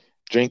like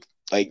drink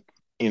like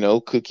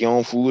cook your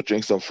own food,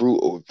 drink some fruit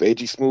or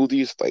veggie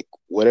smoothies, like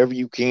whatever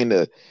you can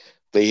to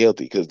stay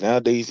healthy. Because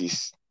nowadays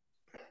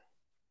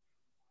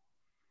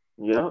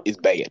Yep. it's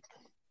bad.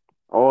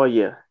 Oh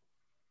yeah.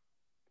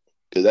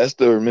 Because I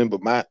still remember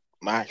my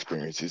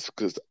experiences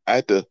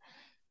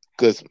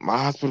because my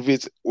hospital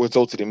visits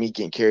resulted in me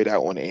getting carried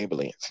out on the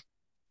ambulance.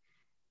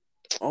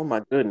 Oh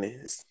my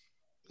goodness.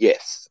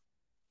 Yes,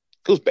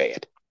 it was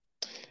bad.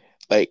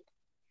 Like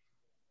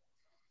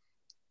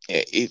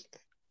it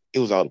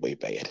was all the way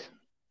bad.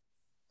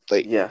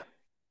 Like Yeah.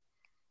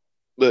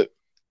 but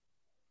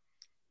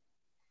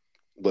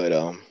but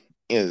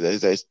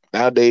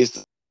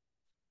nowadays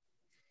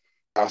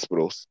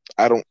hospitals.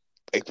 I don't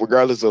like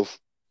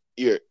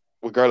your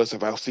regardless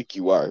of how sick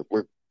you are,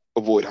 we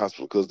avoid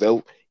hospital because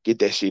they'll get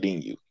that shit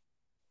in you.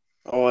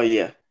 Oh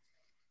yeah.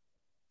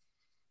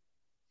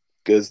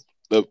 Because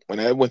when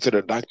I went to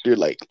the doctor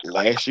like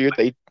last year,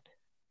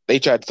 they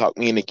tried to talk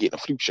me into getting a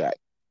flu shot.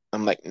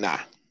 I'm like, nah,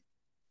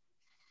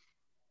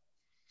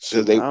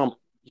 because Shoot, they I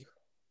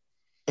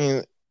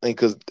don't.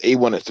 because they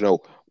wanted to know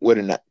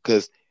whether or not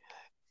because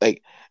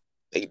like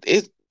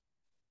it's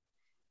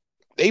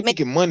they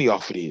making money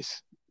off of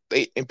this.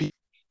 They and people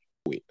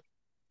it.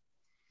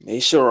 They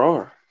sure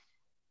are.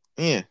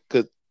 Yeah,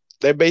 because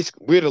they're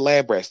basically we're the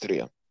lab rats to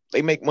them.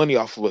 They make money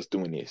off of us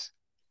doing this.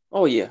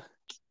 Oh yeah.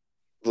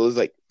 So it's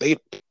like they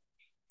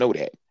know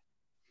that.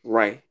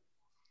 Right.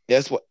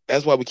 That's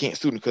why we can't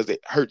sue them because it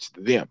hurts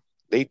them.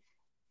 They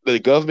the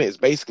government is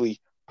basically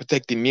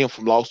protecting them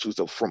from lawsuits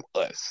from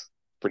us,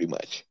 pretty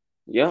much.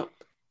 Yep.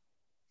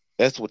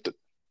 That's what the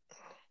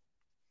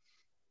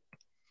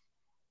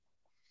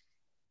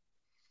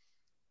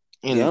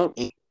Yep.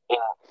 and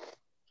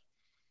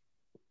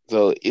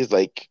so it's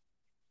like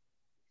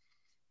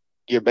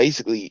you're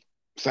basically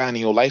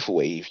signing your life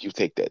away if you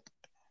take that.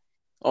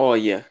 Oh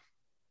yeah.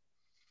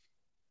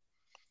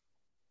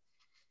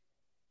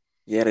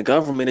 Yeah. The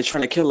government is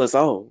trying to kill us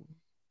all.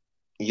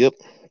 Yep.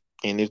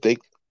 And if they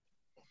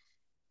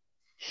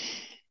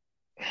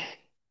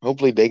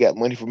Hopefully they got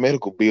money for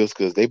medical bills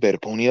because they better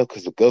pony up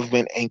because the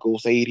government ain't gonna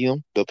save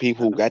them. The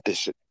people who got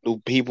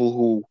the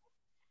people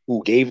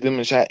who gave them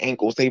the shot ain't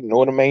gonna save them,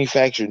 nor the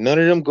manufacturer. None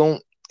of them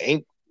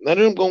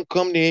gonna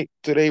come there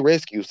to their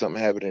rescue if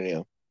something happen to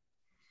them.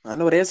 I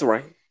know that's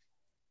right.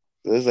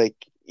 So it's like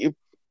you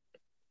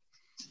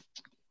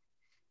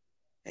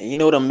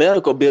And the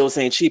medical bills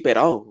ain't cheap at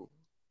all.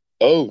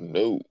 oh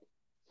no,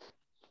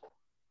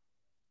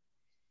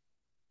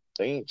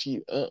 they ain't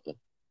cheap.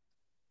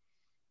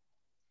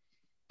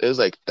 It's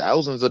like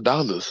thousands of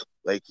dollars.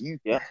 Like you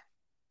Yeah.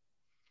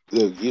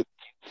 look,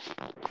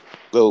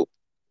 so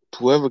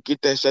whoever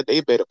get that shot,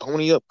 they better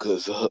pony up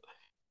because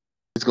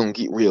it's gonna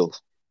get real.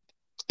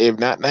 If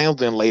not now,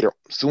 then later,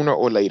 sooner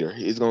or later,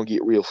 it's gonna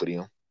get real for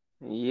them.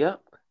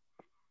 Yep.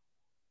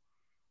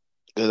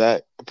 Cause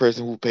that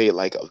person who paid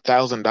like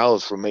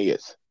 $1,000 for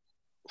meds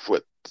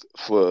for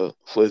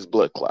for his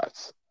blood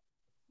clots,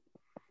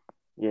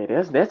 Yeah,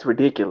 that's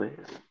ridiculous.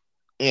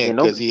 and And because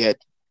no, he had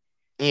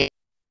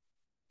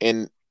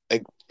and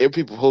like every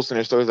people posting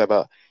their stories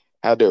about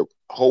how their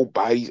whole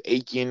body's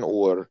aching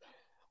or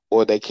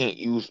they can't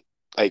use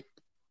like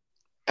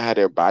how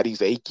their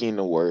body's aching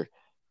or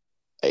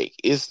like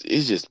it's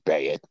just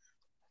bad.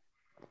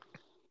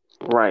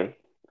 right.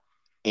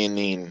 And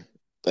then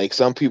like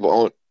some people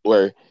on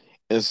where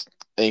it's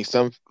like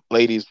some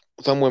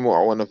women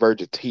are on the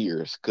verge of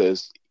tears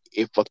because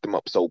it fucked them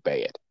up so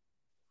bad.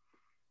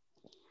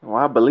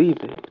 Well, I believe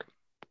it.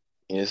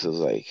 And this is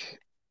like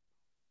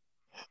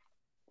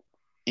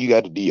you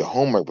got to do your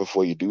homework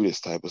before you do this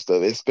type of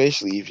stuff,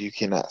 especially if you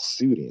cannot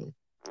sue them.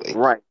 Like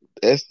Right.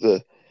 that's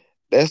the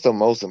that's the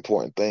most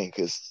important thing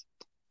because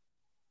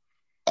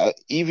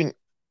even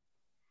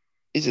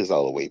it's just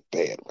all the way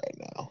bad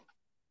right now.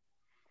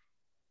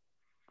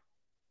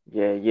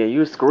 Yeah,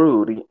 you're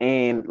screwed.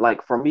 And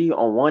like for me,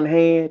 on one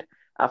hand,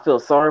 I feel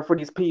sorry for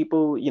these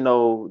people,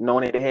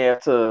 knowing that they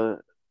have to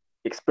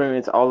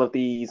experience all of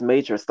these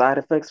major side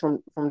effects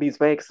from these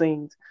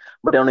vaccines.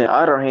 But on the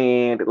other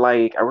hand,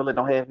 like I really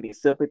don't have any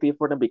sympathy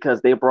for them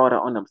because they brought it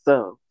on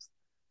themselves.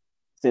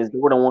 Since they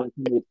were the ones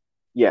who,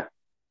 yeah,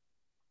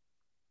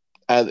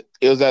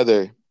 It was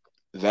either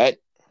that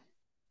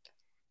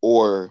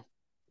or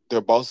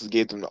their bosses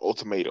gave them the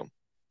ultimatum.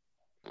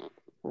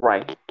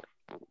 right,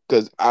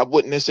 Because I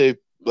wouldn't necessarily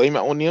blame it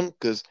on them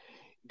because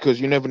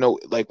you never know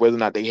like whether or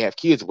not they have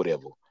kids or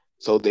whatever.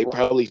 So they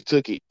probably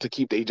took it to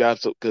keep their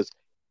jobs. So because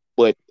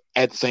but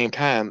at the same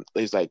time,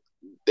 it's like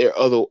there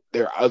are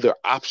other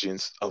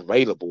options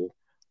available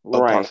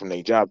apart right, from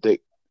their job. But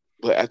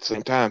at the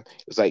same time,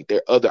 it's like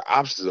there are other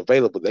options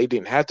available. They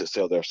didn't have to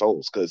sell their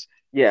souls because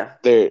yeah,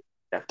 their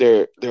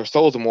yeah, their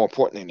souls are more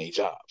important than their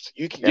jobs.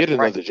 You can that's get right,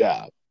 another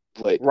job,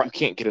 but right, you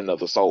can't get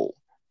another soul.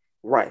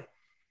 right.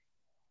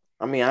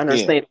 I mean, I Yeah,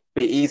 understand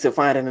it'd be easy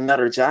finding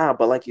another job,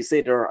 but like you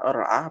said, there are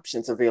other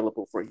options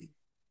available for you.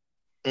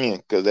 yeah,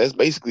 because that's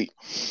basically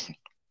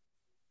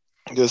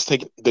just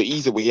taking the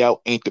easy way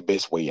out ain't the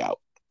best way out.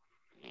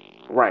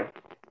 Right.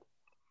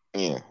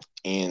 Yeah,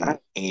 and I,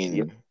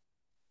 yep.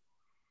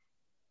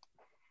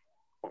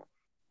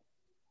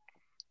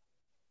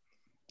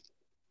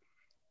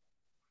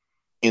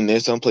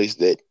 there's some place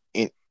that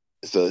in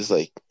so it's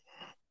like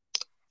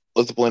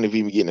what's the point of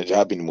even getting a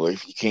job anymore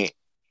if you can't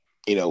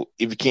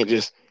if you can't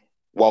just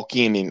walk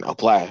in and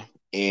apply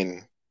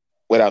and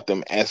without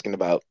them asking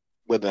about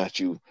whether or not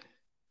you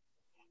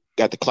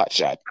got the clot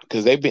shot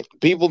because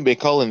people been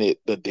calling it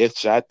the death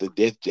shot, the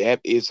death jab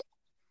is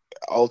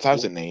all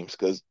types of names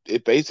because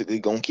it basically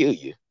gonna kill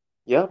you.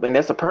 Yep, and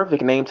that's a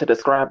perfect name to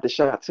describe the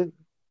shot too.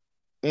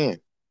 Yeah,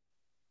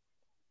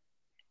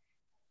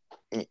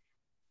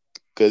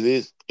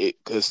 because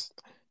because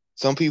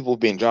some people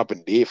been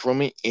dropping dead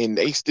from it and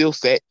they still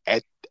sat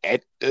at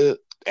the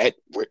at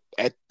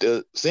at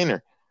the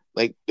center.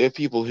 Like there are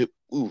people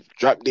who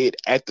dropped dead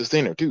at the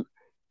center too.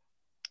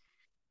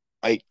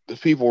 Like the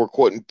people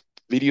recording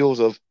videos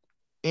of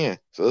yeah.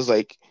 So it's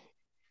like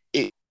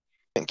it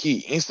can kill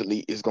you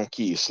instantly. It's gonna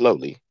kill you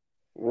slowly.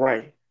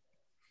 Right.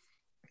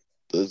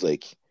 So it's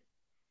like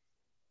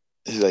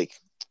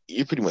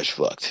you're pretty much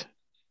fucked.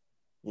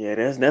 Yeah,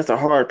 that's a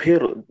hard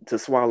pill to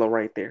swallow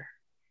right there.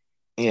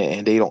 Yeah,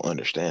 and they don't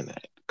understand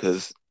that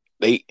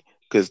they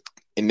because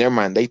in their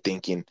mind they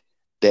thinking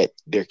that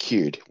they're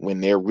cured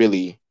when they're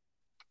really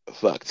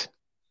fucked.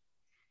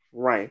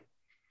 Right.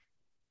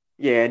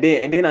 Yeah,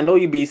 and then I know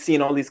you be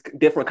seeing all these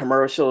different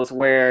commercials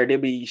where they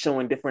be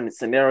showing different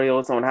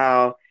scenarios on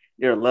how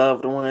their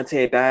loved ones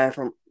had died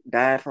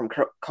from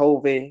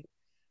COVID,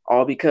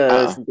 all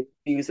because Uh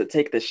they used to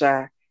take the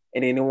shot,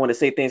 and then they want to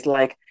say things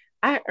like,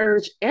 "I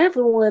urge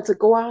everyone to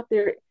go out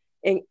there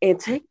and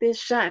take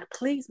this shot,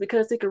 please,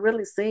 because it could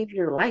really save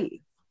your life."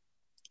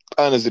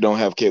 I honestly don't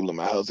have cable in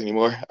my house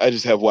anymore. I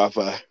just have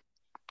Wi-Fi.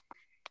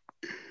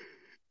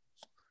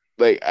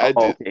 Like Oh,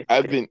 okay,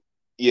 I've okay, been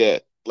yeah.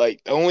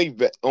 Like the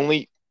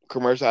only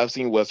commercial I've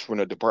seen was from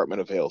the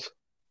Department of Health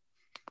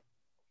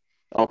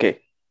okay.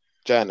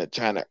 trying to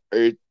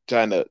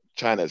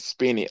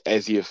spin it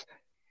as if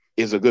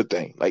it's a good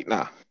thing. Like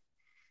nah.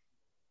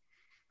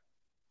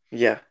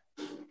 Yeah,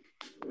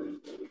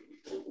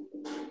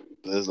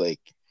 So it's like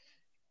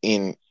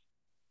in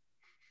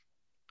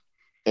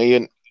and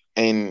you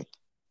and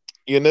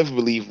you'll never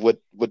believe what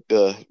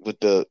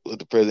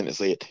the president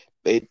said.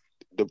 They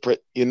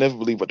you'll never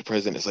believe what the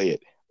president said,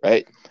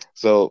 right?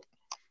 So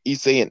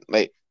he's saying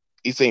like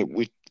he's saying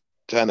we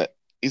trying to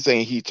he's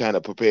saying he's trying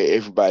to prepare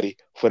everybody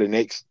for the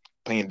next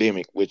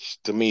pandemic,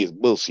 which to me is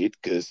bullshit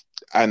because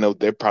I know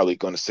they're probably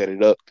going to set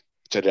it up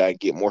to try to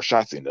get more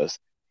shots in us.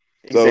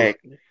 So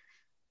Exactly.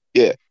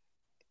 yeah,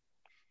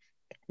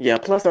 Yeah.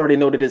 Plus, I already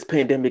know that this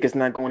pandemic is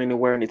not going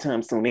anywhere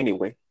anytime soon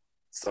anyway.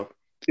 So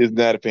it's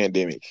not a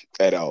pandemic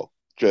at all.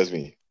 Trust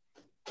me.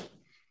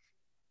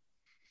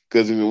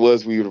 Because if it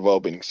was, we would have all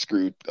been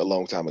screwed a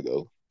long time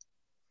ago.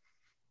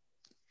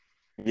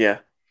 yeah.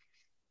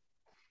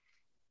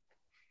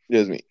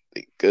 Trust me.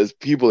 Because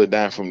people are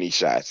dying from these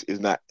shots. It's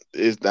not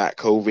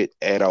COVID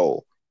at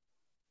all.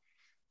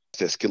 It's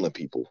just killing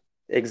people.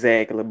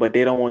 Exactly. But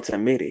they don't want to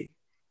admit it.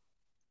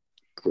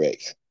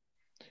 Correct.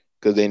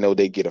 Because they know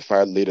they get a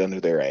fire lit under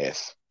their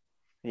ass.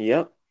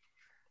 Yep.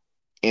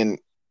 And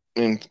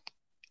and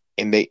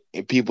and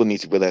people need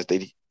to realize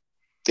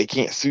they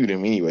can't sue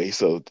them anyway.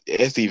 So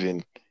that's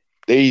even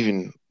they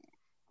even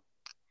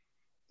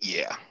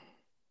yeah.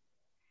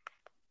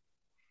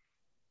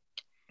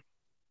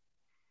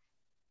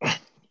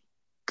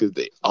 Because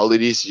they all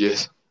it is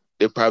just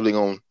they're probably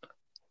gonna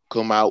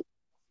come out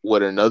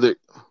with another.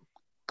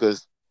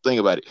 Because think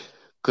about it.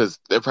 Because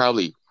they're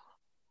probably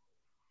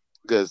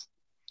because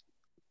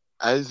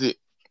as it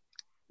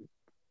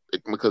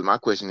because my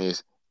question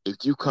is if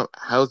you come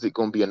how's it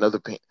gonna be another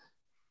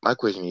my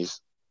question is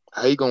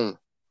how you gonna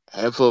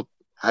have a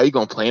how you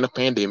gonna plan a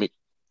pandemic,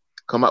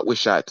 come out with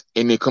shots,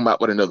 and then come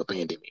out with another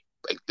pandemic?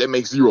 Like that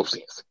makes zero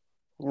sense.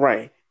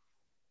 Right.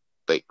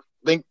 Like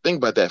think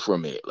about that for a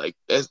minute. Like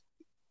that's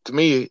to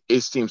me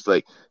it seems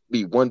like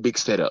be one big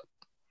setup.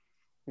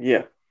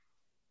 Yeah.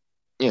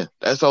 Yeah,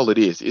 that's all it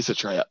is. It's a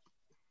trap.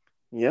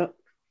 Yep.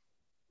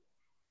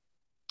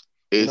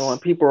 And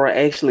It's people are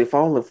actually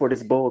falling for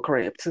this bull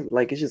crap too.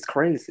 Like it's just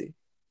crazy.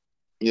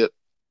 yep,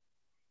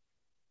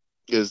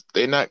 because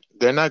they're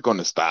not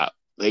gonna stop.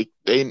 They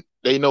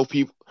know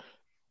people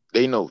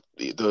they know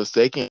the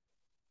second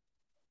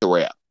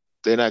wrap,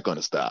 they're not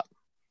gonna stop.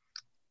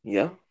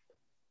 Yeah.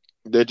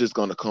 They're just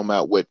gonna come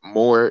out with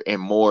more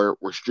and more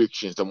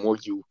restrictions. The more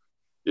you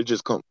it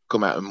just come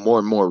out with more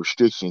and more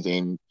restrictions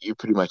and you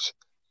pretty much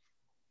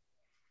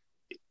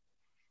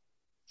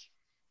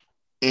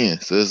yeah,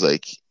 so it's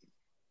like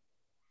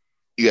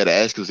you gotta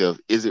ask yourself,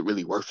 is it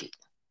really worth it?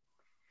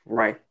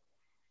 Right.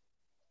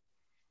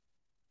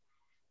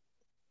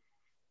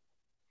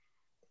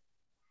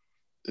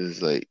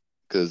 It's like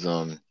because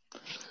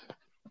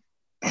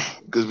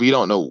we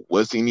don't know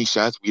what's in these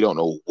shots, we don't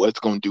know what's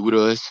gonna do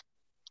to us.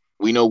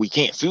 We know we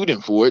can't sue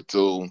them for it,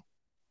 so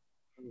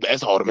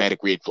that's Yeah. automatic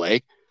red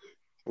flag.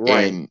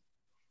 Right. And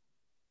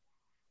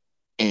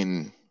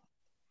and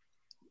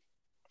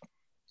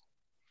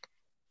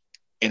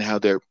and how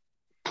they're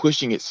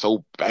pushing it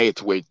so bad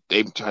to where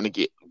they're trying to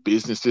get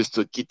businesses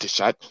to get the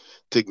shot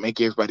to make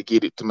everybody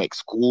get it to make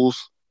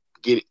schools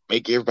get it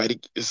make everybody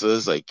so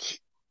it's like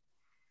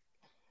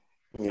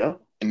Yeah.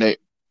 and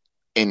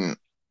and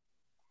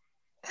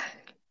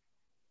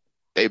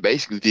they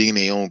basically digging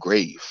their own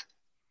grave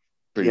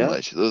pretty Yeah.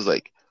 much. So it's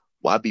like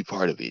why be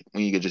part of it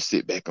when you can just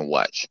sit back and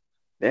watch?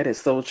 That is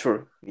so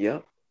true.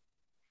 Yep.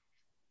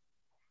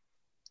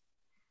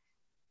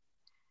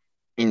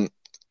 And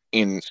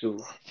and True.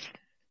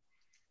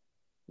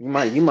 You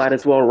might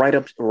as well write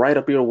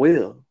up your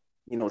will,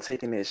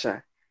 taking that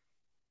shot.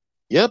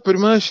 yeah, pretty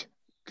much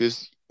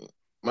because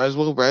might as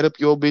well write up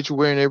your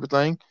obituary and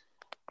everything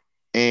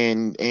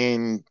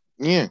and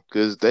yeah,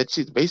 because that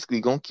shit's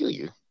basically gonna kill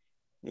you.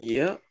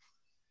 Yep.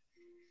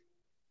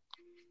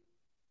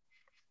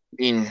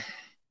 And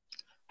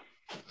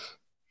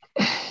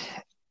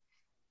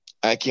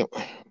I can't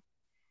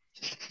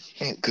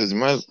because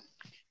my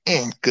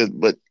because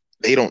but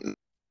they don't.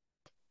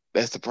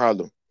 That's the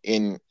problem.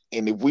 And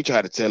if we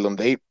try to tell them,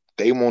 they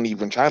won't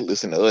even try to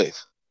listen to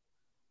us.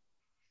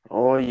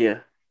 Oh yeah.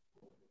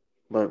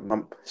 But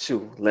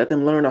shoot, let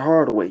them learn the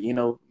hard way.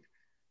 Mm,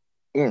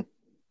 And then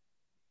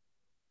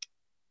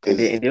Cause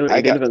and they're, I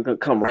and then got they're gonna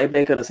come right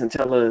back at us and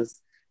tell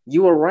us,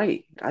 you were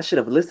right. I should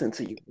have listened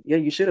to you. Yeah,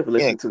 you should have yeah,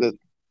 listened to cause me.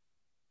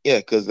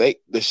 yeah, cause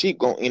the sheep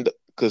gonna end up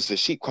because the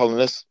sheep calling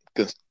us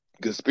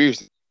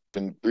conspiracy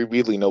and we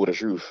really know the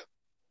truth.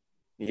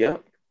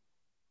 Yep.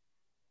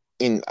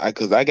 And I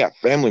got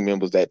family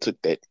members that took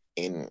that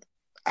and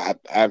I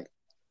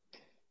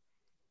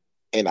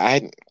and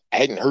I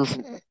hadn't heard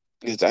from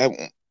because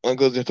I one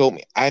cousin told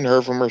me I hadn't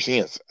heard from her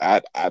since.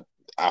 I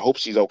hope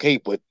she's okay,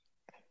 but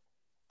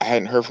I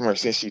hadn't heard from her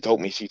since she told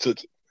me she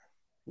took it.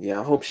 Yeah,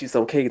 I hope she's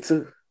okay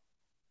too.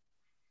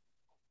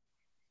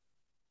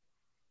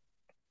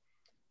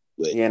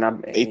 But Yeah, and I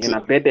they and took I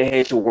bet they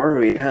had you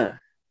worried, huh?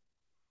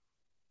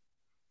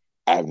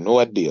 I have no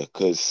idea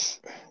because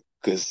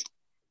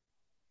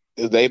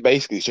they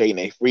basically trading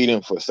their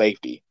freedom for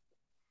safety.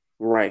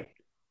 Right.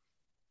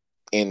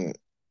 And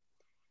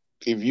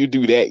if you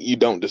do that, you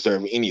don't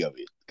deserve any of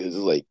it because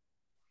it's like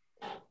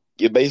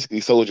you basically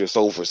sold your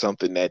soul for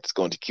something that's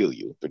going to kill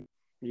you.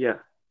 Yeah.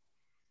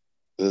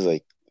 It's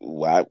like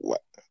why?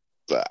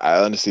 I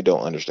honestly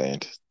don't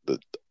understand.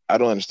 I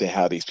don't understand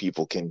how these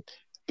people can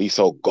be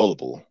so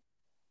gullible.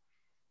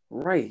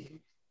 Right.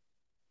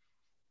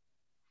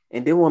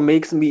 And then what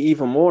makes me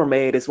even more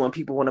mad is when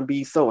people want to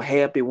be so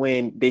happy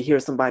when they hear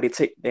somebody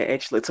take that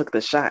actually took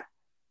the shot.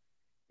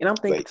 And I'm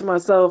thinking Like to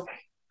myself,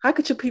 how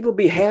could you people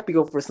be happy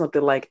over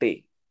something like that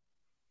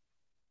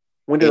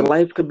when their and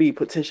life could be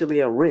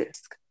potentially at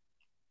risk?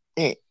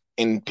 and,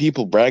 and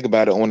people brag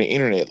about it on the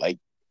internet.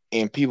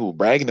 And people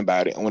bragging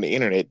about it on the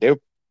internet. They're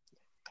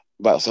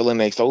about selling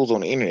their souls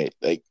on the internet.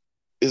 Like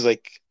it's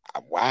like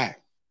why?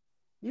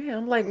 Yeah,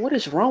 I'm like, what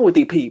is wrong with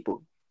these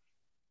people?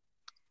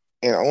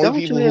 And the only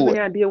Don't you people have who any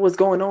idea what's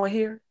going on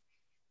here?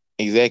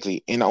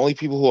 exactly, and the only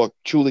people who are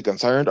truly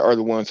concerned are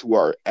the ones who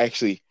are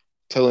actually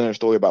telling their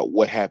story about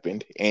what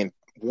happened and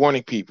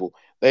warning people.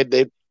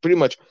 They pretty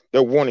much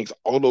their warnings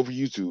all over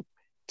YouTube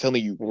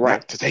telling you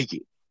Right. not to take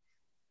it.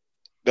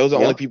 Those are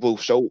the only Yep. people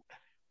who show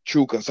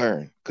true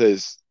concern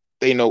because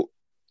they know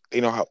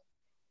they know how.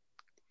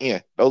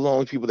 Yeah, those are the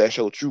only people that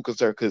show true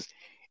concern because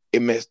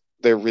it mess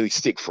they're really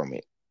sick from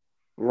it.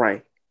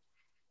 Right.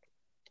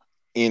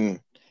 In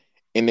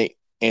and they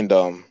and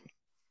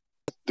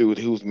dude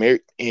who was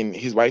married and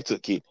his wife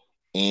took it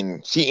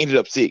and she ended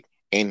up sick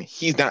and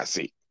he's not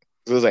sick.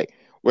 So it's like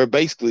we're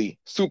basically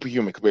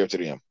superhuman compared to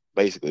them,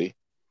 basically.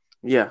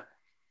 Yeah.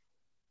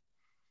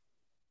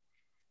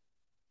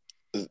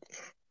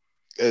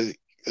 Because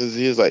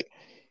he's like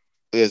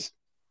it's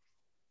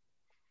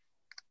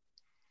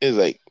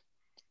like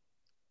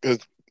because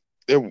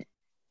there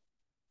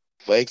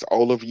flags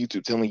all over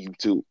YouTube telling you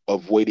to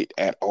avoid it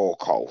at all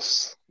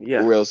costs,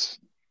 Yeah. or else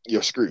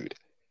you're screwed.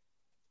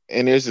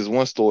 And there's this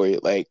one story,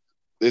 like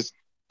this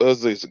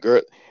was this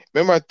girl.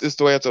 Remember this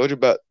story I told you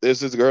about? There's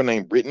this girl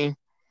named Brittany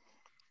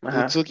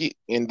who Uh-huh. took it,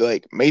 and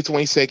like May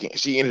 22nd,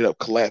 she ended up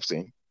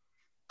collapsing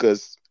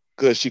because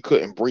she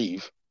couldn't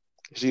breathe.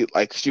 She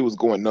was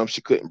going numb.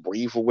 She couldn't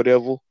breathe or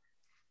whatever,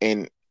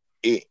 and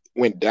it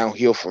went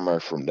downhill from her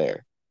from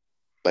there.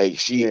 Like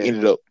Yeah. she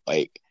ended up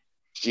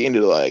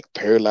like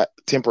paralyzed,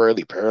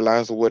 temporarily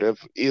paralyzed or whatever.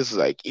 It's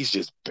like it's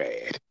just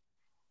bad.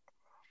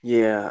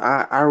 Yeah.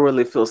 I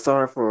really feel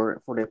sorry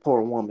for that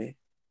poor woman.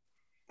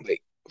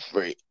 Like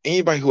for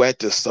anybody who had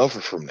to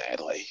suffer from that,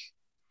 like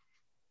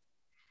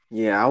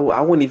Yeah,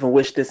 I wouldn't even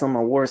wish this on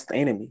my worst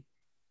enemy.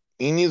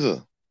 me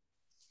neither.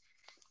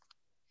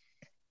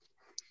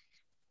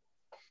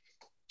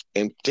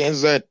 And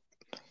chances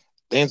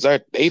are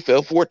they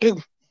fell for it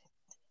too.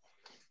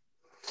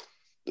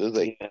 It's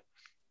like, Yeah.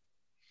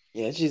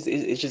 Yeah,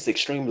 it's just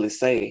extremely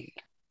sad.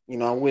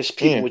 I wish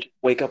people yeah, would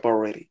wake up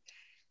already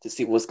to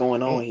see what's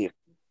going yeah, on here.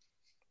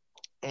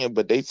 yeah,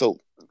 but they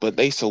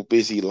so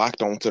busy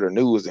locked onto the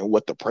news and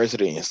what the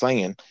president is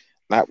saying,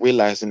 not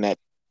realizing that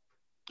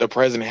the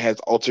president has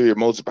ulterior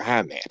motives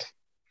behind that.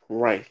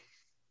 Right.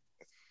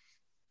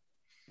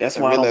 That's And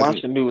why I don't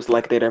watch realizing the news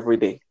like that every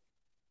day.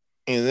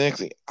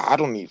 exactly, I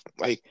don't even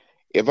like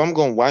if I'm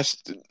gonna watch.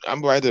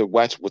 I'm rather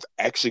watch what's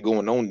actually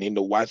going on than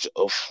to watch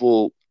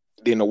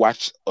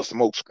a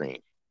smoke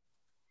screen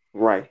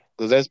Right.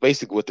 because that's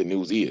basically what the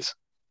news is.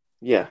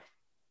 Yeah.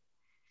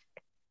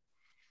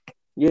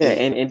 Yeah,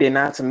 And and then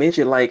not to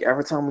mention, like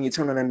every time when you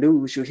turn on the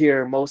news, you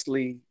hear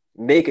mostly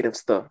negative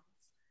stuff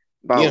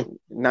yeah, about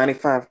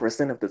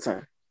 95% of the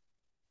time.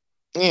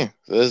 yeah,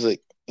 so it's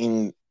like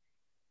in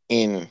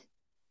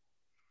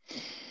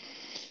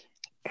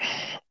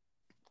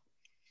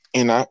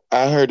and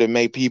I heard it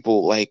made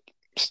people like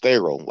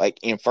sterile, like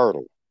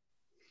infertile.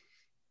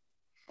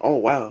 Oh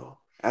wow.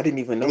 I didn't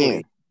even know Yeah,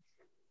 that.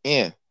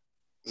 yeah.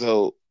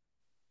 So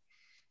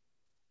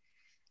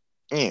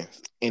yeah,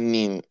 and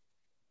then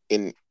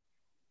and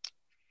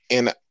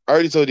and I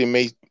already told you it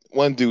made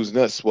one dude's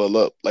nuts swell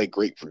up like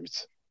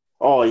grapefruits.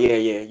 Oh yeah,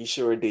 yeah, you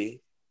sure did.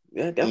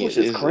 Yeah, that Yeah, was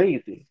just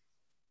crazy.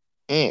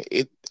 yeah,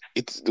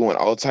 it's doing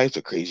all types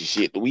of crazy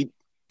shit.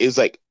 It's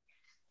like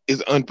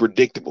it's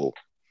unpredictable.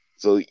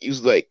 So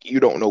it's like you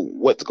don't know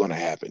what's gonna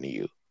happen to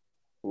you.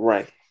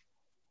 Right.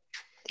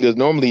 Because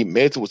normally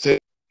meds will tell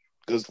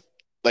because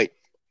like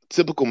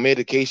typical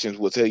medications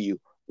will tell you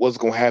what's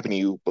gonna happen to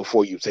you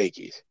before you take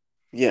it.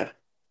 Yeah.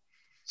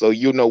 So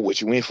you know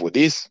what you in for.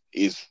 This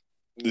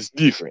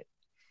different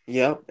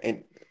Yep.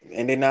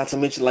 And then not to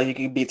mention like you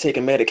could be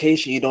taking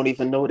medication, you don't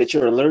even know that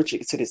you're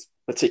allergic to this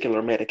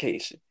particular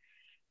medication.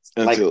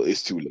 Like, until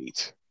it's too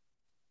late.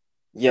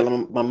 yeah,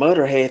 my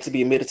mother had to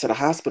be admitted to the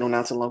hospital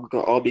not too long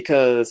ago, all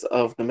because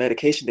of the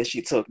medication that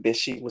she took that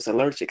she was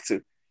allergic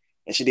to.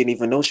 And she didn't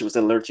even know she was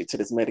allergic to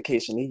this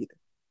medication either.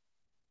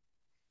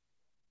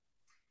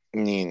 I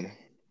mean,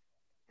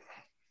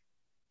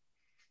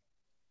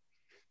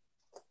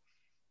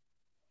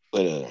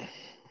 but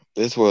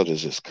this world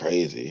is just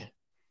crazy.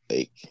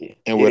 Like, Yeah,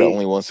 and it we're the is.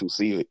 only ones who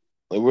see it.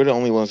 Like, we're the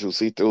only ones who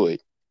see through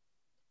it.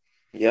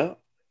 Yep.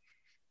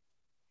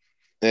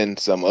 And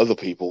some other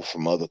people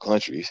from other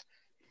countries,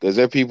 because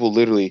there are people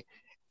literally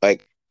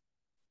like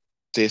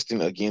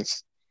protesting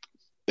against.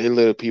 There are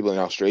little people in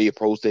Australia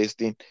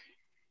protesting.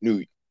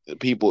 New the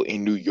people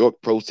in New York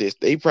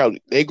protest, they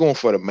going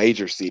for the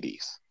major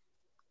cities.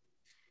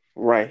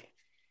 Right.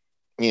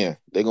 Yeah,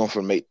 they going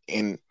for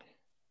and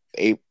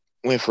they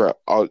went for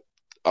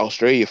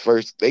Australia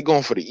first. They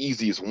going for the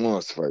easiest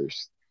ones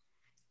first.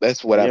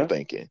 That's what I'm Yeah.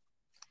 thinking.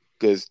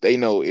 Because they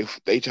know if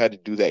they try to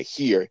do that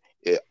here,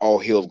 all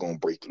hell's gonna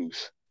break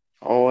loose.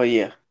 Oh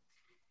yeah.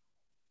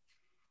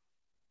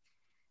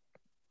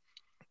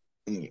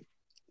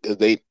 Because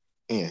they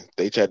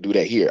try to do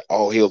that here,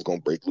 all hell's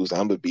gonna break loose.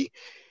 I'm gonna be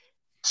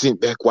sitting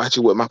back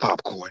watching with my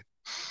popcorn.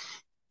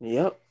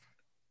 Yep.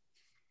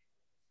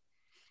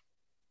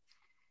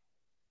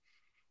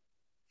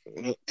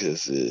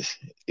 Because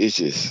it's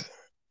just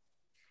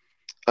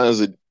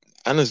honestly,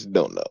 honestly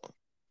don't know.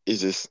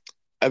 It's just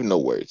I have no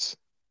words.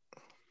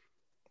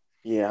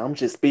 Yeah. I'm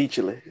just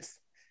speechless.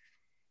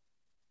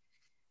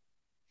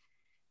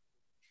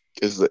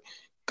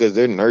 Because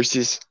they're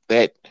nurses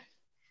that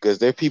because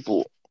they're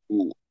people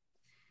who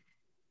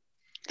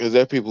because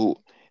they're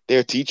people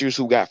they're teachers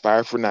who got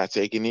fired for not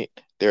taking it.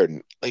 They're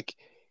like,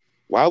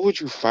 why would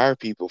you fire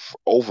people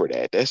over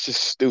that? That's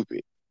just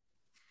stupid.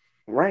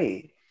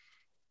 Right.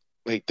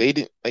 Like they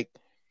didn't like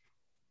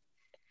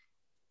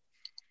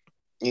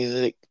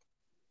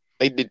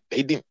they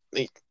didn't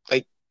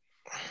like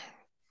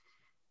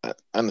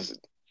honestly.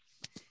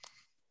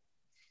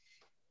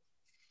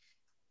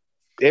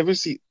 You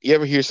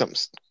ever hear something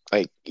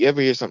you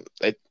ever hear something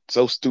like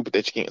so stupid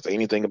that you can't say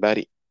anything about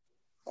it?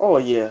 Oh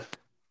yeah.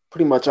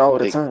 Pretty much all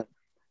the Like time.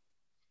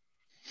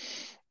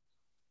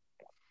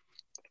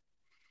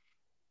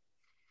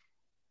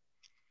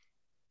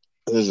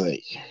 it's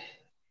like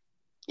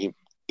you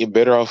you're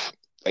better off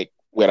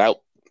without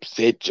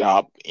said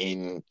job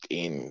and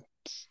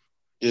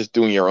just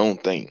doing your own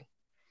thing.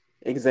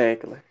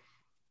 Exactly.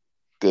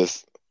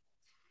 Because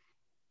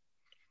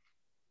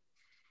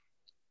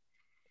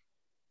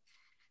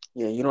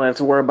Yeah. You don't have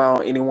to worry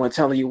about anyone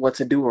telling you what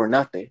to do or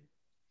nothing.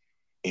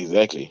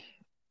 exactly.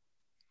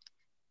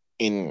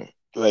 And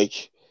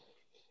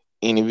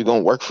and if you're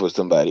gonna work for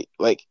somebody,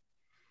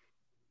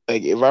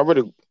 if I were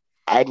to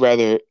I'd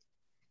rather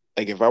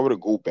if I were to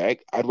go back,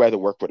 I'd rather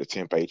work with a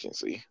temp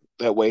agency.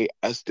 That way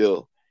I'd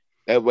still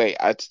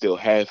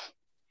have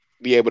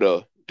be able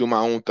to do my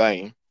own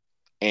thing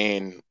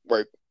and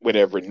work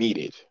whatever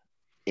needed,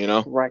 you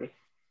know? Right.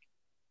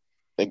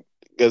 Like,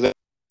 because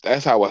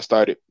that's how I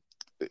started.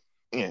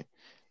 Yeah,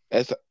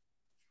 that's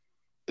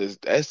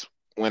that's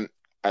when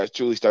I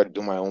truly started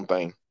doing my own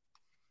thing,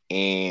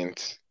 and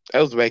that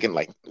was back in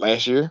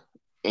last year,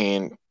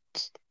 and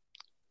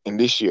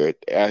this year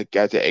I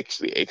got to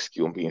actually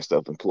execute on being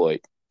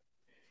self-employed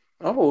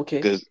Oh,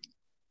 okay. because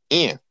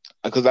yeah,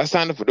 because I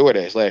signed up for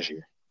DoorDash last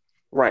year,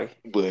 Right.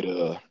 but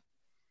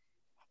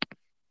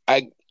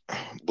I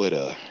but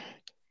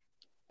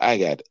I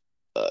got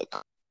uh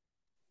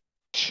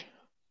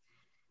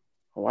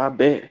Oh, I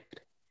bet.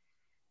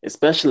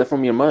 Especially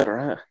from your mother,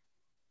 huh?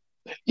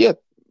 yeah,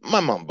 my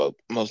mom both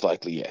most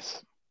likely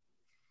yes.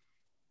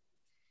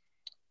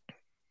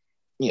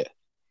 Yeah,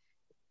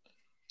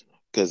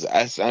 because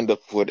I signed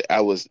up for it.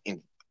 I was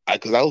in,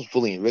 because I was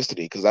fully invested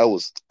in because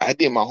I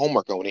did my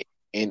homework on it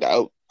and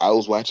I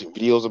was watching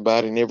videos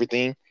about it and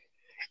everything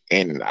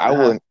and I Uh-huh.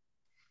 wasn't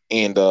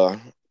and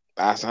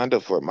I signed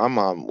up for it. My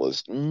mom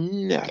was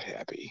not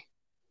happy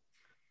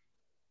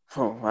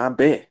Oh, I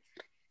bet.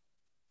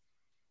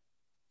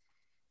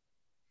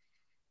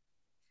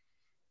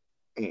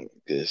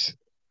 because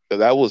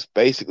I was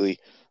basically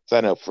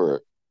signed up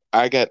for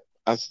I got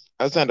I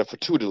signed up for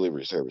two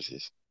delivery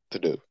services to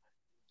do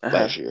Uh-huh.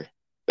 last year.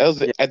 That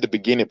was Yeah. at the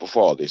beginning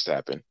before all this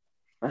happened,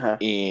 Uh-huh.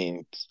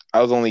 and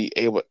I was only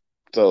able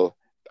so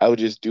I would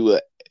just do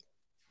at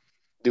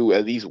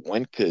least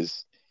one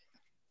because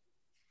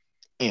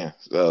yeah.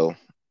 So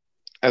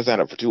I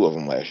signed up for two of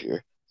them last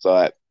year.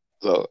 So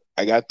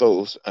I got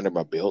those under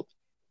my belt,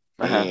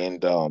 Uh-huh.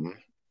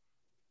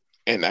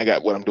 and I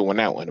got what I'm doing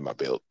now under my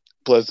belt.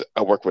 Plus,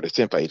 I work with a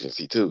temp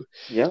agency too,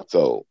 Yep.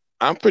 so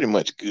I'm pretty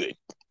much good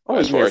Oh,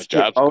 as far yes. as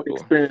Get jobs all the go.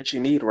 experience you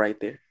need right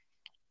there.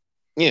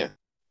 Yeah,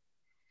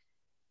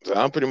 so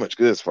I'm pretty much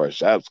good as far as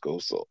jobs go.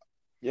 So,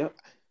 Yep.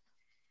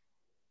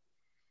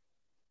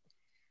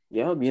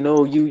 Yep.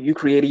 You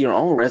created your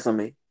own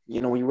resume,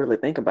 when you really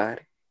think about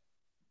it.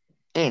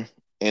 mm.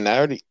 and I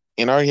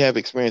already have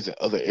experience in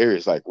other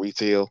areas like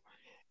retail,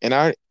 and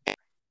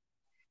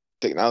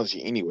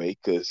technology anyway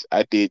because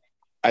I did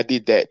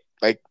that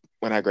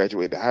when I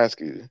graduated high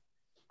school.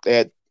 They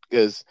had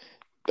because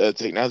the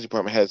technology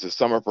department has a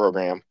summer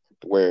program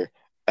where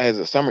it has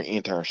a summer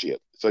internship.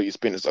 So you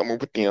spend the summer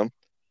with them,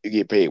 you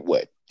get paid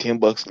what,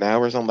 $10 an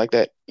hour or something like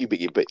that. You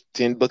get paid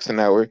 $10 an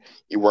hour.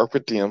 You work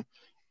with them,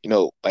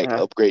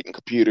 Uh-huh. upgrading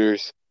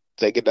computers,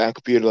 taking down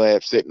computer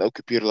labs, setting up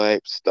computer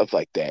labs, stuff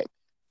like that.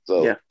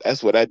 So Yeah.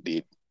 that's what I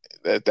did.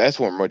 That's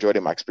where majority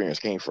of my experience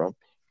came from.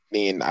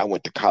 Then I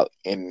went to college,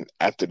 and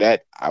after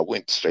that, I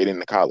went straight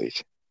into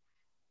college.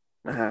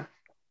 Uh-huh.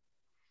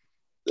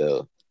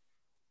 So,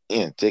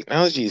 yeah,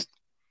 technology is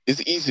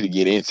it's easy to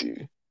get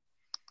into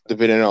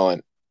depending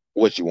on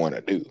what you want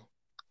to do.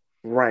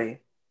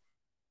 Right.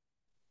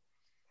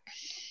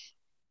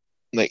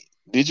 Like,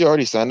 did you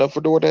already sign up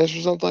for DoorDash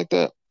or something like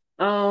that?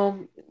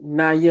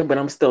 Not yet, but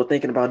I'm still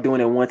thinking about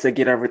doing it once I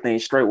get everything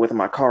straight with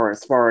my car,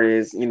 as far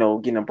as,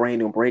 getting a brand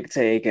new brake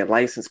tag and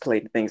license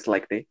plate and things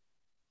like that.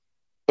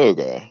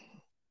 Okay.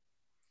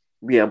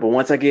 Yeah, but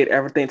once I get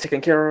everything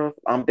taken care of,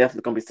 I'm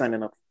definitely gonna be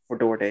signing up for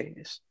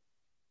DoorDash.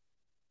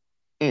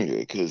 Okay,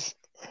 because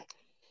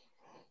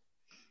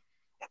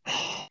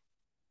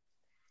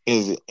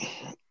is it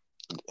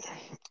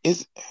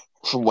is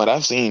from what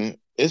I've seen,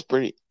 it's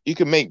pretty. You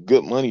can make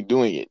good money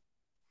doing it,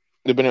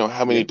 depending on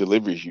how many Yeah,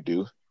 deliveries you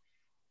do.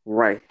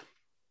 right.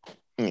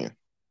 Yeah,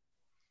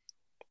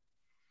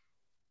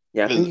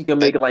 Yeah, I think 'cause you can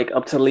that, make like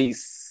up to at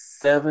least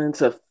 $7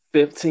 to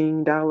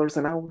 $15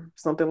 an hour,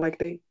 something like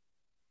that.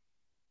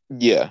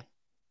 yeah,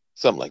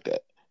 something like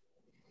that.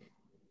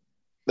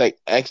 Like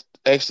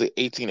actually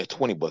 18 to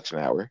 20 bucks an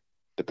hour,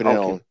 depending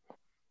Okay, on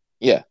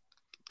yeah.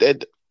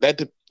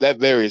 That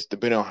varies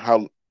depending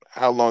on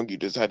how long you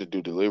decide to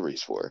do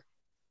deliveries for.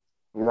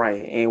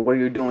 right. And where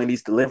you're doing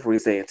these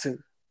deliveries at too.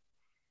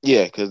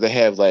 Yeah, because they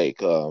have like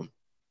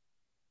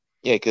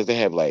because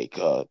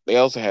they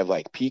also have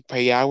like peak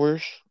pay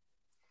hours,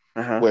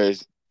 Uh-huh.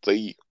 whereas so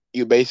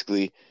you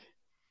basically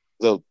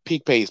the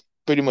peak pay is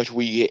pretty much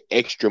where you get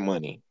extra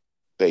money,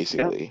 Yep,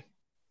 basically.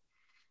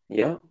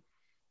 yep.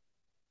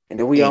 And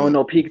then we all And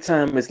know peak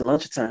time is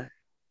lunchtime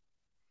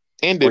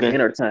or dinner,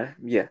 dinner time.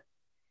 Yeah.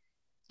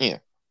 yeah,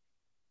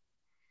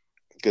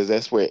 because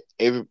that's when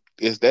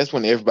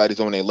everybody's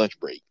on their lunch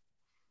break.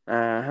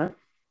 Uh-huh.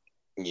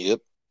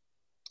 Yep.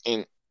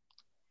 And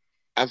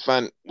I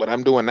find what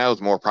I'm doing now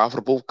is more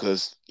profitable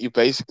because you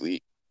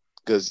basically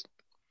because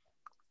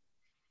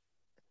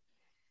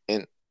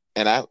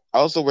and I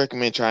also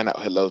recommend trying out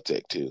Hello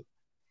Tech too.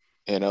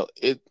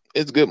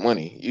 It's good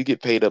money. You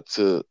get paid up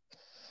to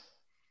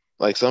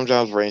like some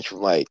jobs range from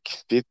like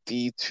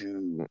 50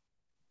 to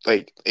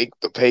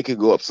the pay could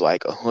go up to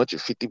like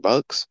 150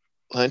 bucks,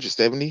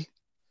 170.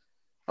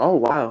 Oh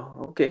wow.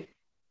 Okay.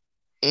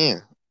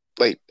 And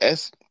like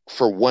that's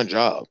for one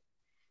job,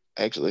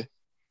 actually.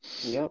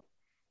 Yep.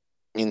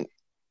 And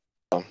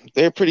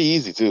they're pretty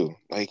easy too.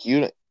 Like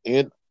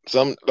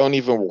some don't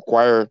even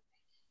require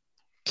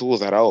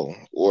tools at all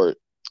or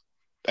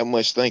that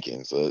much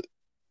thinking. So it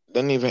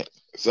doesn't even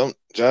some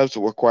jobs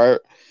require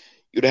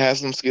you to have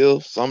some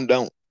skills, some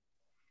don't.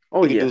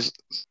 Oh You could yeah. do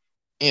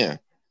yeah.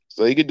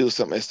 So you could do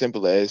something as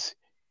simple as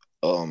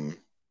um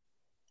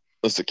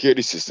a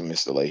security system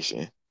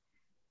installation,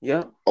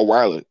 Yep. a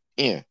wireless.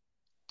 Yeah,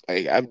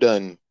 like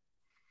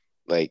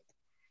like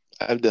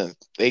I've done.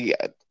 They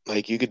got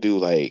like you could do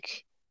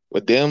like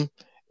with them.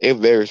 It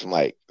varies from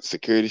like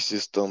security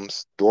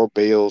systems,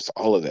 doorbells,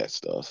 all of that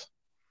stuff.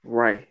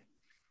 Right.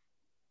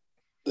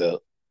 The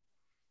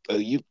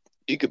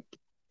you could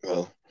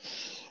well,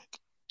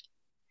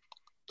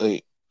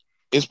 like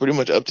it's pretty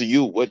much up to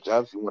you what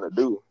jobs you want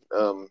to do.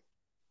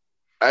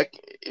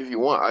 If you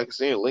want, I can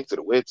send you a link to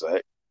the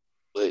website.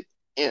 But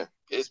yeah,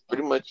 it's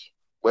pretty much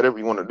whatever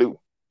you want to do,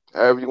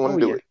 however you want Oh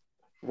to do yeah. it.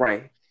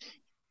 Right.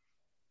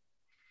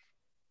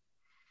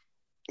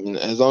 And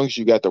as long as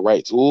you got the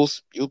right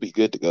tools, you'll be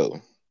good to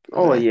go from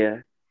Oh there. yeah.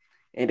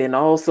 And then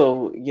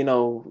also,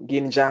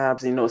 getting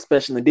jobs,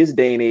 especially in this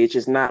day and age,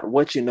 is not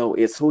what you know,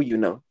 it's who you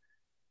know.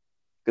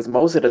 Because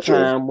most of the True.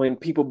 time, when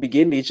people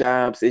begin these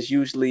jobs, it's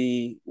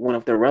usually one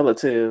of their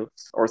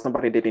relatives or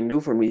somebody that they knew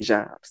from these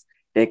jobs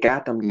that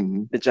got them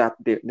Hmm. the job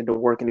that they're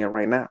working in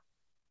right now.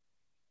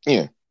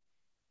 Yeah.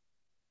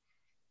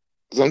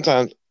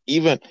 Sometimes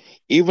even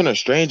a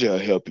stranger will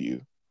help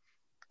you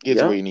get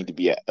to where Yep. you need to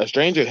be at. A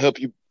stranger will help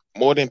you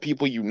more than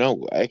people you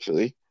know,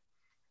 actually,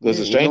 because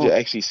Yeah. a stranger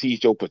actually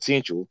sees your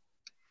potential,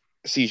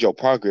 sees your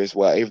progress,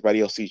 while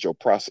everybody else sees your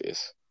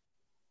process.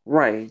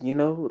 Right.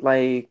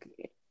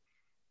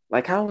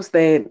 Like how is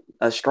that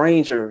a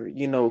stranger,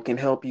 can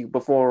help you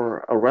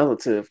before a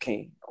relative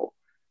can?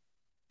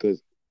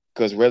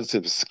 Because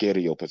relatives are scared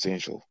of your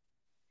potential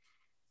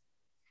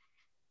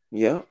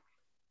Yep.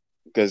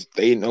 because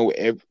they know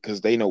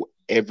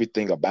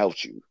everything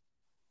about you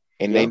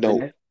and Yep.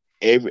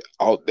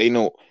 they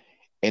know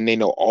they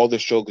know all the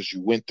struggles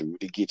you went through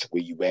to get to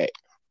where you at.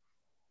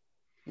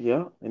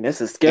 And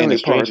that's a And scary the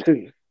part stranger,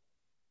 too.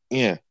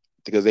 yeah,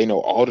 because they know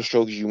all the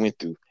struggles you went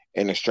through,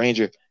 and the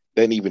stranger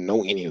doesn't even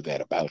know any of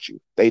that about you.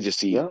 They just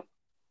see Yep.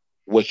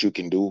 what you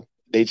can do.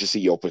 They just see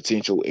your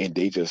potential, and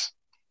they just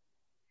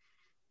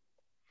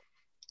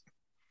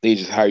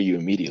hire you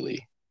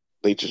immediately.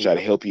 They just try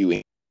to Yep. help you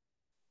in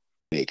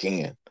they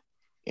can.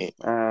 And,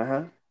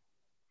 Uh-huh.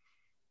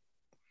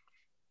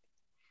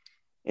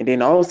 And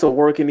then also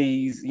working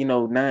these,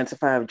 9 to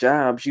 5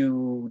 jobs,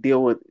 you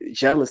deal with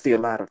jealousy a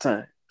lot of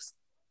times.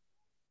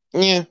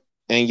 yeah,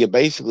 and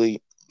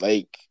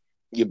like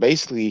you're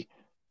basically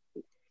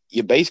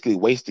you're basically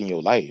wasting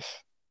your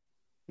life.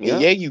 And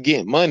yeah, Yep. you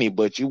get money,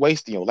 but you're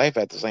wasting your life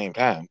at the same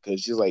time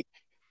because just like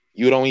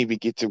you don't even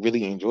get to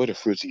really enjoy the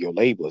fruits of your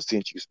labor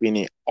since you spend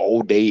it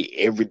all day,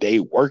 every day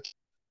working.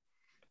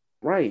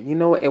 Right.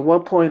 At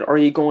what point are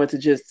you going to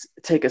just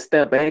take a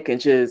step back and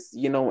just,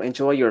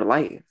 enjoy your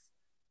life?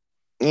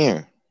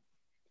 Yeah,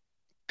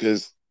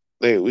 because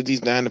like with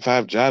these 9 to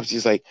 5 jobs,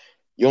 it's like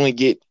you only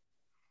get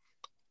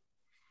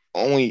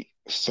only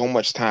so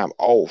much time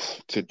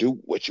off to do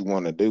what you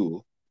want to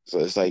do. So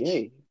it's like,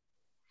 Yeah.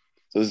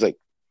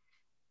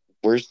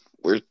 where's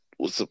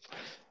what's the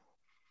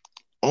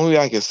only way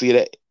I can see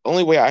that?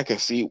 Only way I can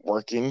see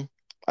working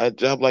a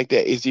job like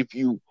that is if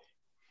you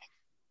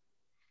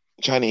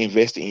trying to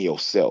invest in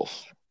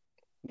yourself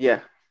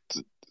Yeah.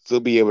 to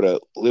be able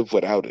to live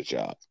without a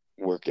job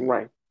working.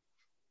 Right.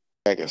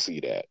 I can see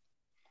that.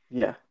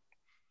 Yeah.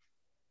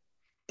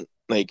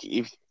 Like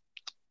if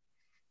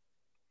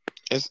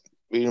it's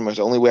pretty much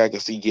the only way I can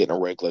see getting a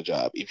regular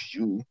job. If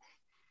you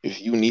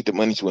need the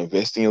money to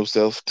invest in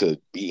yourself to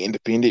be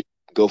independent,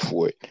 go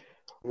for it.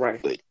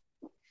 Right. But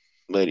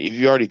but if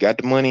you already got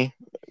the money,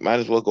 might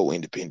as well go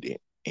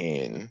independent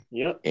and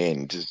Yep.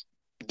 and just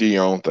do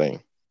your own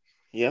thing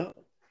Yep.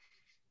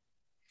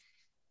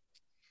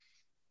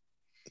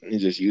 and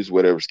just use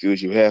whatever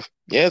skills you have.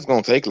 Yeah, it's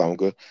gonna take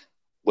longer,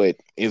 but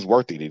it's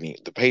worth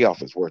it. The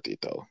payoff is worth it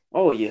though,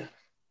 Oh yeah.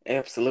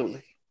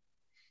 Absolutely.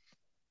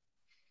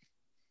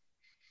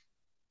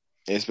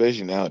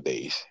 especially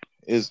nowadays.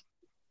 It's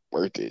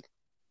worth it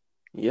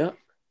Yep.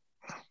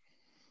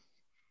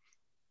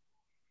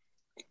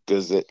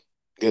 because it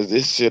because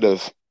this should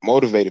have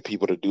motivated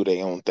people to do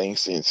their own thing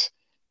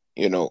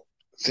you know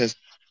since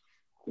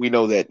we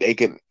know that they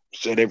can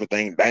shut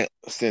everything down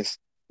since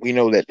we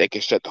know that they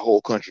can shut the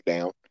whole country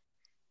down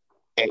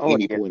at Oh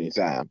any yeah. point in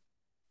time.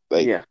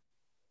 Like Yeah.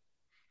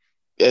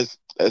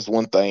 that's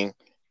one thing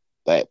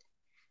that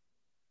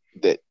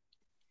that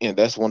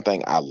that's one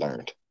thing I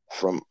learned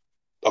from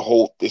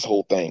this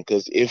whole thing.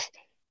 Because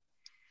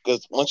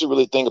once you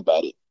really think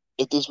about it,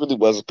 if this really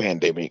was a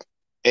pandemic,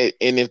 and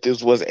if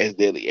this was as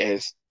deadly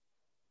as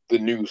the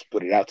news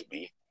put it out to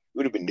be, we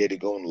would have been dead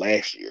and gone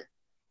last year.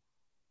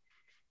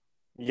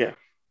 Yeah.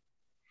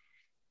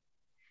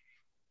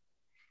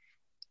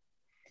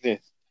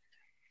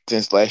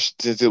 Since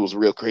since it was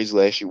real crazy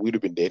last year, we'd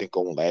have been dead and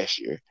gone last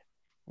year.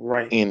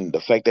 Right. And the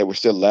fact that we're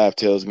still alive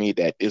tells me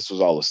that this was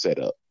all a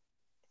setup.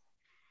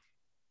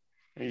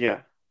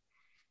 Yeah.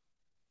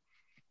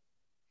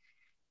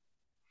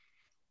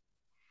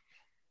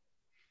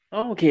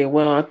 Okay.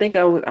 Well, I think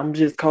I'm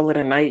just call it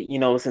a night.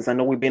 Since I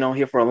know we've been on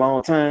here for a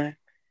long time,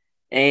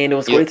 and it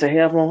was Yep. great to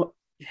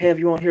have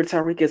you on here,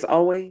 Tyreek, as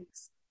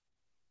always.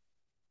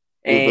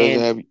 It was a pleasure to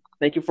And have you.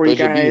 thank you for you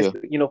Pleasure to be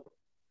guys. here.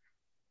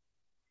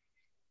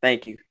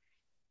 Thank you.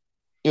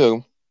 You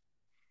know,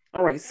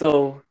 All right.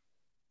 So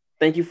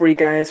thank you for you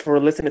guys for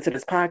listening to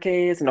this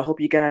podcast, and I hope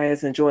you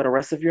guys enjoy the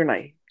rest of your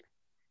night.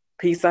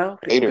 Peace out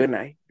and later. good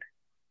night.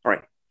 All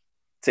right.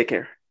 Take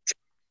care.